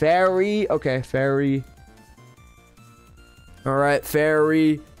 Fairy. Okay, Fairy. Alright,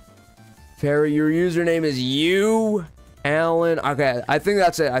 Fairy. Fairy, your username is you. Alan. Okay, I think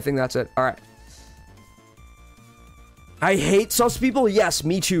that's it. I think that's it. Alright. I hate sus people. Yes,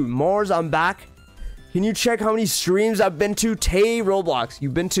 me too. Mars, I'm back. Can you check how many streams I've been to? Tay Roblox.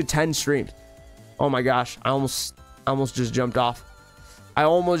 You've been to 10 streams. Oh my gosh. I almost just jumped off. I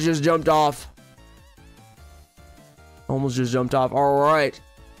almost just jumped off. Almost just jumped off. Alright.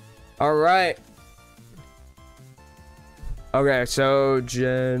 Alright. Okay, so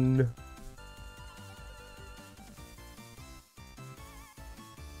Jen.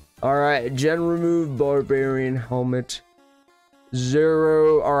 Alright, Jen removed Barbarian Helmet.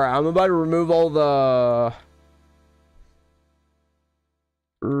 0. Alright, I'm about to remove all the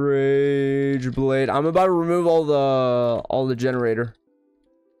Rage Blade. I'm about to remove all the generator.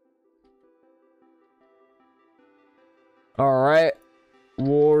 Alright.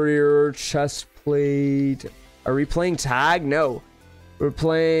 Warrior chest plate. Are we playing tag? No. We're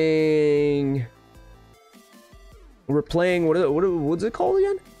playing what's it called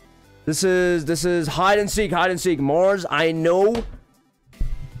again? This is hide and seek, hide and seek. Mars, I know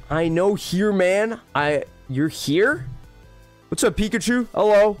here, man. You're here? What's up, Pikachu?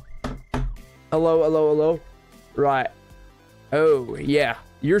 Hello. Hello, hello, hello. Right. Oh, yeah.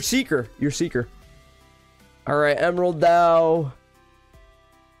 You're Seeker. You're Seeker. Alright, Emerald Dow.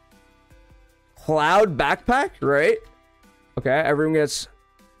 Cloud backpack, right? Okay, everyone gets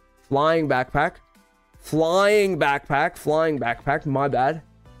flying backpack. Flying backpack. Flying backpack. My bad.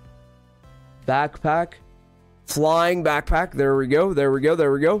 Backpack. Flying backpack. There we go. There we go.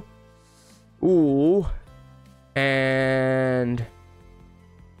 There we go. Ooh. And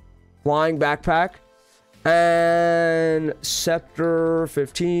flying backpack. And Scepter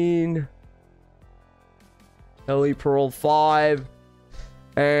 15. Ellie Pearl 5.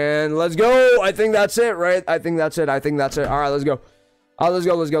 And let's go. I think that's it, right? I think that's it. I think that's it. All right, let's go. Let's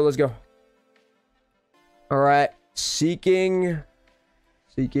go. Let's go. Let's go. All right. Seeking.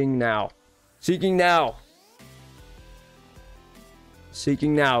 Seeking now. Seeking now.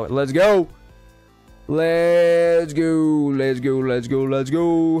 Seeking now. Let's go. Let's go. Let's go. Let's go. Let's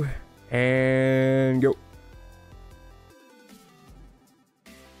go. And go.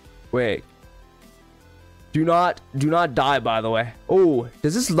 Wait. Do not die, by the way. Oh,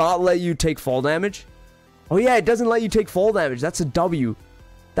 does this not let you take fall damage? Oh yeah, it doesn't let you take fall damage. That's a W.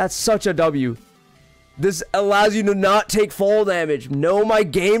 That's such a W. This allows you to not take fall damage. No, my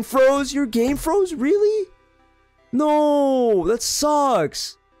game froze? Your game froze? Really? No, that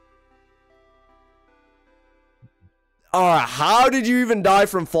sucks. Alright, how did you even die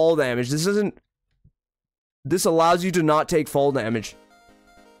from fall damage? This allows you to not take fall damage.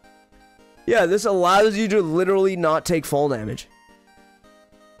 Yeah, this allows you to literally not take fall damage.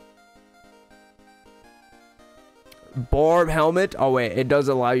 Barb helmet. Oh wait, it does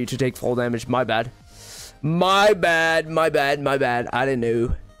allow you to take fall damage. My bad. My bad, my bad, my bad. I didn't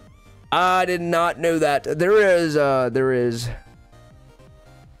know. I did not know that. There is.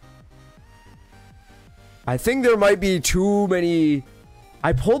 I think there might be too many.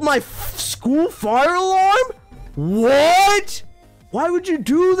 I pulled my school fire alarm? What? Why would you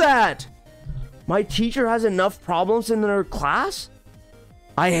do that? My teacher has enough problems in her class?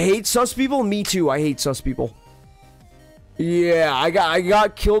 I hate sus people. Me too. I hate sus people. Yeah, I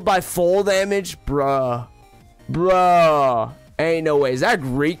got killed by fall damage, bruh. Bruh. Ain't no way. Is that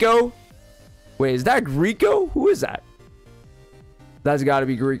Greco? Wait, is that Greco? Who is that? That's gotta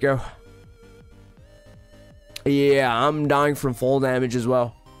be Greco. Yeah, I'm dying from fall damage as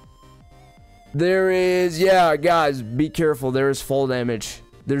well. There is, yeah, guys, be careful. There is fall damage.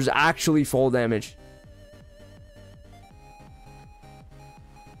 There's actually fall damage.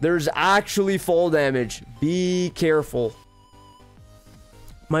 There's actually fall damage. Be careful.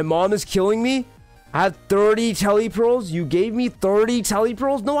 My mom is killing me. I have 30 telepearls. You gave me 30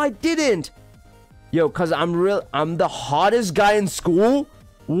 telepearls? No, I didn't. Yo, cause I'm the hottest guy in school?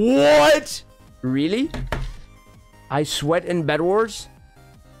 What? Really? I sweat in Bed Wars?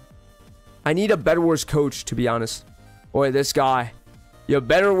 I need a Bed Wars coach, to be honest. Boy, this guy. You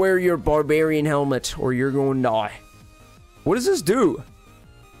better wear your barbarian helmet or you're going to die. What does this do?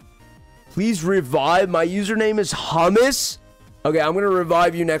 Please revive. My username is Hummus. Okay, I'm going to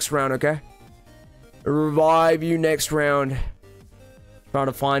revive you next round, okay? Revive you next round. Trying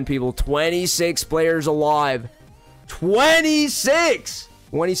to find people. 26 players alive. 26!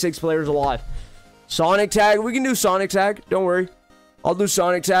 26 players alive. Sonic tag. We can do Sonic tag. Don't worry. I'll do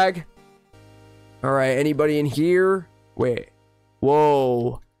Sonic tag. Alright, anybody in here? Wait.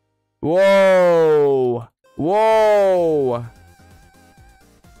 Whoa. Whoa. Whoa.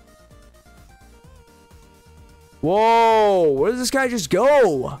 Whoa. Where does this guy just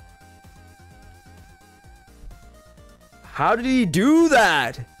go? How did he do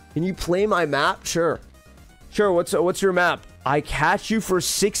that? Can you play my map? Sure. Sure, what's your map? I catch you for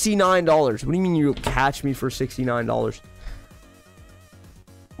 $69. What do you mean you catch me for $69?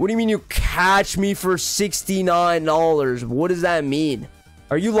 What do you mean you catch me for $69? What does that mean?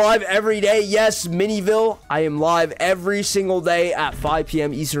 Are you live every day? Yes, Miniville. I am live every single day at 5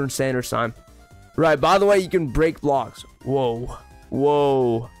 p.m. Eastern Standard Time. Right, by the way, you can break blocks. Whoa.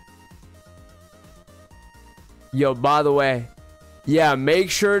 Whoa. Yo, by the way, yeah, make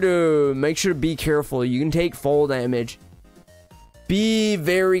sure to be careful. You can take fall damage. Be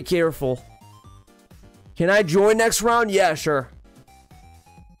very careful. Can I join next round? Yeah, sure.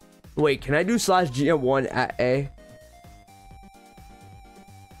 Wait, can I do /GM1 at A?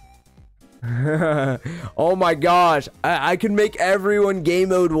 Oh my gosh. I can make everyone game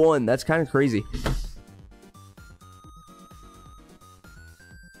mode 1. That's kind of crazy.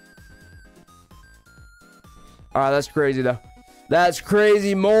 Alright, that's crazy though. That's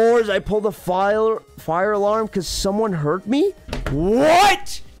crazy. Moors, I pulled a fire alarm because someone hurt me?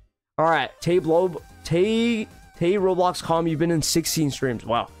 What? Alright, Tay Roblox Calm, you've been in 16 streams.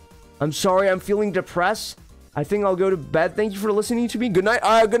 Wow. I'm sorry, I'm feeling depressed. I think I'll go to bed. Thank you for listening to me. Good night.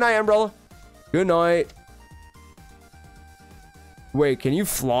 Good night, Umbrella. Good night. Wait, can you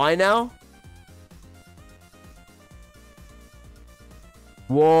fly now?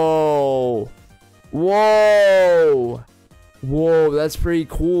 Whoa. Whoa. Whoa, that's pretty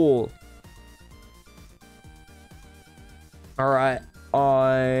cool. Alright.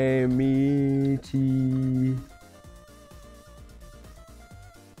 I'm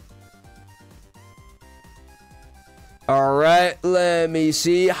Alright, let me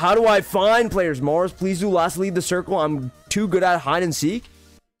see. How do I find players? Mars, please do last lead the circle. I'm too good at hide and seek.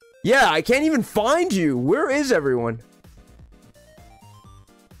 Yeah, I can't even find you. Where is everyone?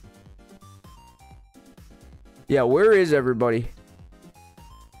 Yeah, where is everybody?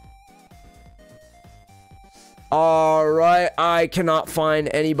 Alright, I cannot find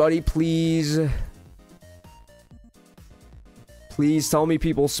anybody. Please. Please tell me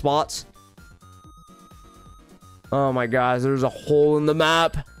people's spots. Oh my gosh, there's a hole in the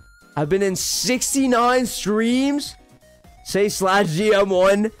map. I've been in 69 streams. Say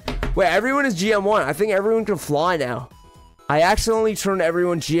 /GM1. Wait, everyone is GM1. I think everyone can fly now. I accidentally turned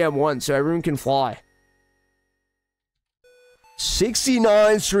everyone GM1 so everyone can fly.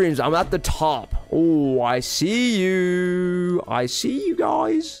 69 streams. I'm at the top. Oh, I see you. I see you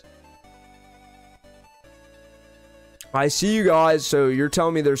guys. I see you guys. So you're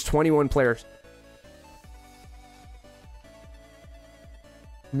telling me there's 21 players.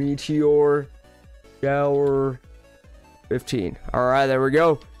 Meteor shower 15. All right, there we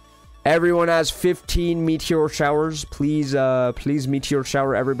go. Everyone has 15 meteor showers. Please meteor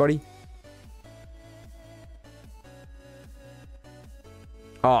shower everybody.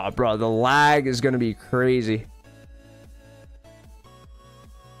 Oh, bro, the lag is gonna be crazy.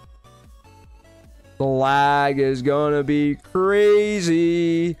 The lag is gonna be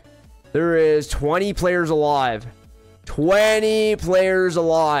crazy. There is 20 players alive. 20 players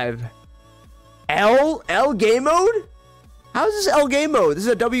alive. L game mode? How is this L game mode? This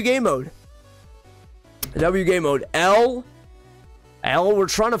is a W game mode. W game mode. L, we're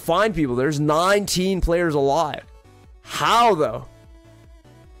trying to find people. There's 19 players alive. How though?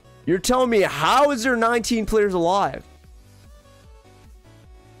 You're telling me how is there 19 players alive?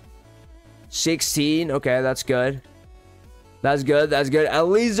 16. Okay, that's good. That's good. That's good. At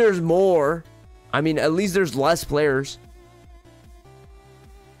least there's more. I mean, at least there's less players.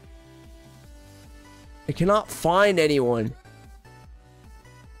 I cannot find anyone.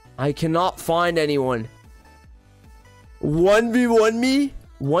 I cannot find anyone. 1v1 me?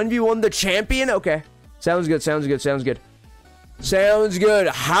 1v1 the champion? Okay. Sounds good. Sounds good. Sounds good. Sounds good.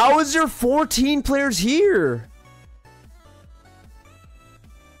 How is there 14 players here?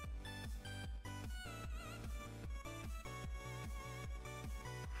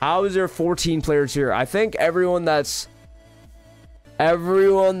 How is there 14 players here? I think everyone that's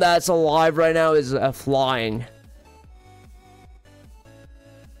alive right now is flying.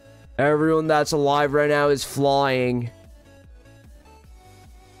 Everyone that's alive right now is flying.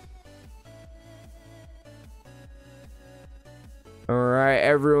 Alright,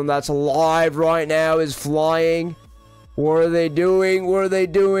 everyone that's alive right now is flying. What are they doing? What are they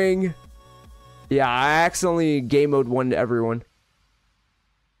doing? Yeah, I accidentally game mode one to everyone.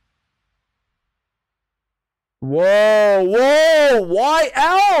 Whoa, whoa,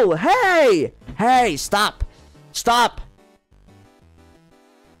 YL! Hey! Hey, stop! Stop!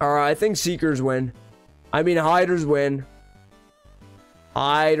 Alright, I think Seekers win. I mean, Hiders win.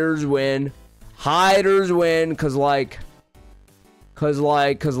 Hiders win. Hiders win, cause like,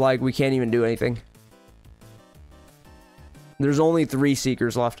 we can't even do anything. There's only 3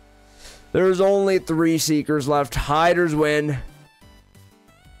 Seekers left. There's only 3 Seekers left. Hiders win.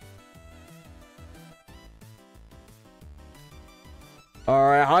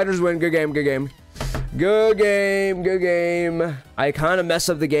 Alright, Hiders win. Good game, good game. Good game, good game. I kind of messed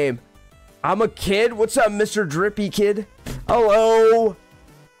up the game. I'm a kid. What's up, Mr. Drippy Kid? Hello.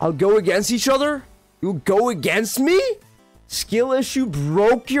 I'll go against each other? You'll go against me? Skill issue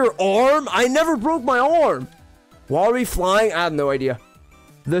broke your arm? I never broke my arm. Why are we flying? I have no idea.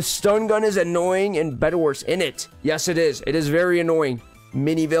 The stun gun is annoying in Bedwars, in it. Yes, it is. It is very annoying.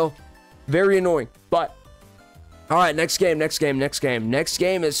 Miniville. Very annoying. But, alright, next game, next game, next game. Next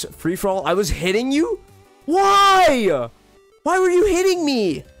game is free-for-all. I was hitting you? Why? Why were you hitting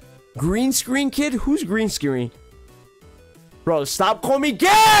me? Green screen kid? Who's green screen? Bro, stop calling me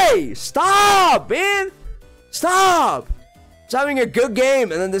gay! Stop, man! Stop! I was having a good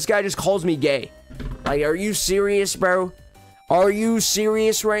game, and then this guy just calls me gay. Like, are you serious, bro? Are you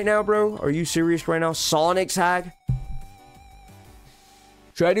serious right now, bro? Are you serious right now? Sonic tag?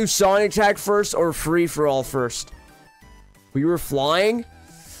 Should I do Sonic tag first or free-for-all first? We were flying?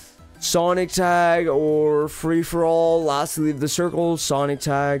 Sonic tag or free-for-all? Last to leave the circle. Sonic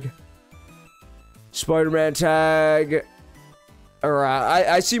tag. Spider-Man tag. Alright,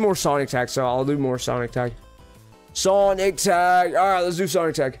 I see more Sonic tag, so I'll do more Sonic tag. Sonic tag. Alright, let's do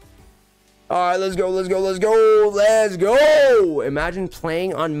Sonic tag. Alright, let's go, let's go, let's go. Let's go. Imagine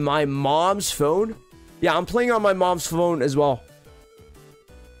playing on my mom's phone. Yeah, I'm playing on my mom's phone as well.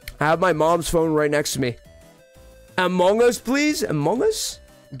 I have my mom's phone right next to me. Among Us, please. Among Us?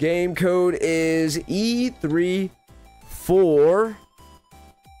 Game code is E34Z.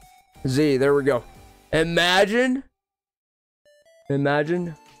 There we go. Imagine.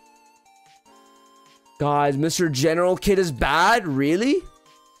 Imagine. Guys, Mr. General Kid is bad? Really?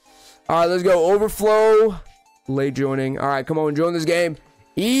 Alright, let's go. Overflow. Late joining. Alright, come on. Join this game.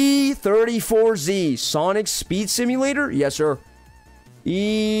 E34Z. Sonic Speed Simulator? Yes, sir.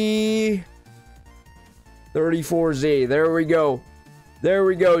 E34Z. There we go. There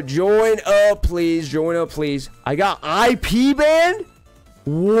we go. Join up, please. Join up, please. I got IP banned?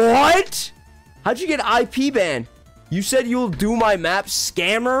 What? How'd you get IP banned? You said you'll do my map,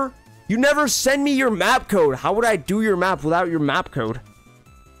 scammer? You never send me your map code. How would I do your map without your map code?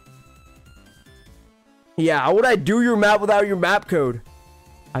 Yeah, how would I do your map without your map code?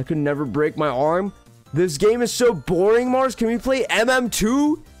 I could never break my arm. This game is so boring, Mars. Can we play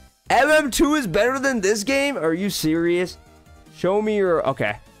MM2? MM2 is better than this game? Are you serious? Show me your...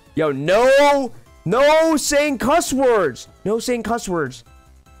 Okay. Yo, no! No saying cuss words! No saying cuss words.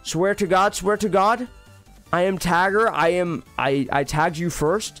 Swear to God, swear to God. I am Tagger. I tagged you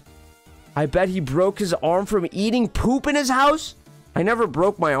first. I bet he broke his arm from eating poop in his house. I never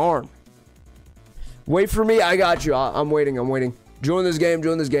broke my arm. Wait for me. I got you. I'm waiting. I'm waiting. Join this game.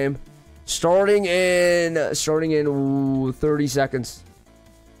 Join this game. Starting in 30 seconds.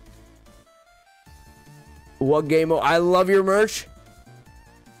 What game? I love your merch.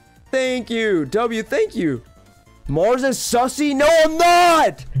 Thank you. W, thank you. Mars is sussy? No, I'm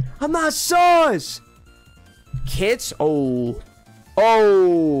not. I'm not sus. Kits? Oh.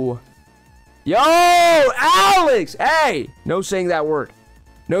 Oh. Yo, Alex. Hey. No saying that word.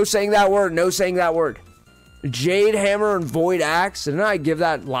 No saying that word. No saying that word. Jade Hammer and Void Axe. Didn't I give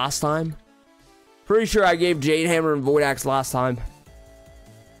that last time? Pretty sure I gave Jade Hammer and Void Axe last time.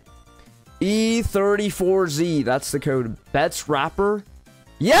 E34Z. That's the code. Bets Rapper.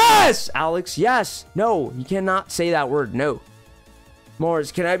 Yes, Alex. Yes. No, you cannot say that word. No.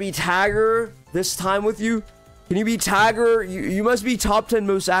 Mars, can I be Tagger this time with you? Can you be Tagger? You must be top 10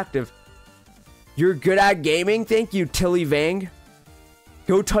 most active. You're good at gaming? Thank you, Tilly Vang.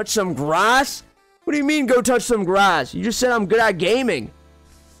 Go touch some grass? What do you mean go touch some grass? You just said I'm good at gaming.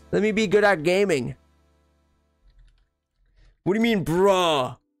 Let me be good at gaming. What do you mean,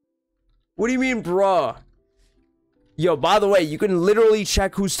 bruh? What do you mean, bruh? Yo, by the way, you can literally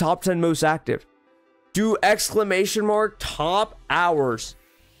check who's top 10 most active. Do exclamation mark top hours.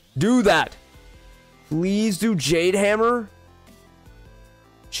 Do that. Please do Jade Hammer.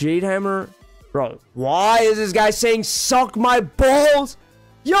 Jade Hammer. Bro, why is this guy saying suck my balls?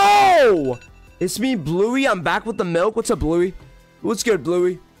 Yo! It's me, Bluey. I'm back with the milk. What's up, Bluey? What's good,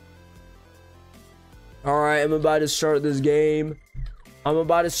 Bluey? Alright, I'm about to start this game. I'm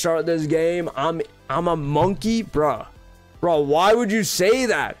a monkey? Bruh. Bro, why would you say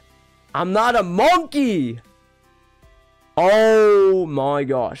that? I'm not a monkey! Oh my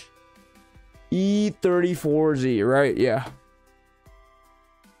gosh. E34Z, right? Yeah.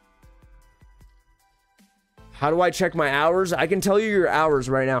 How do I check my hours? I can tell you your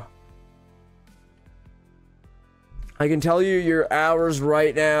hours right now.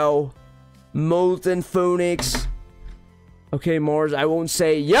 Molten Phoenix. Okay, Mars, I won't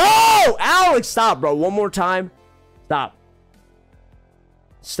say. Yo! Alex, stop, bro. One more time. Stop.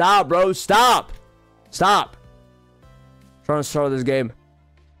 Stop, bro. Stop. Stop. I'm trying to start this game.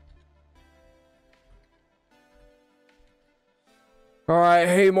 Alright,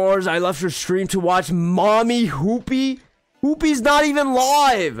 hey Mars, I left your stream to watch Mommy Hoopy. Hoopy's not even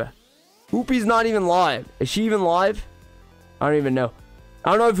live. Is she even live? I don't even know.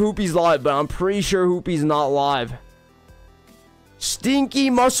 I don't know if Hoopy's live, but I'm pretty sure Hoopy's not live. Stinky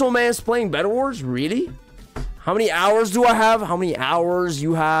Muscle Man's playing Bedwars? Really? How many hours do I have? How many hours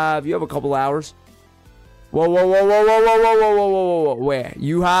you have? You have a couple hours. Whoa. Wait,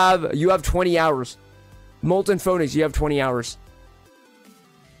 you have 20 hours. Molten Phoenix, you have 20 hours.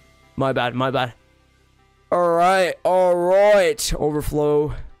 My bad. Alright.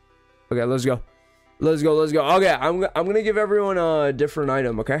 Overflow. Okay, let's go. Okay, I'm gonna give everyone a different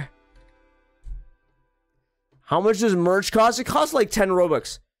item, okay? How much does merch cost? It costs like 10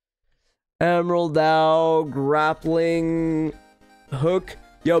 Robux. Emerald Dow, grappling hook.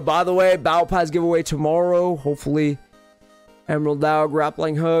 Yo, by the way, Battle Pass giveaway tomorrow, hopefully. Emerald Dow,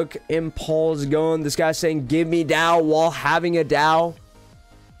 grappling hook, impulse gun. This guy's saying give me Dow while having a Dow.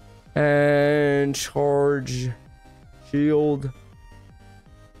 And charge shield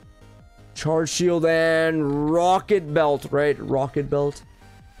and rocket belt, right? Rocket belt.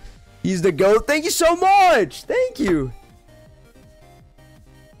 He's the GOAT. Thank you so much. Thank you.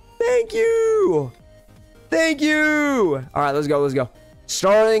 All right, let's go.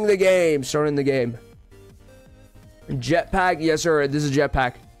 Starting the game. Jetpack. Yes, sir. This is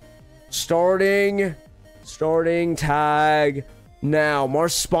jetpack. Starting tag. Now,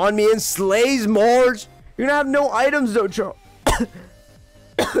 Mars, spawn me in slays, Mars. You're gonna have no items, though, Charles.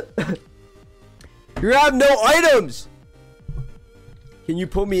 You're gonna have no items. Can you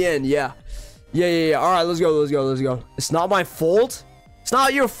put me in? Yeah. All right, let's go. It's not my fault. It's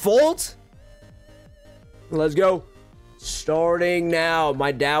not your fault. Let's go. Starting now.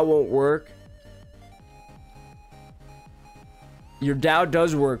 My Dow won't work. Your Dow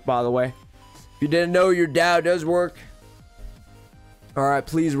does work, by the way. If you didn't know, your Dow does work. Alright,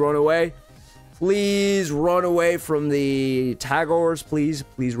 please run away. Please run away from the taggers. Please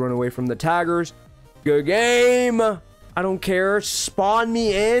run away from the taggers. Good game. I don't care. Spawn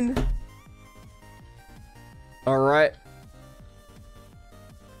me in. Alright.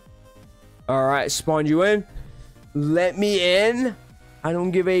 Spawn you in. Let me in. I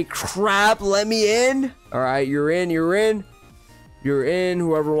don't give a crap. Let me in. Alright, you're in.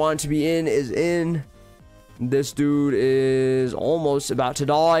 Whoever wants to be in is in. This dude is almost about to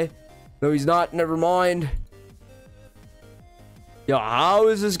die. No, he's not. Never mind. Yo, how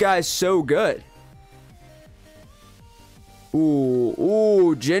is this guy so good?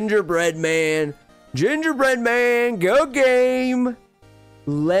 Ooh, gingerbread man. Go game.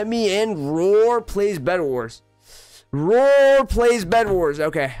 Let me in. Roar plays Bedwars.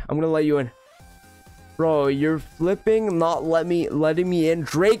 Okay, I'm gonna let you in. Bro, you're flipping, not letting me in.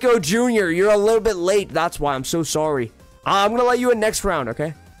 Draco Jr., you're a little bit late. That's why. I'm so sorry. I'm gonna let you in next round,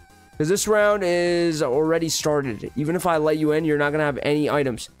 okay? Because this round is already started. Even if I let you in, you're not gonna have any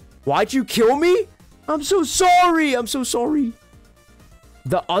items. Why'd you kill me? I'm so sorry.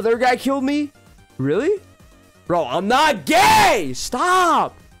 The other guy killed me? Really? Bro, I'm not gay!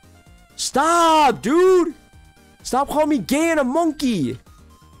 Stop, dude! Stop calling me gay and a monkey!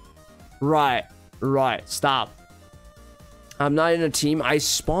 Right, stop. I'm not in a team. I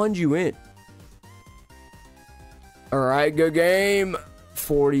spawned you in. Alright, good game.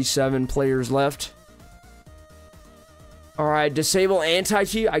 47 players left. Alright, disable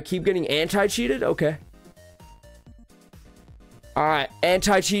anti-cheat. I keep getting anti-cheated? Okay. Alright,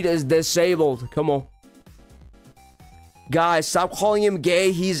 anti-cheat is disabled. Come on. Guys, stop calling him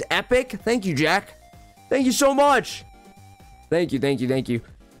gay. He's epic. Thank you, Jack. Thank you so much. Thank you, thank you, thank you.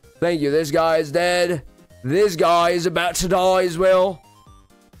 Thank you. This guy is dead. This guy is about to die as well.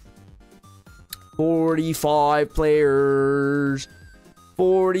 45 players.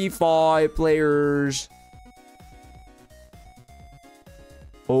 45 players.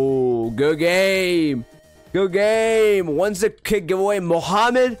 Oh, good game. Good game. When's the kid giveaway?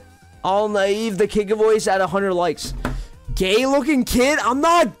 Mohammed Al Naive. The kid giveaway is at 100 likes. Gay looking kid? I'm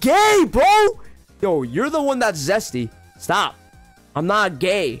not gay, bro. Yo, you're the one that's zesty. Stop. I'm not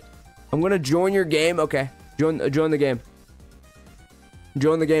gay. I'm gonna join your game. Okay. Join the game.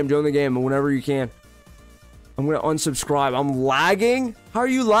 Join the game whenever you can. I'm gonna unsubscribe. I'm lagging? How are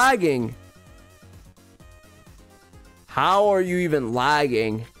you lagging? How are you even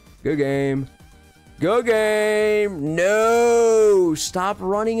lagging? Good game. Good game. No. Stop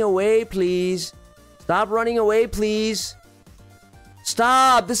running away, please. Stop running away, please.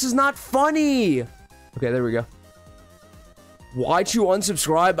 Stop. This is not funny. Okay, there we go. Why'd you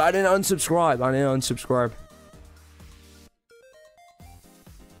unsubscribe? I didn't unsubscribe. I didn't unsubscribe.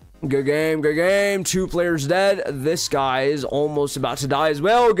 Good game. Good game. 2 players dead. This guy is almost about to die as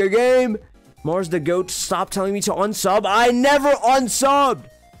well. Good game. Mars the Goat, stop telling me to unsub. I never unsubbed.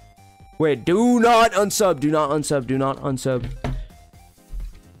 Wait, do not unsub. Do not unsub. Do not unsub.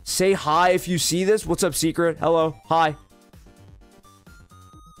 Say hi if you see this. What's up, Secret? Hello. Hi.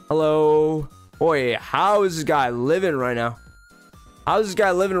 Hello. Boy, how is this guy living right now? How is this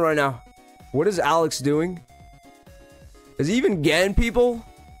guy living right now? What is Alex doing? Is he even getting people?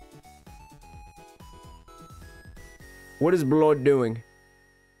 What is Blood doing?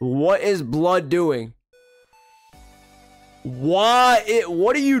 What is Blood doing? What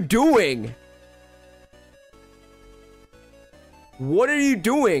are you doing? What are you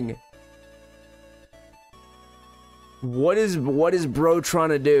doing? What is bro trying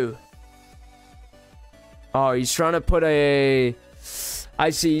to do? Oh, he's trying to put a... I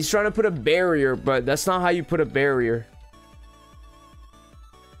see, he's trying to put a barrier, but that's not how you put a barrier.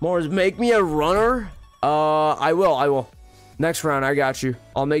 Mars, make me a runner? I will. Next round, I got you.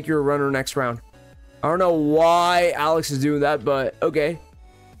 I'll make you a runner next round. I don't know why Alex is doing that, but okay.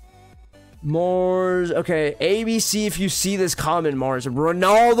 Mars, okay. ABC, if you see this comment, Mars.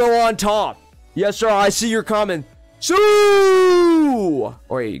 Ronaldo on top. Yes, sir, I see your comment. Sue! Oh,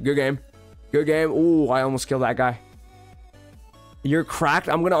 wait, good game. Good game. Ooh, I almost killed that guy. You're cracked.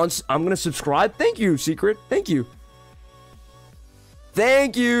 I'm gonna subscribe. Thank you, Secret. Thank you.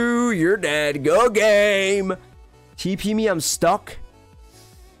 Thank you. You're dead. Go game. TP me. I'm stuck.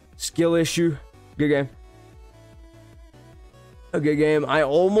 Skill issue. Good game. A good game. I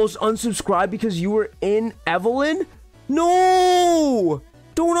almost unsubscribed because you were in Evelyn. No!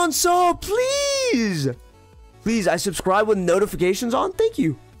 Don't unsub, please. Please, I subscribe with notifications on. Thank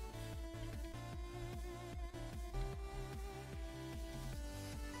you.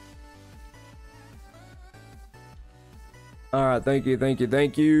 All right, thank you, thank you,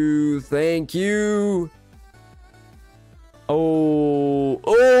 thank you, thank you. Oh.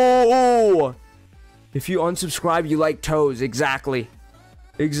 If you unsubscribe, you like toes. Exactly.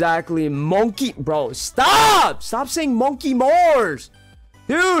 Monkey, bro, stop saying monkey Mars.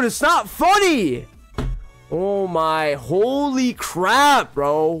 Dude, it's not funny. Oh my, holy crap,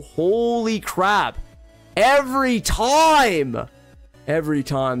 bro. Holy crap. Every time.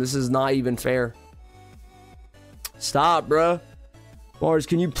 This is not even fair. Stop, bro. Mars,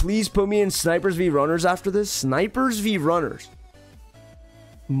 can you please put me in Snipers v Runners after this? Snipers v Runners.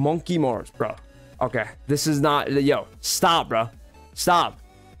 Monkey Mars, bro. Okay, this is not... Yo, stop, bro. Stop.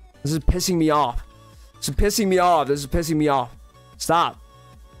 This is pissing me off. Stop.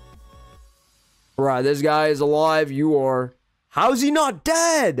 Right, this guy is alive. You are... How's he not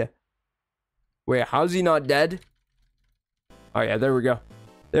dead? Wait, how's he not dead? Oh, yeah, there we go.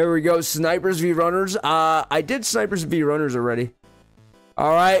 There we go. Snipers v Runners. I did Snipers v Runners already.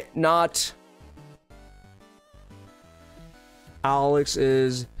 Alright, not... Alex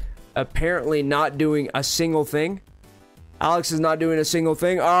is apparently not doing a single thing. Alright,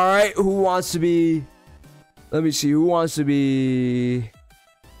 who wants to be... Let me see. Who wants to be...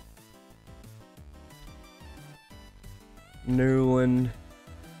 Newland.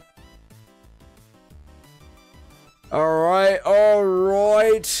 Alright,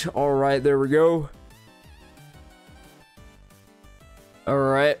 there we go.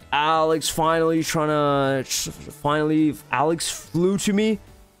 Alright, Alex finally Alex flew to me.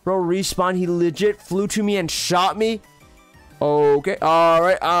 Bro, respawn, he legit flew to me and shot me. Okay,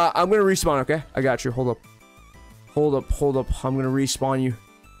 alright, I'm gonna respawn, okay? I got you, hold up. I'm gonna respawn you.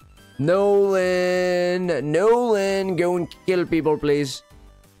 Nolan, go and kill people, please.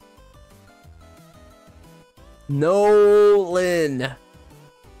 Nolan.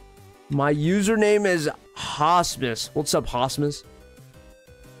 My username is Hospice. What's up, Hospice?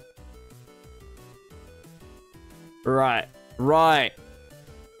 Right.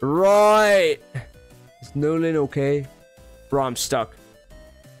 Is Nolan okay? Bro, I'm stuck.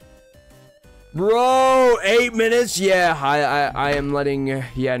 Bro, 8 minutes. Yeah, I am letting.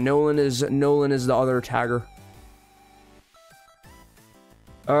 Yeah, Nolan is the other tagger.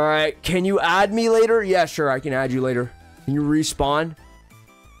 All right, can you add me later? Yeah, sure, I can add you later. Can you respawn?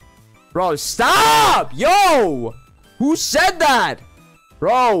 Bro, stop! Yo, who said that?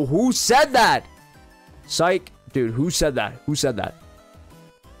 Bro, who said that? Psych, dude, who said that? Who said that?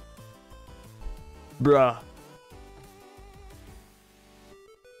 Bruh.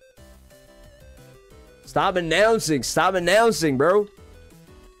 Stop announcing, bro.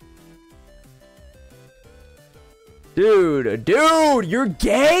 Dude, you're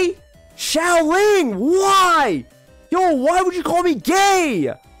gay? Shaoling, why? Yo, why would you call me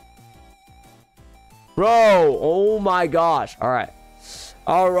gay? Bro, oh my gosh. All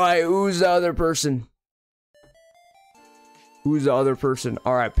right, who's the other person?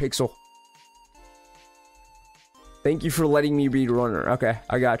 All right, Pixel. Thank you for letting me be runner. Okay,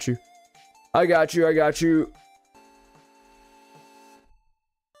 I got you. All right,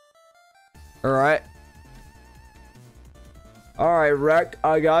 Rec,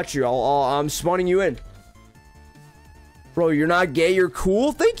 I got you. I'm spawning you in. Bro, you're not gay, you're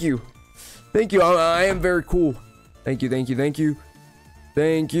cool? Thank you. I am very cool. Thank you.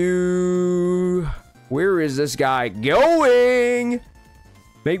 Where is this guy going?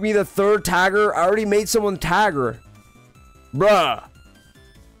 Make me the third tagger. I already made someone tagger. Bruh.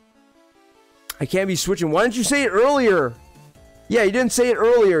 I can't be switching. Why didn't you say it earlier? Yeah, you didn't say it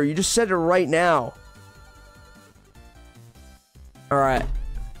earlier. You just said it right now. Alright.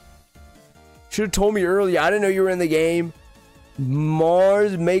 Should have told me earlier. I didn't know you were in the game.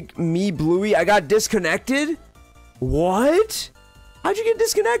 Mars, make me bluey. I got disconnected? What? How'd you get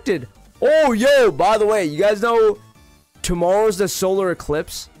disconnected? Oh, yo, by the way, you guys know tomorrow's the solar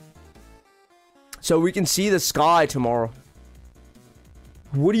eclipse. So we can see the sky tomorrow.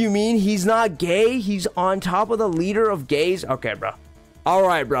 What do you mean? He's not gay? He's on top of the leader of gays? Okay, bro.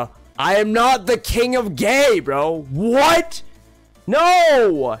 Alright, bro. I am not the king of gay, bro. What?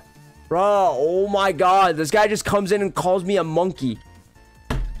 No! Bro, oh my god. This guy just comes in and calls me a monkey.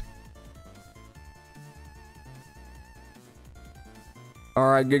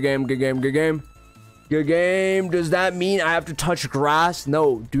 Alright, good game. Good game. Does that mean I have to touch grass?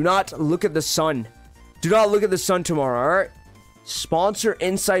 No, do not look at the sun. Do not look at the sun tomorrow, alright? Sponsor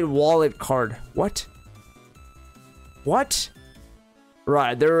inside wallet card. What?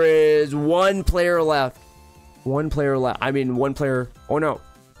 Right, there is one player left. I mean, one player. Oh no,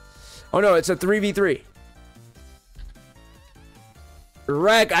 it's a 3v3.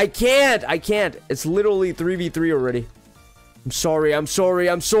 Wreck, I can't. It's literally 3v3 already. I'm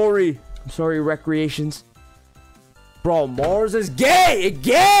sorry, Recreations. Bro, Mars is gay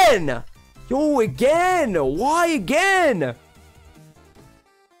again. Yo, again. Why again?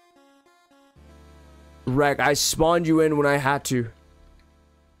 Wreck, I spawned you in when I had to.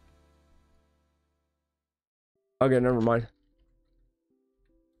 Okay, never mind.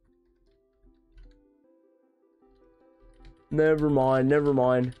 Never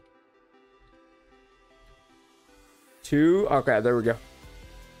mind. 2. Okay, there we go.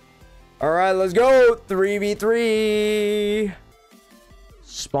 Alright, let's go. 3v3.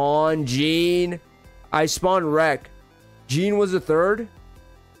 Spawn Gene. I spawned Wreck. Gene was the third.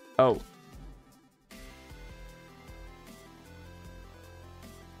 Oh.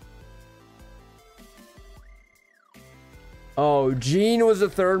 Oh, Gene was the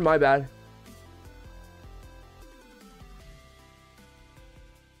third. My bad.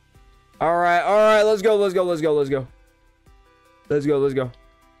 All right. Let's go.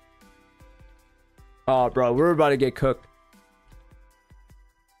 Oh, bro, we're about to get cooked.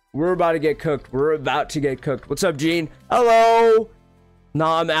 We're about to get cooked. What's up, Gene? Hello.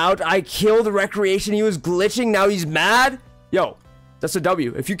 Nah, I'm out. I killed Recreation. He was glitching. Now he's mad. Yo, that's a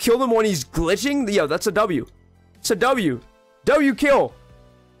W. If you kill him when he's glitching, yo, that's a W. It's a W. W kill.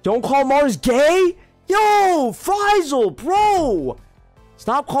 Don't call Mars gay. Yo, Frizel, bro.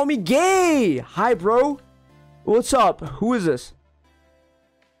 Stop calling me gay. Hi, bro. What's up? Who is this?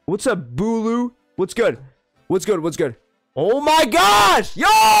 What's up, Bulu? What's good? Oh my gosh!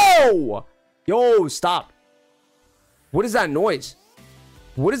 Yo, stop. What is that noise?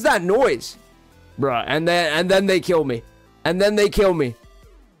 Bruh, and then they kill me. And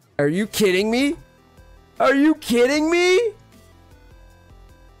Are you kidding me? Are you kidding me?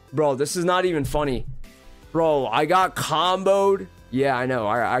 Bro, this is not even funny. Bro, I got comboed. Yeah, I know.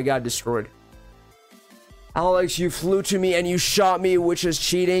 I got destroyed. Alex, you flew to me and you shot me, which is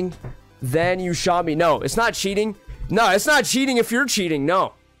cheating. Then you shot me. No, it's not cheating. No, it's not cheating if you're cheating.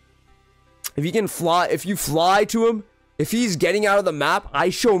 No. If you can fly, if you fly to him, if he's getting out of the map, I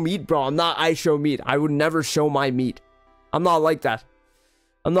show meat, bro. I'm not I show meat. I would never show my meat. I'm not like that.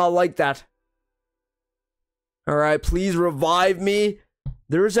 I'm not like that. All right, please revive me.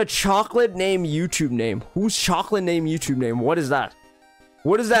 There's a chocolate name YouTube name. Whose chocolate name YouTube name? What is that?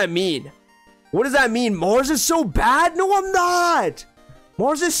 What does that mean? What does that mean? Mars is so bad? No, I'm not.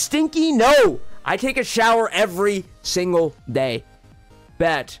 Mars is stinky? No. I take a shower every single day.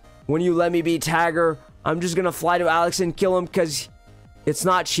 Bet. When you let me be Tagger, I'm just gonna fly to Alex and kill him because it's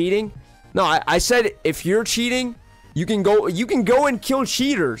not cheating. No, I said if you're cheating, you can go and kill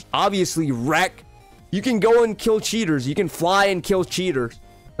cheaters. Obviously, wreck. You can go and kill cheaters. You can fly and kill cheaters.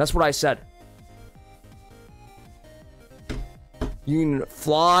 That's what I said. You can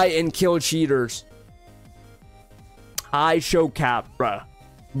fly and kill cheaters. I show cap, bruh.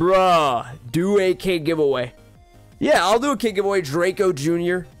 Bruh, do a kid giveaway. Yeah, I'll do a kid giveaway. Draco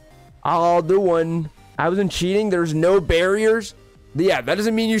Jr. I'll do one. I wasn't cheating. There's no barriers. Yeah, that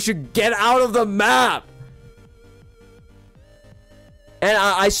doesn't mean you should get out of the map. And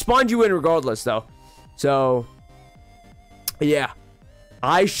I spawned you in regardless, though. So, yeah.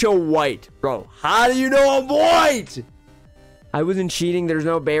 I show white. Bro, how do you know I'm white? I wasn't cheating. There's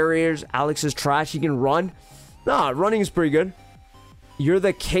no barriers. Alex is trash. He can run. Nah, running is pretty good. You're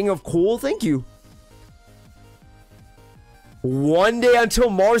the king of cool. Thank you. One day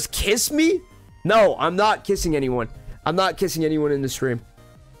until Mars kiss me? No, I'm not kissing anyone. I'm not kissing anyone in the stream.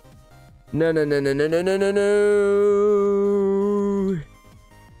 No, no, no, no, no, no, no, no, no.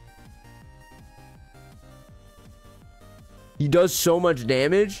 He does so much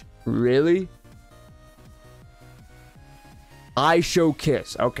damage? Really? I show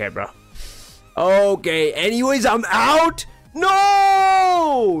kiss. Okay, bro. Okay, anyways, I'm out.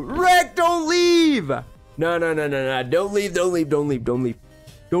 No! Wreck, don't leave. No, no, no, no, no. Don't leave, don't leave, don't leave, don't leave.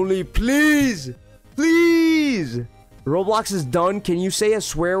 Don't leave, please. Please. Roblox is done. Can you say a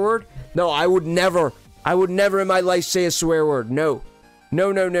swear word? No, I would never. I would never in my life say a swear word. No.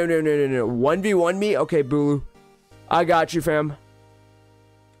 No, no, no, no, no, no, no. 1v1 me? Okay, Bulu. I got you, fam.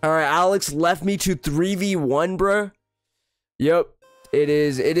 Alright, Alex left me to 3v1, bro. Yep. It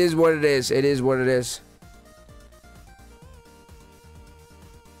is what it is. It is what it is.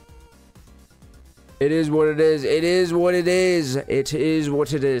 It is what it is. It is what it is. It is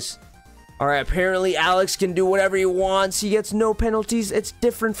what it is. Alright, apparently Alex can do whatever he wants. He gets no penalties. It's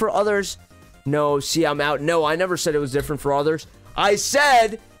different for others. No, see, I'm out. No, I never said it was different for others. I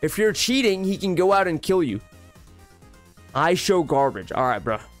said, if you're cheating, he can go out and kill you. I show garbage. Alright,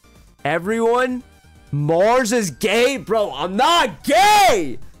 bro. Everyone, Mars is gay? Bro, I'm not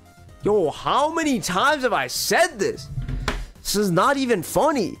gay! Yo, how many times have I said this? This is not even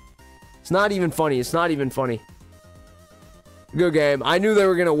funny. It's not even funny. It's not even funny. Good game. I knew they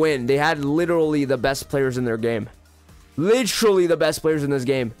were gonna win. They had literally the best players in their game. Literally the best players in this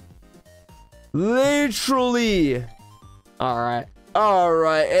game. Literally. Alright.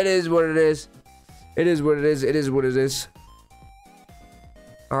 Alright. It is what it is. It is what it is. It is what it is.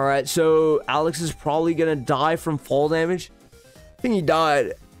 Alright, so Alex is probably gonna die from fall damage. I think he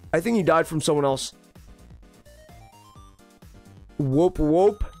died. I think he died from someone else. Whoop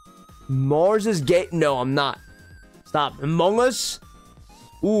whoop. Mars is gay. No, I'm not. Stop. Among Us.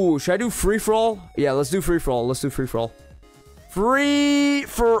 Ooh, should I do free for all? Yeah, let's do free for all. Let's do free for all. Free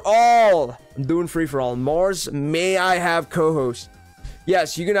for all. I'm doing free for all. Mars, may I have co-host?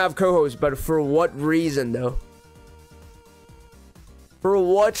 Yes, you can have co-host, but for what reason though? For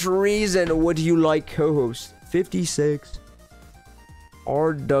what reason would you like co-host? 56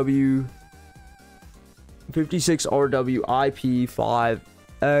 RW 56 RW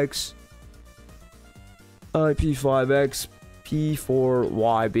IP5X IP5X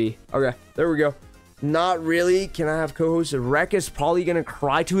P4YB. Okay, there we go. Not really. Can I have co-host? Rek is probably gonna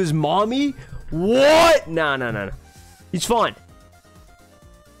cry to his mommy. What? Nah, nah, nah, nah. He's fine.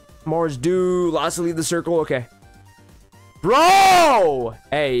 Mars do. Lastly, leave the circle. Okay. Bro!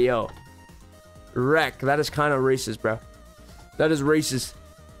 Hey, yo. Wreck. That is kind of racist, bro. That is racist.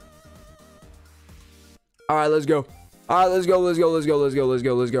 Alright, let's go. Alright, let's go, let's go, let's go, let's go, let's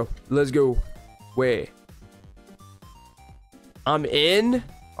go, let's go. Let's go. Wait. I'm in?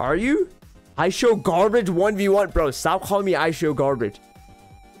 Are you? I show garbage 1v1. Bro, stop calling me I show garbage.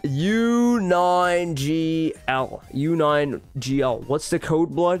 U9GL. U9GL. What's the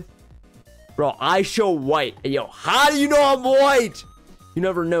code, blood? Bro, I show white. Yo, how do you know I'm white? You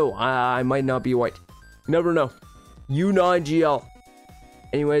never know. I might not be white. You never know. U9GL.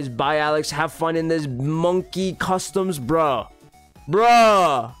 Anyways, bye, Alex. Have fun in this monkey customs, bruh.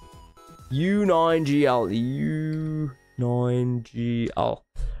 Bruh. U9GL. U9GL.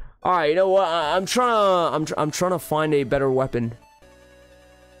 All right, you know what? I'm trying to find a better weapon.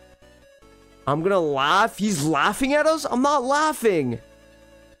 I'm gonna laugh. He's laughing at us. I'm not laughing.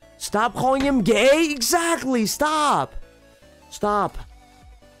 Stop calling him gay. Exactly. Stop. Stop.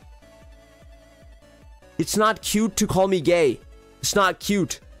 It's not cute to call me gay. It's not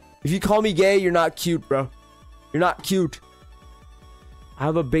cute. If you call me gay, you're not cute, bro. You're not cute. I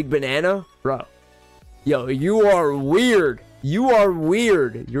have a big banana, bro. Yo, you are weird. You are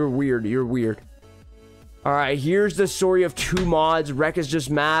weird. You're weird. You're weird. All right, here's the story of two mods. Rek is just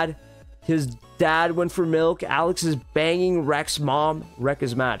mad. His dad went for milk. Alex is banging Rek's mom. Rek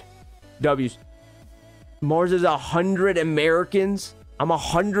is mad. W's. Mars is 100 Americans. I'm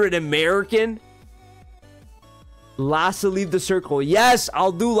 100 American. Last to leave the circle. Yes,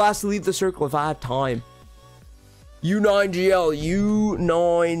 I'll do last to leave the circle if I have time. U9GL.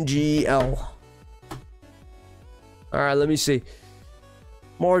 U9GL. All right, let me see.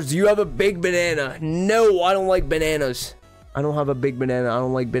 Mars, do you have a big banana? No, I don't like bananas. I don't have a big banana. I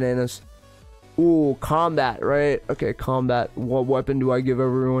don't like bananas. Ooh, combat, right? Okay, combat. What weapon do I give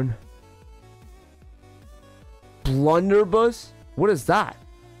everyone? Blunderbuss? What is that?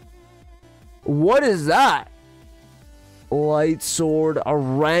 What is that? Light sword, a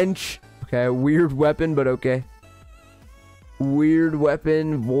wrench. Okay, weird weapon, but okay. Weird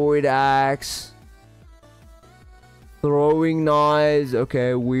weapon, void axe. Throwing knives.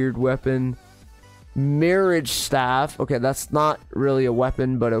 Okay, weird weapon. Marriage staff. Okay, that's not really a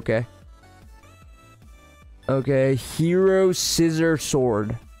weapon, but okay. Okay, hero scissor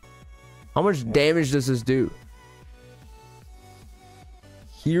sword. How much damage does this do?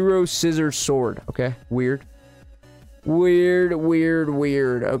 Hero scissor sword. Okay, weird. Weird, weird,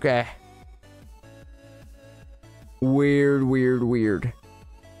 weird. Okay. Weird, weird, weird.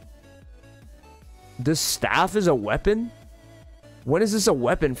 This staff is a weapon? What is this a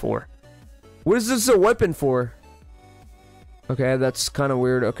weapon for? What is this a weapon for? Okay, that's kind of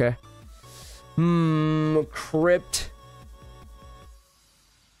weird. Okay. Crypt.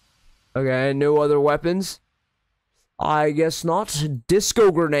 Okay, no other weapons. I guess not.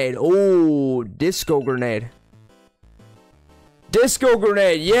 Disco grenade. Oh, disco grenade. Disco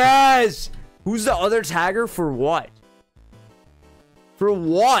grenade. Yes! Who's the other tagger for what? For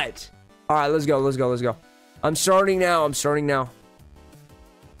what? All right, let's go. Let's go. Let's go. I'm starting now. I'm starting now.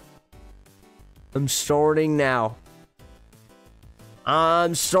 I'm starting now.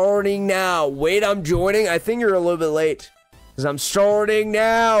 I'm starting now. Wait, I'm joining. I think you're a little bit late. Because I'm starting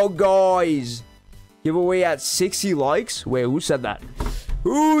now, guys. Giveaway at 60 likes. Wait, who said that?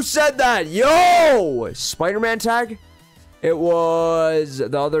 Who said that? Yo! Spider-Man tag? It was...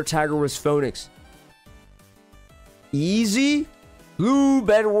 The other tagger was Phoenix. Easy? Blue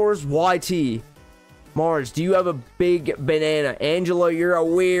Bedwars YT. Mars, do you have a big banana? Angela, you're a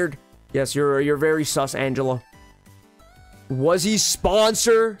weird... Yes, you're very sus, Angela. Was he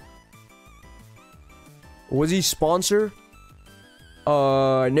sponsor? Was he sponsor?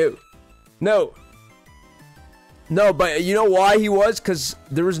 No. No. No, but you know why he was? Because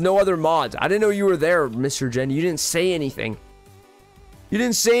there was no other mods. I didn't know you were there, Mr. Jen. You didn't say anything. You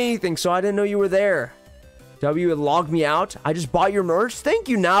didn't say anything, so I didn't know you were there. W had logged me out. I just bought your merch. Thank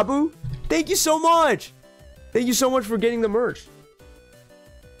you, Nabu. Thank you so much. Thank you so much for getting the merch.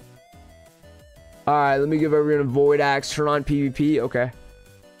 Alright, let me give everyone a void axe. Turn on PvP. Okay.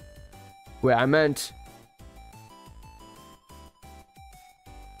 Wait, I meant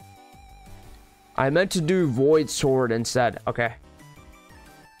to do void sword instead. Okay.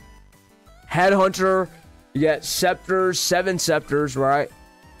 Headhunter. You get scepters. 7 scepters, right?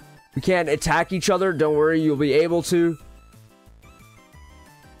 We can't attack each other. Don't worry, you'll be able to.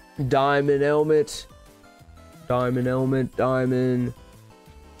 Diamond helmet. Diamond helmet. Diamond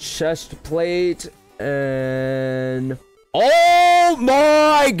chest plate. And... Oh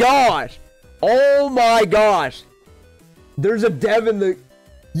my gosh! Oh my gosh! There's a dev in the...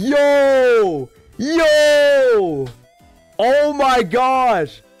 Yo! Yo! Oh my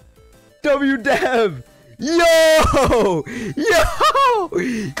gosh! WDev! Yo! Yo!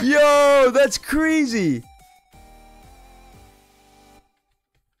 Yo! That's crazy!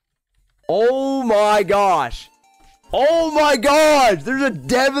 Oh my gosh! Oh my gosh! There's a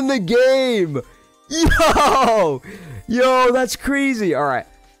dev in the game! Yo! Yo, that's crazy! Alright.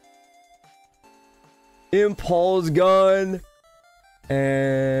 Impulse gun.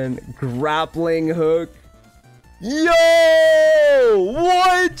 And grappling hook. Yo!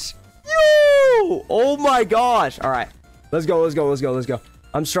 What? Yo! Oh my gosh. All right. Let's go. Let's go. Let's go. Let's go.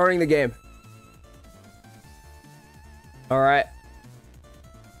 I'm starting the game. All right.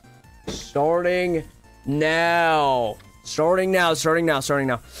 Starting now. Starting now. Starting now. Starting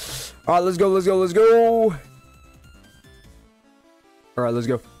now. All right. Let's go. Let's go. Let's go. All right. Let's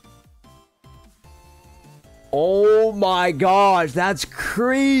go. Oh my gosh. That's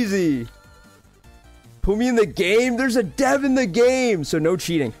crazy. Put me in the game. There's a dev in the game. So no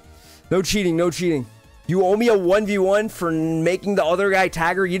cheating. No cheating. No cheating. You owe me a 1v1 for making the other guy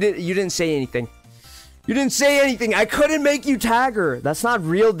tagger. You didn't say anything. You didn't say anything. I couldn't make you tagger. That's not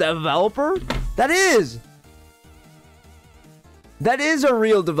real developer. That is. That is a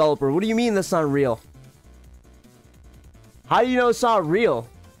real developer. What do you mean that's not real? How do you know it's not real?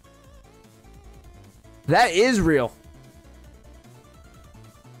 That is real.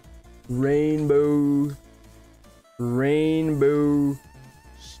 Rainbow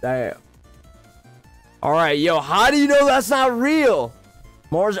staff. All right, yo, how do you know that's not real?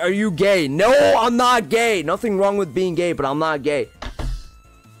 Mars, are you gay? No, I'm not gay. Nothing wrong with being gay, but I'm not gay.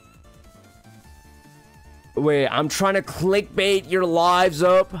 Wait, I'm trying to clickbait your lives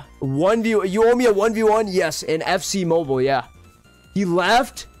up. You owe me a 1v1? Yes, in FC Mobile, yeah. He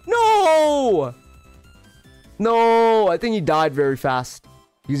left? No! No, I think he died very fast.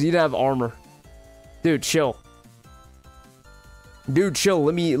 Because he didn't have armor. Dude, chill. Dude, chill.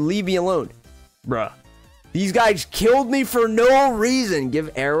 Leave me alone. Bruh. These guys killed me for no reason. Give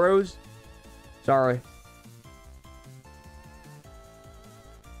arrows. Sorry.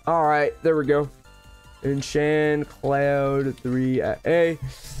 Alright, there we go. Enchant Cloud 3 at A.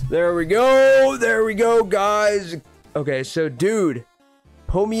 There we go. There we go, guys. Okay, so dude.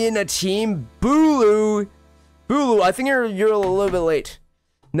 Put me in a team. Bulu. Bulu, I think you're a little bit late.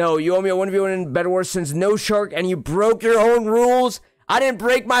 No, you owe me a 1v1 in Bedwars since no shark and you broke your own rules. I didn't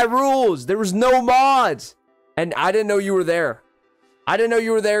break my rules. There was no mods. And I didn't know you were there. I didn't know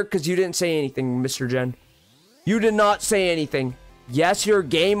you were there because you didn't say anything, Mr. Jen. You did not say anything. Yes, you're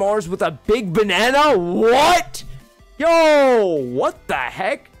gay, Mars, with a big banana? What? Yo, what the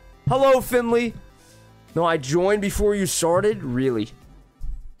heck? Hello, Finley. No, I joined before you started? Really?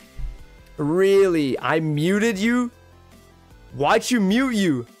 Really? I muted you? Why'd you mute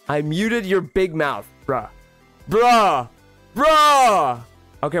you? I muted your big mouth. Bruh. Bruh. Bruh.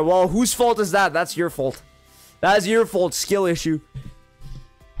 Okay, well, whose fault is that? That's your fault. That's your fault. Skill issue.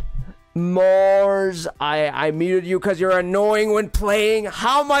 Mars, I muted you because you're annoying when playing.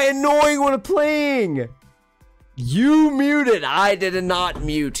 How am I annoying when playing? You muted. I did not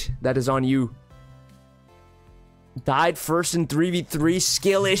mute. That is on you. Died first in 3v3.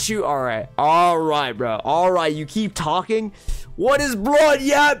 Skill issue. Alright. Alright, bro. Alright. You keep talking. What is blood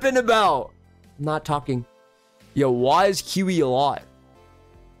yapping about? I'm not talking. Yo, why is Kiwi alive?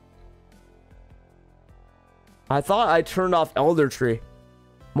 I thought I turned off Elder Tree.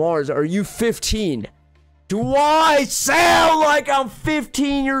 Mars, are you 15? Do I sound like I'm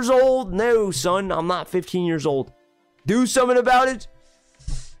 15 years old? No, son. I'm not 15 years old. Do something about it.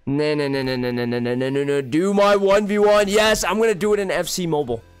 No. Do my 1v1. Yes, I'm going to do it in FC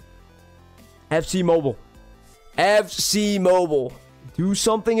Mobile. FC Mobile. FC Mobile. Do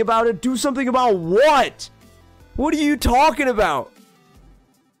something about it. Do something about what? What are you talking about?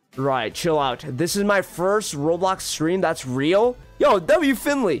 Right, chill out. This is my first Roblox stream. That's real. Yo, W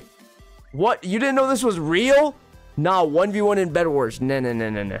Finley. What? You didn't know this was real? Nah, 1v1 in Bedwars.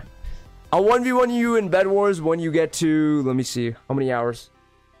 No. I'll 1v1 you in Bedwars when you get to... Let me see. How many hours?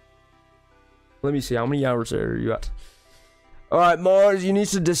 Let me see. How many hours are you at? Alright, Mars. You need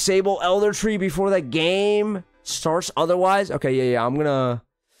to disable Elder Tree before the game starts. Otherwise... Okay, yeah. I'm gonna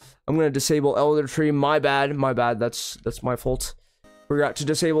disable Elder Tree. My bad. That's my fault. Forgot to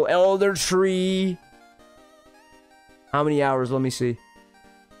disable Elder Tree. How many hours? Let me see.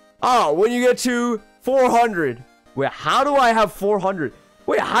 Oh, when you get to 400. Wait, how do I have 400?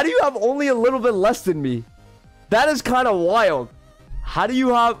 Wait, how do you have only a little bit less than me? That is kind of wild. How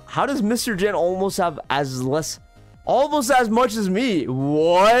does Mr. Jen almost have almost as much as me?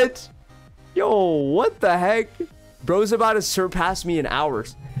 What? Yo, what the heck? Bro's about to surpass me in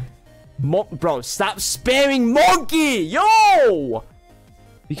hours. Bro, stop spamming monkey! Yo!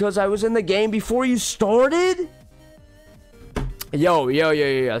 Because I was in the game before you started? Yo.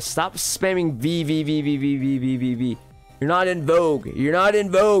 Stop spamming V. You're not in vogue. You're not in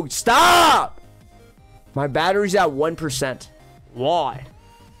vogue. Stop! My battery's at 1%. Why?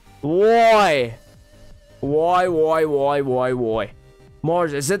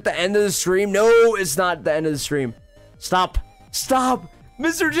 Mars, is it the end of the stream? No, it's not the end of the stream. Stop. Stop.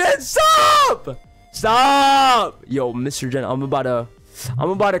 Mr. Jen, stop. Stop. Yo, Mr. Jen, I'm about to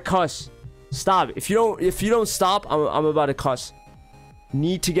cuss. Stop. If you don't stop, I'm about to cuss.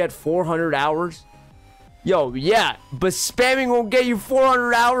 Need to get 400 hours. Yo, yeah, but spamming won't get you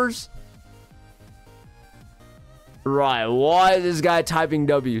 400 hours. Right, why is this guy typing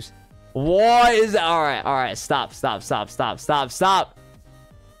W's? Why is that? All right, stop. Stop spamming.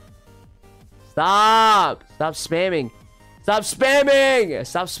 Stop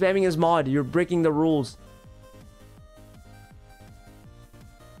spamming his mod. You're breaking the rules.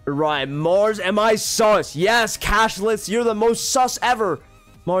 Right, Mars, am I sus? Yes, Cashless, you're the most sus ever.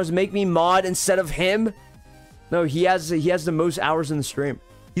 Mars, make me mod instead of him. No, he has the most hours in the stream.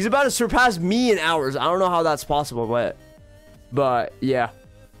 He's about to surpass me in hours. I don't know how that's possible, but yeah.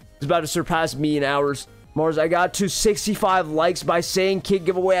 He's about to surpass me in hours. Mars, I got to 65 likes by saying kid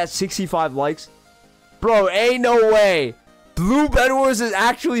giveaway at 65 likes. Bro, ain't no way. Blue Bedwars is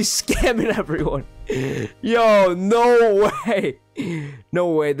actually scamming everyone. Yo, no way.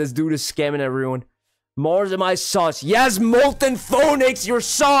 No way, this dude is scamming everyone. Mars, am I sus? Yes, Molten Phonix, you're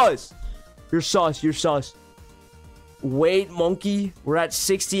sus. You're sus. Wait, monkey, we're at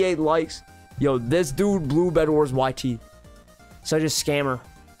 68 likes. Yo, this dude, Blue Bedwars YT. Such a scammer.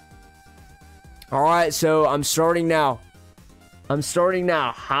 Alright, so I'm starting now.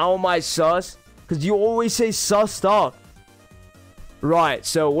 How am I sus? Because you always say sus stuff. Right,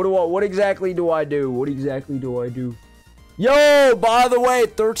 so what exactly do I do? Yo, by the way,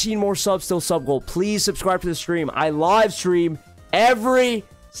 13 more subs till sub goal. Please subscribe to the stream. I live stream every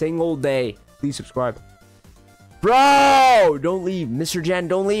single day. Please subscribe. Bro, don't leave. Mr. Jen,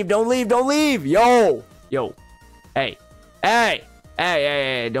 don't leave. Yo. Hey,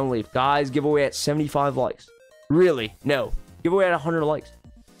 don't leave. Guys, giveaway at 75 likes. Really? No. Giveaway at 100 likes.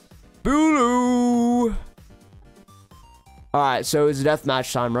 Booloo. Alright, so it's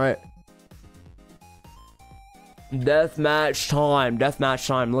deathmatch time, right? Deathmatch time.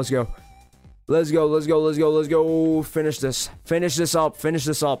 Let's go. Finish this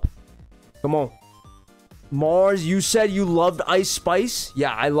up. Come on. Mars, you said you loved Ice Spice?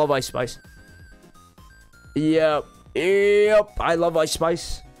 Yeah, I love Ice Spice. Yep, I love Ice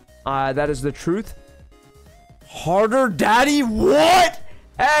Spice. That is the truth. Harder Daddy? What?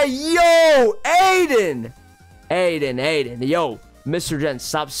 Hey, yo, Aiden. Yo, Mr. Jen,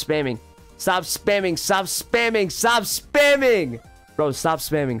 stop spamming. Bro, stop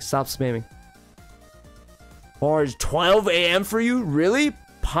spamming. Mars, 12 a.m. for you? Really?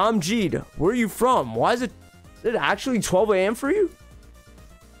 Pomjeed, where are you from? Why is it actually 12 a.m. for you?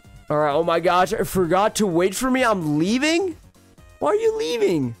 Alright, oh my gosh, I forgot to wait for me. I'm leaving? Why are you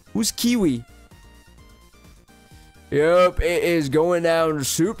leaving? Who's Kiwi? Yep, it is going down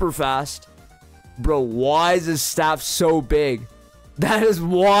super fast. Bro, why is his staff so big? That is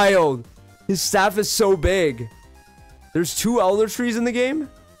wild. His staff is so big. There's 2 elder trees in the game?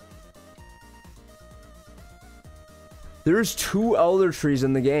 There's 2 elder trees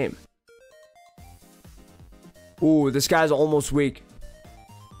in the game. Ooh, this guy's almost weak.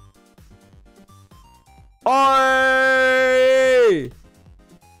 Oi!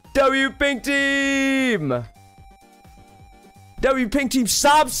 W Pink Team! W Pink Team,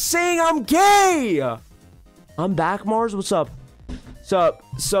 stop saying I'm gay! I'm back, Mars. What's up? Sup.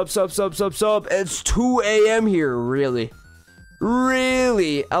 It's 2 a.m. here, really.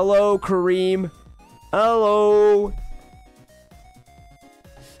 Hello, Kareem. Hello,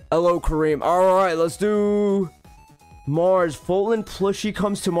 Kareem. Alright, let's do Mars. Fulton plushie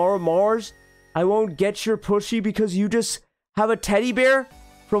comes tomorrow. Mars, I won't get your plushie because you just have a teddy bear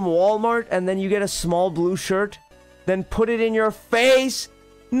from Walmart and then you get a small blue shirt. Then put it in your face.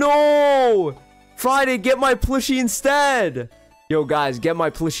 No! Friday, get my plushie instead. Yo, guys, get my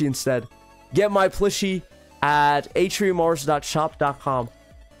plushie instead. Get my plushie at atriummars.shop.com.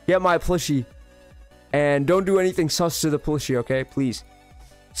 Get my plushie. And don't do anything sus to the plushie, okay? Please.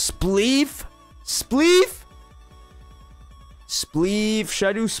 Spleef? Should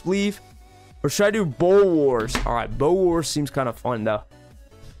I do Spleef? Or should I do Bow Wars? Alright, Bow Wars seems kind of fun, though.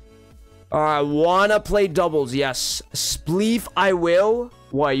 Alright, wanna play doubles? Yes. Spleef, I will.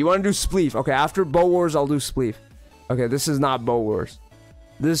 What, you wanna do Spleef? Okay, after Bow Wars, I'll do Spleef. Okay, this is not Bow Wars.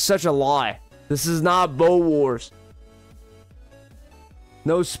 This is such a lie. This is not Bow Wars.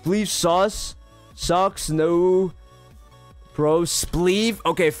 No, Spleef sus. Sucks, no. Bro, Spleef.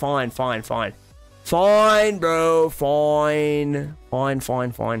 Okay, fine. Fine, bro. Fine. Alright,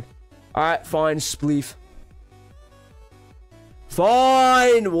 fine, Spleef.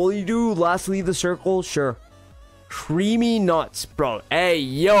 Fine. Will you do last leave the circle? Sure. Creamy nuts, bro. Hey,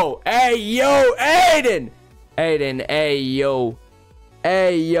 yo. Hey, yo, Aiden. Aiden, hey, yo.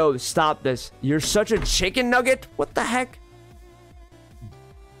 Hey, yo, stop this. You're such a chicken nugget. What the heck?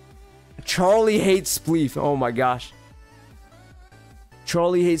 Charlie hates spleef. Oh, my gosh.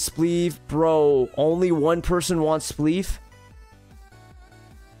 Charlie hates spleef. Bro, only one person wants spleef?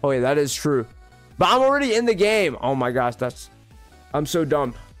 Oh, yeah, that is true. But I'm already in the game. Oh, my gosh, I'm so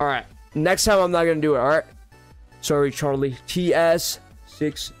dumb. All right. Next time, I'm not going to do it, all right? Sorry, Charlie.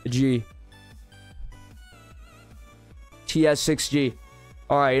 TS6G. TS6G.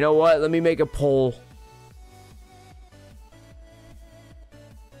 All right, you know what? Let me make a poll.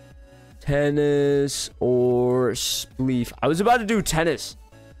 Tennis or spleef? I was about to do tennis.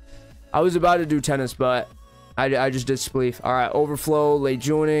 But I just did spleef. All right, overflow, late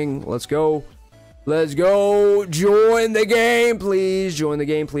joining. Let's go. Let's go. Join the game, please. Join the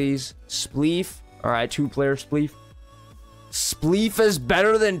game, please. Spleef. All right, 2-player spleef. Spleef is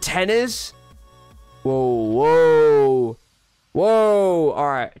better than tennis? Whoa, whoa. Whoa. All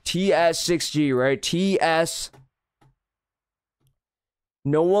right, TS6G, right? TS.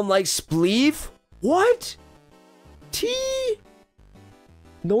 No one likes spleef? What?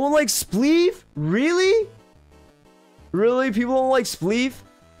 No one likes spleef? Really? Really? People don't like spleef?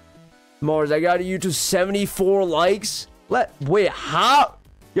 Mars, I got you to 74 likes. Wait, how?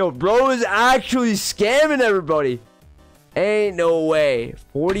 Yo, bro is actually scamming everybody. Ain't no way.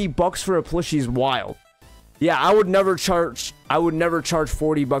 $40 for a plushie is wild. Yeah, I would never charge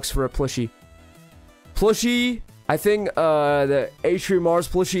 40 bucks for a plushie. Plushie, I think the Atrium Mars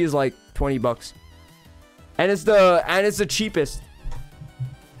plushie is like 20 bucks. And it's the cheapest.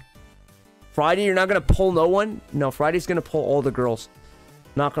 Friday, you're not gonna pull no one? No, Friday's gonna pull all the girls.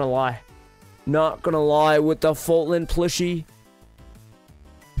 Not gonna lie. Not gonna lie with the Fulton plushie.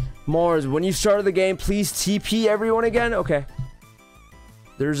 Mars, when you started the game, please TP everyone again? Okay.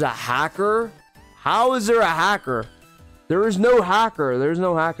 There's a hacker? How is there a hacker? There is no hacker. There's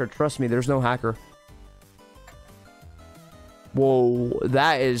no hacker. Trust me, there's no hacker. Whoa,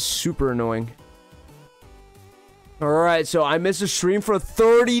 that is super annoying. Alright, so I missed a stream for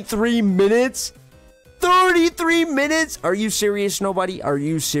 33 minutes? 33 minutes? Are you serious, nobody? Are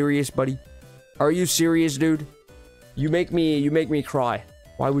you serious, buddy? Are you serious, dude? You make me cry.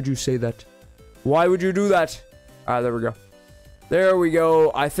 Why would you say that? Why would you do that? Alright, there we go. There we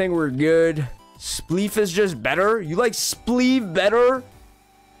go. I think we're good. Spleef is just better? You like spleef better?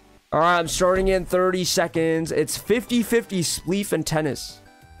 Alright, I'm starting in 30 seconds. It's 50-50 spleef and tennis.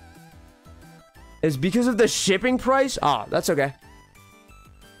 It's because of the shipping price? Ah, that's okay.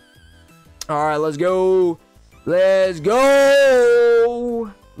 Alright, let's go. Let's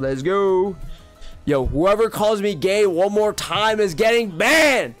go. Let's go. Yo, whoever calls me gay one more time is getting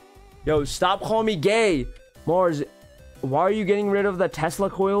banned. Yo, stop calling me gay. Mars, why are you getting rid of the Tesla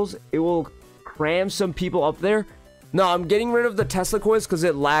coils? It will cram some people up there. No, I'm getting rid of the Tesla coils because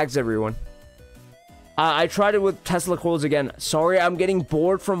it lags everyone. I tried it with Tesla coils again. Sorry, I'm getting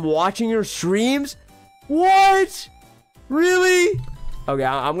bored from watching your streams. What? Really? Okay,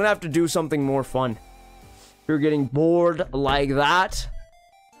 I'm gonna have to do something more fun. You're getting bored like that.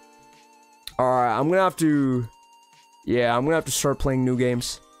 Alright, I'm gonna have to... Yeah, I'm gonna have to start playing new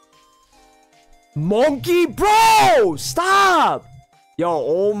games. Monkey, bro! Stop! Yo,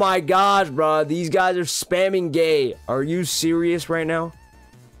 oh my gosh, bro. These guys are spamming gay. Are you serious right now?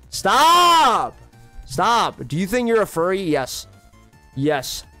 Stop! Stop. Do you think you're a furry? Yes.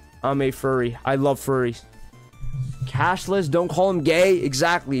 Yes, I'm a furry. I love furries. Cashless, don't call him gay.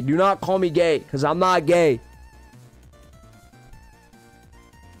 Exactly. Do not call me gay, because I'm not gay.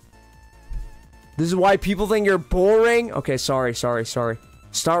 This is why people think you're boring. Okay, sorry. Start,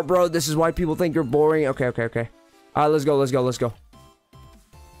 bro. This is why people think you're boring. Okay. Alright, let's go.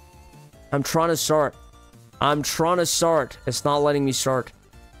 I'm trying to start. It's not letting me start.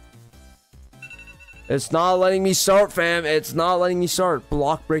 It's not letting me start, fam. It's not letting me start.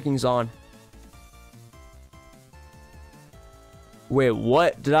 Block breaking's on. Wait,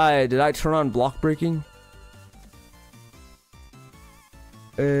 what? Did I turn on block breaking?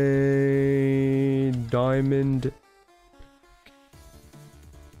 A diamond.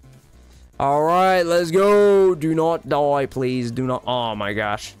 Alright, let's go. Do not die, please. Do not. Oh my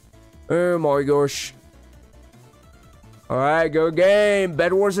gosh. Oh my gosh. Alright, go game.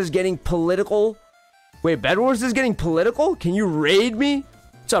 Bedwars is getting political. Wait, Bedwars is getting political? Can you raid me?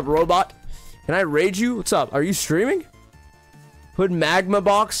 What's up, robot? Can I raid you? What's up? Are you streaming? Put magma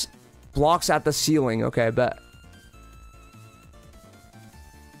blocks at the ceiling. Okay, I bet.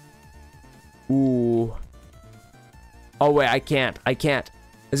 Ooh. Oh, wait, I can't.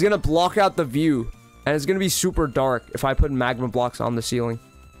 It's gonna block out the view. And it's gonna be super dark if I put magma blocks on the ceiling.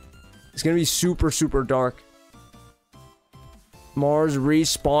 It's gonna be super, super dark. Mars,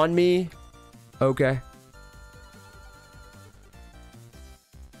 respawn me. Okay.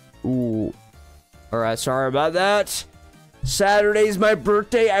 Ooh. Alright, sorry about that. Saturday's my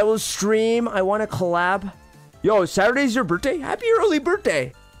birthday. I will stream. I want to collab. Yo, Saturday's your birthday? Happy early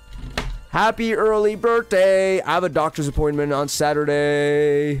birthday. Happy early birthday. I have a doctor's appointment on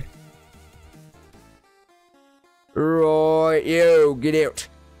Saturday. Right, yo, get out.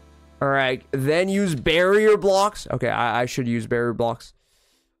 Alright, then use barrier blocks. Okay, I should use barrier blocks.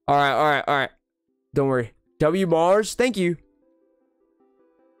 Alright. Don't worry. W Mars, thank you.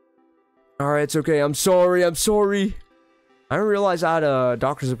 Alright, it's okay. I'm sorry. I didn't realize I had a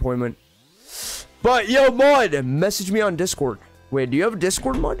doctor's appointment. But, yo, Mud, message me on Discord. Wait, do you have a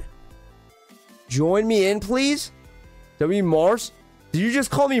Discord, Mud? Join me in, please. W Mars? Did you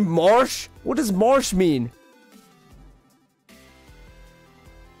just call me Marsh? What does Marsh mean?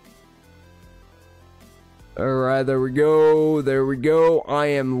 Alright, there we go. I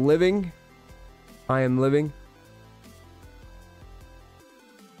am living.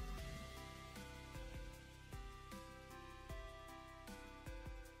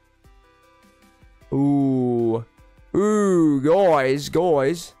 Ooh, guys.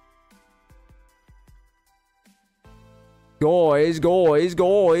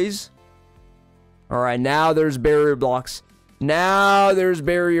 Alright, now there's barrier blocks.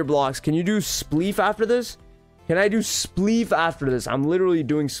 Can you do spleef after this? Can I do spleef after this? I'm literally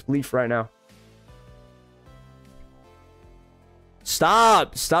doing spleef right now.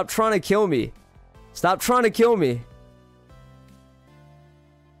 Stop trying to kill me.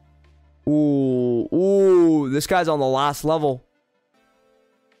 Ooh, this guy's on the last level.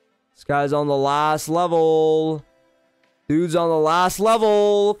 Dude's on the last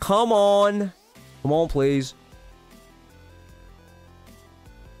level. Come on, please.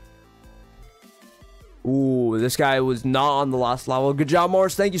 Ooh, this guy was not on the last level. Good job,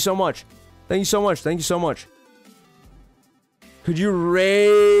 Morris. Thank you so much. Could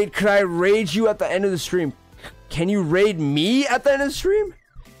I raid you at the end of the stream? Can you raid me at the end of the stream?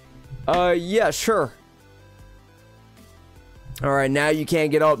 Yeah, sure. Alright, now you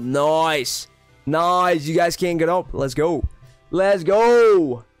can't get up. Nice. You guys can't get up. Let's go.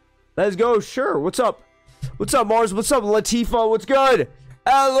 Sure. What's up, Mars? What's up, Latifa? What's good?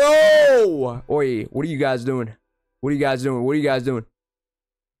 Hello. Oi, what are you guys doing? What are you guys doing? What are you guys doing?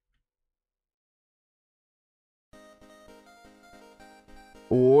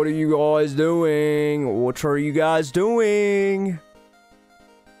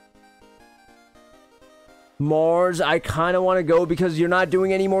 Mars, I kind of want to go because you're not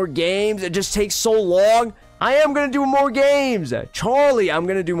doing any more games. It just takes so long. I am going to do more games. Charlie, I'm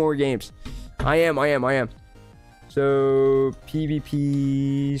going to do more games. I am. So,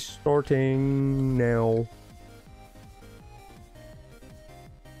 PvP starting now.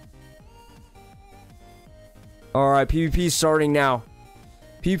 Alright, PvP starting now.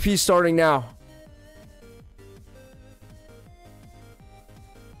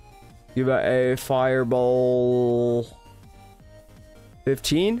 Give it a fireball.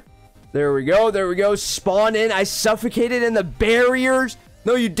 15. There we go. Spawn in. I suffocated in the barriers.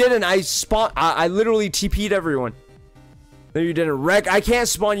 No, you didn't. I literally TP'd everyone. No, you didn't. Wreck. I can't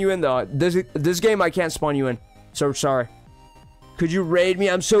spawn you in, though. This game, I can't spawn you in. So sorry. Could you raid me?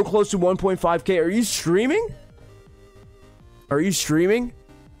 I'm so close to 1.5k. Are you streaming?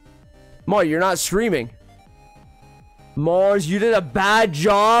 Mar, you're not streaming. Mars, you did a bad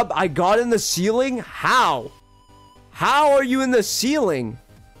job. I got in the ceiling? How are you in the ceiling?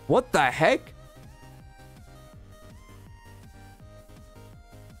 What the heck?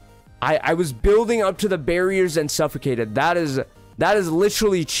 I was building up to the barriers and suffocated. That is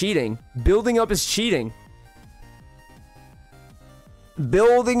literally cheating. Building up is cheating.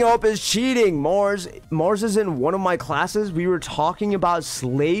 Mars is in one of my classes. We were talking about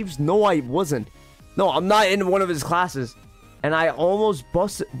slaves. No, I wasn't. No, I'm not in one of his classes. And I almost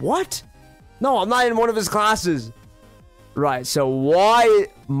busted. What? No, I'm not in one of his classes. Right, so why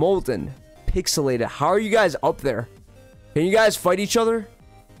Molten? Pixelated. How are you guys up there? Can you guys fight each other?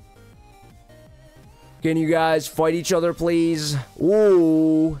 Please?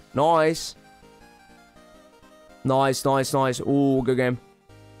 Ooh, nice. Ooh, good game.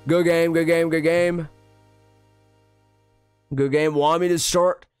 Good game. Want me to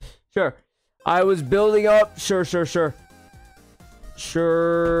start? Sure. I was building up. Sure.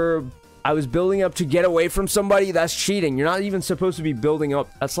 I was building up to get away from somebody. That's cheating. You're not even supposed to be building up.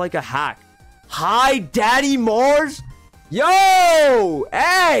 That's like a hack. Hi, Daddy Mars. Yo!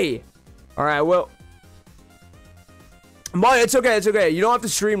 Hey! Alright, well, It's okay. It's okay. You don't have to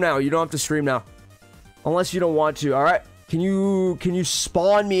stream now. You don't have to stream now. Unless you don't want to. All right. Can you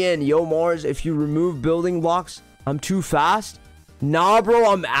spawn me in? Yo, Mars, if you remove building blocks, I'm too fast. Nah,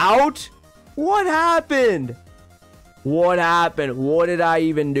 bro, I'm out. What happened? What happened? What did I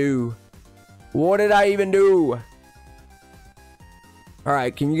even do? What did I even do? All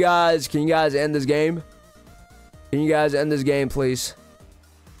right. Can you guys end this game? Can you guys end this game, please?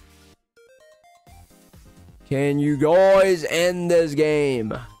 Can you guys end this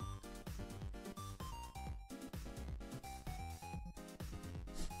game?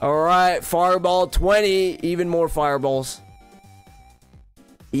 Alright, fireball 20. Even more fireballs.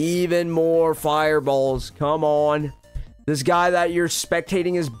 Even more fireballs. Come on. This guy that you're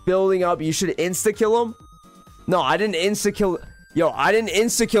spectating is building up. You should insta-kill him? No, I didn't insta-kill. Yo, I didn't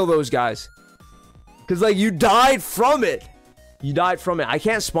insta-kill those guys. Because, like, you died from it. You died from it. I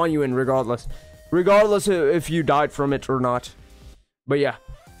can't spawn you in regardless. Regardless if you died from it or not. But yeah.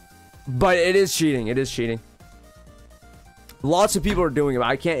 But it is cheating. It is cheating. Lots of people are doing it.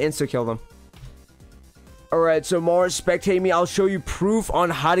 I can't insta-kill them. Alright, so Mars, spectate me. I'll show you proof on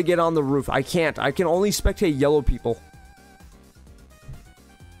how to get on the roof. I can't. I can only spectate yellow people.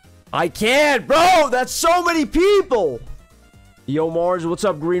 I can't, bro! That's so many people! Yo, Mars, what's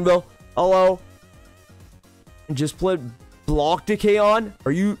up, Greenville? Hello? Just put block decay on?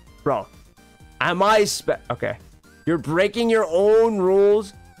 Are you... Bro. Am I okay. You're breaking your own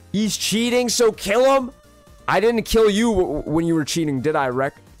rules. He's cheating, so kill him. I didn't kill you when you were cheating, did I,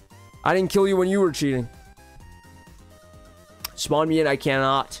 Wreck? I didn't kill you when you were cheating. Spawn me in, I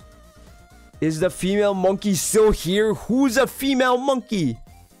cannot. Is the female monkey still here? Who's a female monkey?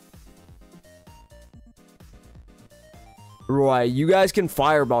 Right, you guys can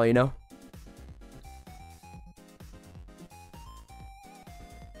fireball, you know?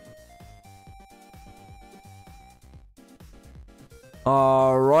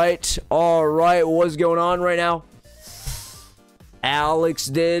 Alright, what's going on right now? Alex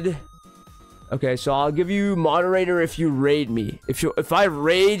did. Okay, so I'll give you moderator if you raid me. If I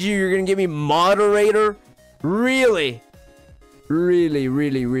raid you, you're gonna give me moderator? Really? Really?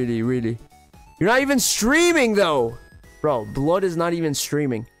 You're not even streaming, though. Bro, Blood is not even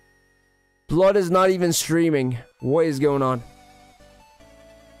streaming. Blood is not even streaming. What is going on?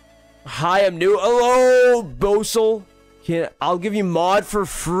 Hi, I'm new. Hello, Bosel. I'll give you mod for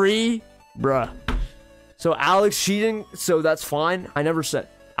free? Bruh. So Alex cheating, so that's fine. I never said...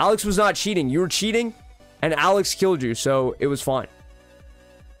 Alex was not cheating. You were cheating, and Alex killed you, so it was fine.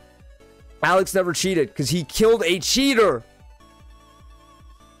 Alex never cheated, because he killed a cheater.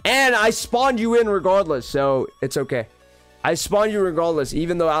 And I spawned you in regardless, so it's okay. I spawned you regardless,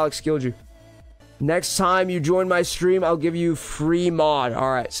 even though Alex killed you. Next time you join my stream, I'll give you free mod.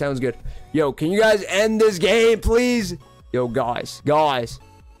 Alright, sounds good. Yo, can you guys end this game, please? Yo, guys.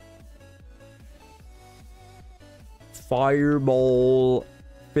 Fireball.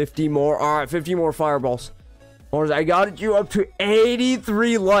 50 more. Alright, 50 more fireballs. I got you up to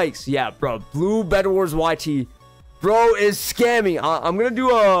 83 likes. Yeah, bro. Blue Bedwars YT. Bro is scamming. I'm gonna do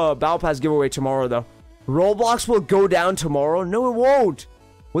a Battle Pass giveaway tomorrow, though. Roblox will go down tomorrow. No, it won't.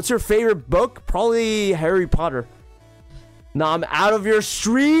 What's your favorite book? Probably Harry Potter. Nah, I'm out of your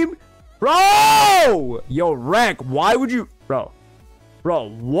stream. Bro! Yo, Wreck, why would you... Bro,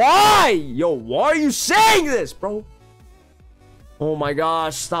 why? Yo, why are you saying this, bro? Oh my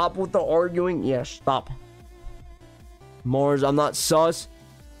gosh, stop with the arguing. Yeah, stop. Mars, I'm not sus.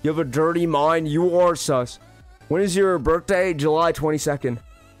 You have a dirty mind. You are sus. When is your birthday? July 22nd.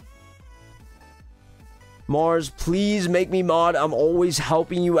 Mars, please make me mod. I'm always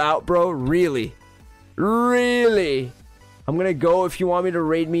helping you out, bro. Really? I'm gonna go. If you want me to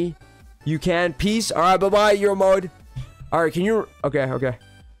raid me, you can. Peace. Alright, bye-bye, yo mod. Alright, can you... Okay.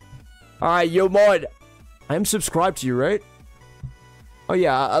 Alright, yo mod. I am subscribed to you, right? Oh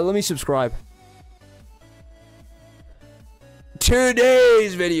yeah, let me subscribe.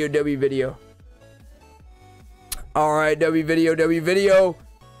 Today's video, W video. Alright, W video.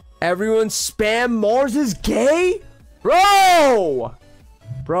 Everyone spam Mars is gay? Bro,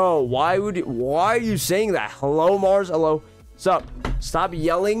 why are you saying that? Hello, Mars. Hello. What's up? Stop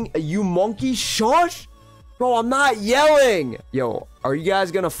yelling. You monkey. Shush. Bro, I'm not yelling. Yo, are you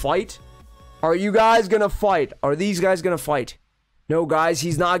guys gonna fight? Are you guys gonna fight? Are these guys gonna fight? No, guys,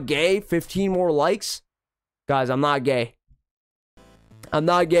 he's not gay. 15 more likes. Guys, I'm not gay. I'm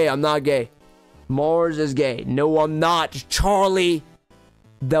not gay. Mars is gay. No, I'm not. Charlie.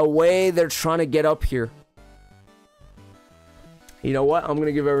 The way they're trying to get up here. You know what? I'm going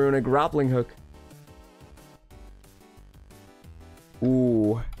to give everyone a grappling hook.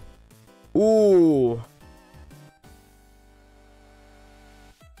 Ooh.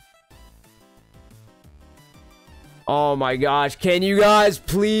 Oh my gosh. Can you guys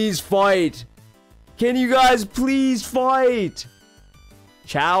please fight? Can you guys please fight?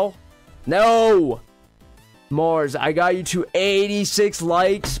 Chow? No. Mars, I got you to 86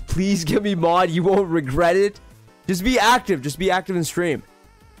 likes. Please give me mod. You won't regret it. Just be active. Just be active in stream.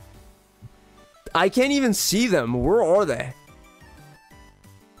 I can't even see them. Where are they?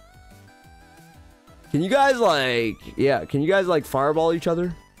 Can you guys like... Yeah, can you guys like fireball each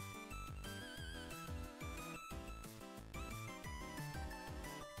other?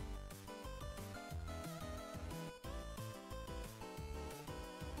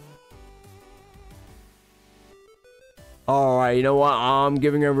 Alright, you know what? I'm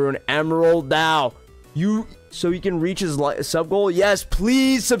giving everyone emerald now. So you can reach his sub goal? Yes,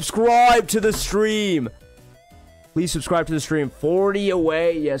 please subscribe to the stream. Please subscribe to the stream. 40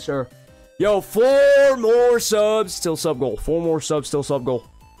 away. Yes, sir. Yo, 4 more subs. Still sub goal. 4 more subs. Still sub goal.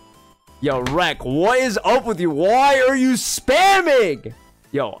 Yo, Rec, what is up with you? Why are you spamming?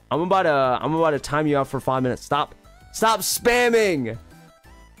 Yo, I'm about to time you out for 5 minutes. Stop spamming.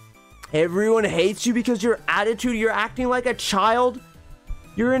 Everyone hates you because your attitude, you're acting like a child.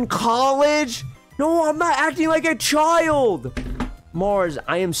 You're in college. No, I'm not acting like a child. Mars,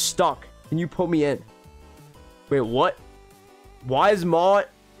 I am stuck. Can you put me in? Wait, what? Why is mod?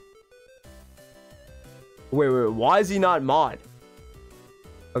 Wait, why is he not mod?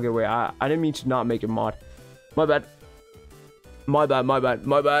 Okay, wait, I didn't mean to not make him mod. My bad. My bad.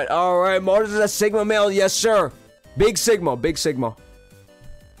 Alright, Mars is a Sigma male. Yes, sir. Big Sigma.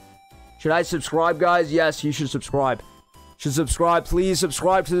 Should I subscribe, guys? Yes, you should subscribe. Please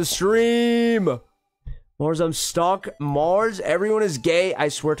subscribe to the stream. Mars, I'm stuck. Mars, everyone is gay. I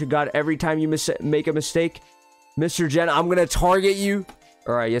swear to God, every time you make a mistake, Mr. Jen, I'm gonna target you.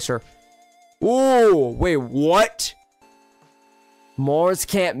 All right, yes, sir. Ooh, wait, what? Mars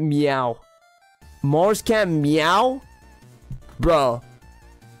can't meow. Bro.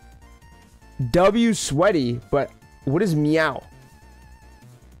 W sweaty, but what is meow?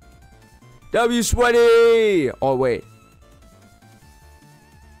 W sweaty! Oh, wait.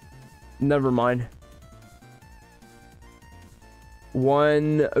 Never mind.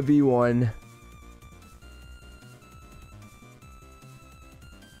 1v1.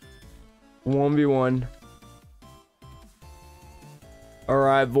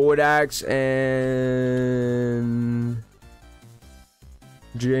 Alright, Void Axe and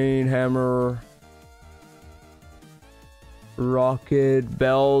Jane Hammer. Rocket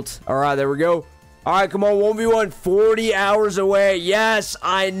Belt. Alright, there we go. Alright, come on, 1v1. 40 hours away. Yes,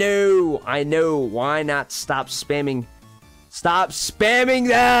 I know. Why not stop spamming? Stop spamming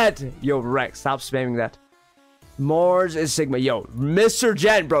that. Yo, Rex, stop spamming that. Mars is Sigma. Yo, Mr.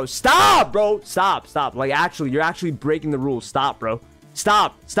 Jen, bro. Stop, bro. Stop. Like, actually, you're actually breaking the rules. Stop, bro.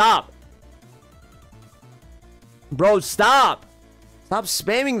 Stop. Bro, stop. Stop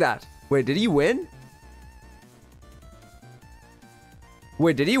spamming that. Wait, did he win?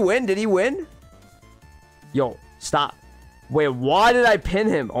 Did he win? Yo, stop. Wait, why did I pin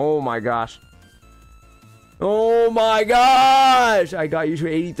him? Oh my gosh. I got you to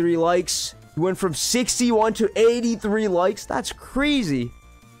 83 likes. You went from 61 to 83 likes. That's crazy.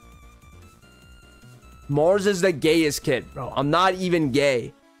 Mars is the gayest kid, bro. I'm not even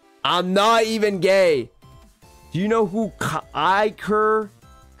gay. Do you know who Iker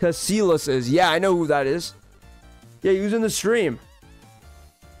Casillas is? Yeah, I know who that is. Yeah, he was in the stream.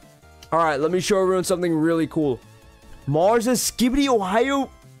 Alright, let me show everyone something really cool. Mars is Skibbity Ohio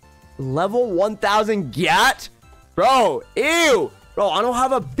level 1000 GAT? Bro, ew! Bro, I don't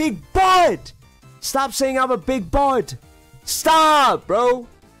have a big butt! Stop saying I have a big butt! Stop, bro!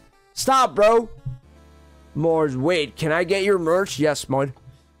 Mars, wait, can I get your merch? Yes, Mud.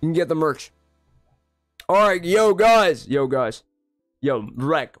 You can get the merch. Alright, yo, guys. Yo,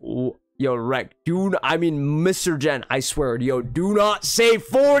 Rec. Dude, I mean, Mr. Jen, I swear. Yo, do not say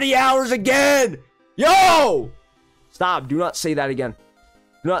 40 hours again! Yo! Stop, do not say that again.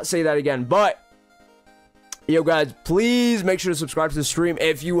 But, yo, guys, please make sure to subscribe to the stream.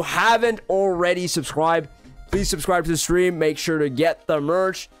 If you haven't already subscribed, please subscribe to the stream. Make sure to get the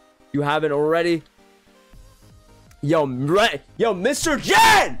merch. If you haven't already. Yo, Mr.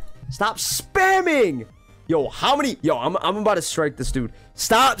 Jen! Stop spamming! Yo, how many? Yo, I'm about to strike this dude.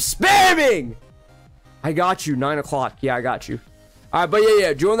 Stop spamming! I got you, 9 o'clock. Yeah, I got you. All right, but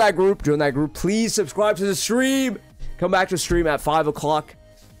yeah, join that group. Please subscribe to the stream. Come back to stream at 5 o'clock.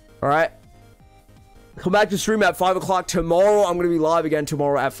 All right. Come back to stream at 5 o'clock tomorrow. I'm going to be live again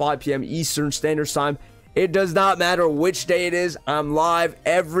tomorrow at 5 p.m. Eastern Standard Time. It does not matter which day it is. I'm live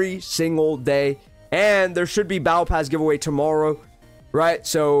every single day. And there should be Battle Pass giveaway tomorrow. right?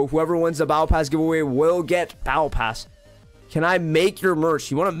 So whoever wins the Battle Pass giveaway will get Battle Pass. Can I make your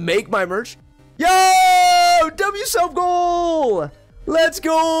merch? You want to make my merch? Yo! W sub goal! Let's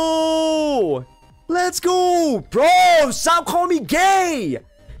go! Let's go! Bro, stop calling me gay!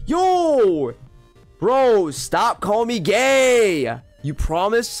 Yo! Bro, stop calling me gay! You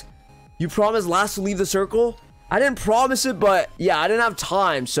promise? You promise last to leave the circle? I didn't promise it, but yeah, I didn't have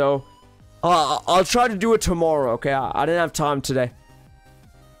time, so I'll try to do it tomorrow, okay? I didn't have time today.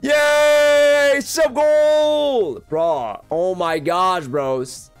 Yay! Sub goal! Bro, oh my gosh,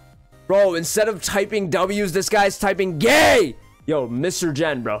 bros. Bro, instead of typing W's, this guy's typing gay! Yo, Mr.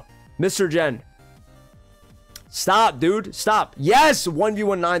 Gen, bro. Mr. Gen. Stop, dude. Stop. Yes!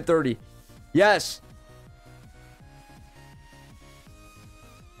 1v1 930. Yes.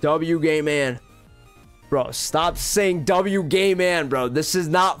 W gay man. Bro, stop saying W gay man, bro. This is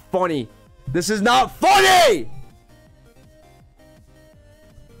not funny. This is not funny!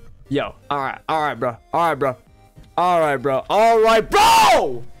 Yo, alright, bro. Alright, bro. Alright,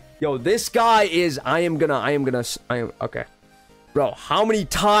 bro! Yo, this guy is, okay. Bro, how many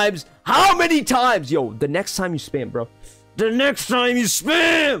times? Yo, the next time you spam, bro. The next time you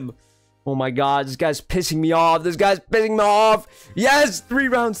spam! Oh my god, this guy's pissing me off. Yes, 3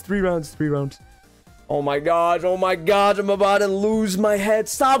 rounds. Oh my god, I'm about to lose my head.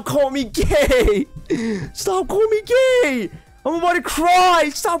 Stop calling me gay. I'm about to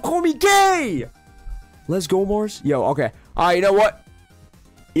cry. Stop calling me gay. Let's go, Mars. Yo, okay. Alright, you know what?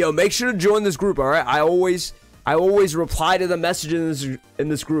 Yo, make sure to join this group, alright? I always reply to the messages in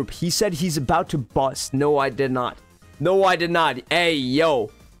this group. He said he's about to bust. No, I did not. Hey,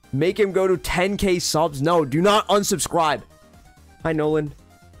 yo. Make him go to 10k subs. No, do not unsubscribe. Hi, Nolan.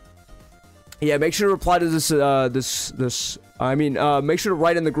 Yeah, make sure to reply to this, make sure to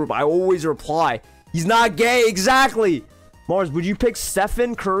write in the group. I always reply. He's not gay, exactly. Mars, would you pick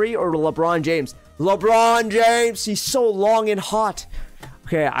Stephen Curry or LeBron James? LeBron James, he's so long and hot.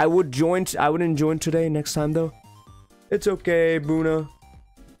 Okay, I wouldn't join today. Next time, though. It's okay, Boona.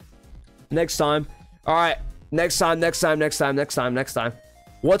 Next time. All right, next time.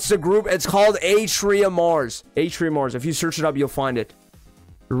 What's the group? It's called Atria Mars. Atria Mars. If you search it up, you'll find it.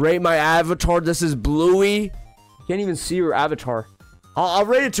 Rate my avatar. This is Bluey. Can't even see your avatar. I'll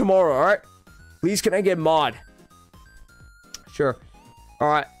rate it tomorrow, alright? Please, can I get mod? Sure.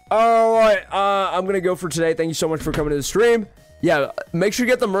 Alright. I'm gonna go for today. Thank you so much for coming to the stream. Yeah, make sure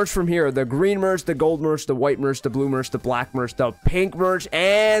you get the merch from here. The green merch, the gold merch, the white merch, the blue merch, the black merch, the pink merch,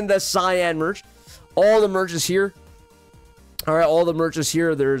 and the cyan merch. All the merch is here. Alright, all the merch is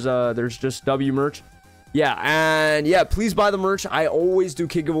here. There's just W merch. Yeah, and yeah, please buy the merch. I always do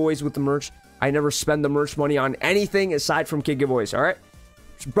kid giveaways with the merch. I never spend the merch money on anything aside from kid giveaways, alright?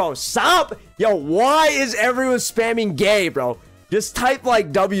 Bro, stop! Yo, why is everyone spamming gay, bro? Just type,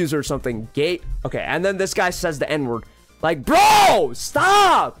 like, W's or something. Gay. Okay, and then this guy says the N-word. Like, bro!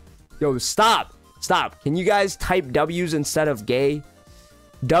 Stop! Yo, stop. Stop. Can you guys type W's instead of gay?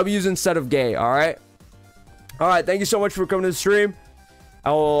 W's instead of gay, alright? Alright, thank you so much for coming to the stream.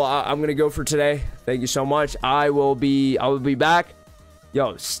 I'm gonna go for today. Thank you so much. I will be back.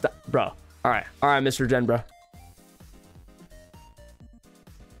 Yo, stop, bro. Alright, Mr. Gen, bro.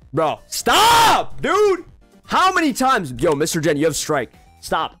 Bro, stop, dude. How many times? Yo, Mr. Gen, you have strike.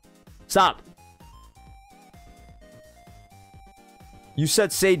 Stop. You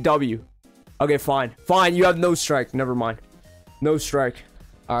said say W. Okay, fine. You have no strike. Never mind. No strike.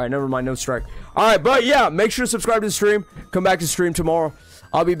 Alright, never mind. No strike. Alright, but yeah, make sure to subscribe to the stream. Come back to stream tomorrow.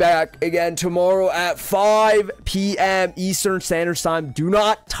 I'll be back again tomorrow at 5 p.m. Eastern Standard Time. Do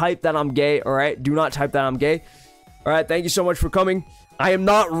not type that I'm gay, alright? Do not type that I'm gay. Alright, thank you so much for coming. I am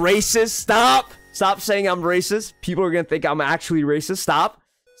not racist. Stop saying I'm racist. People are gonna think I'm actually racist. Stop.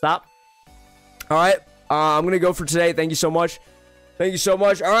 Alright, I'm gonna go for today. Thank you so much.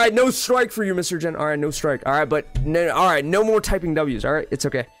 Alright, no strike for you, Mr. Gen. Alright, no strike. Alright, but no more typing W's. Alright, it's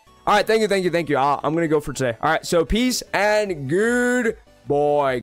okay. Alright, thank you. I'm gonna go for today. Alright, so peace and good boy.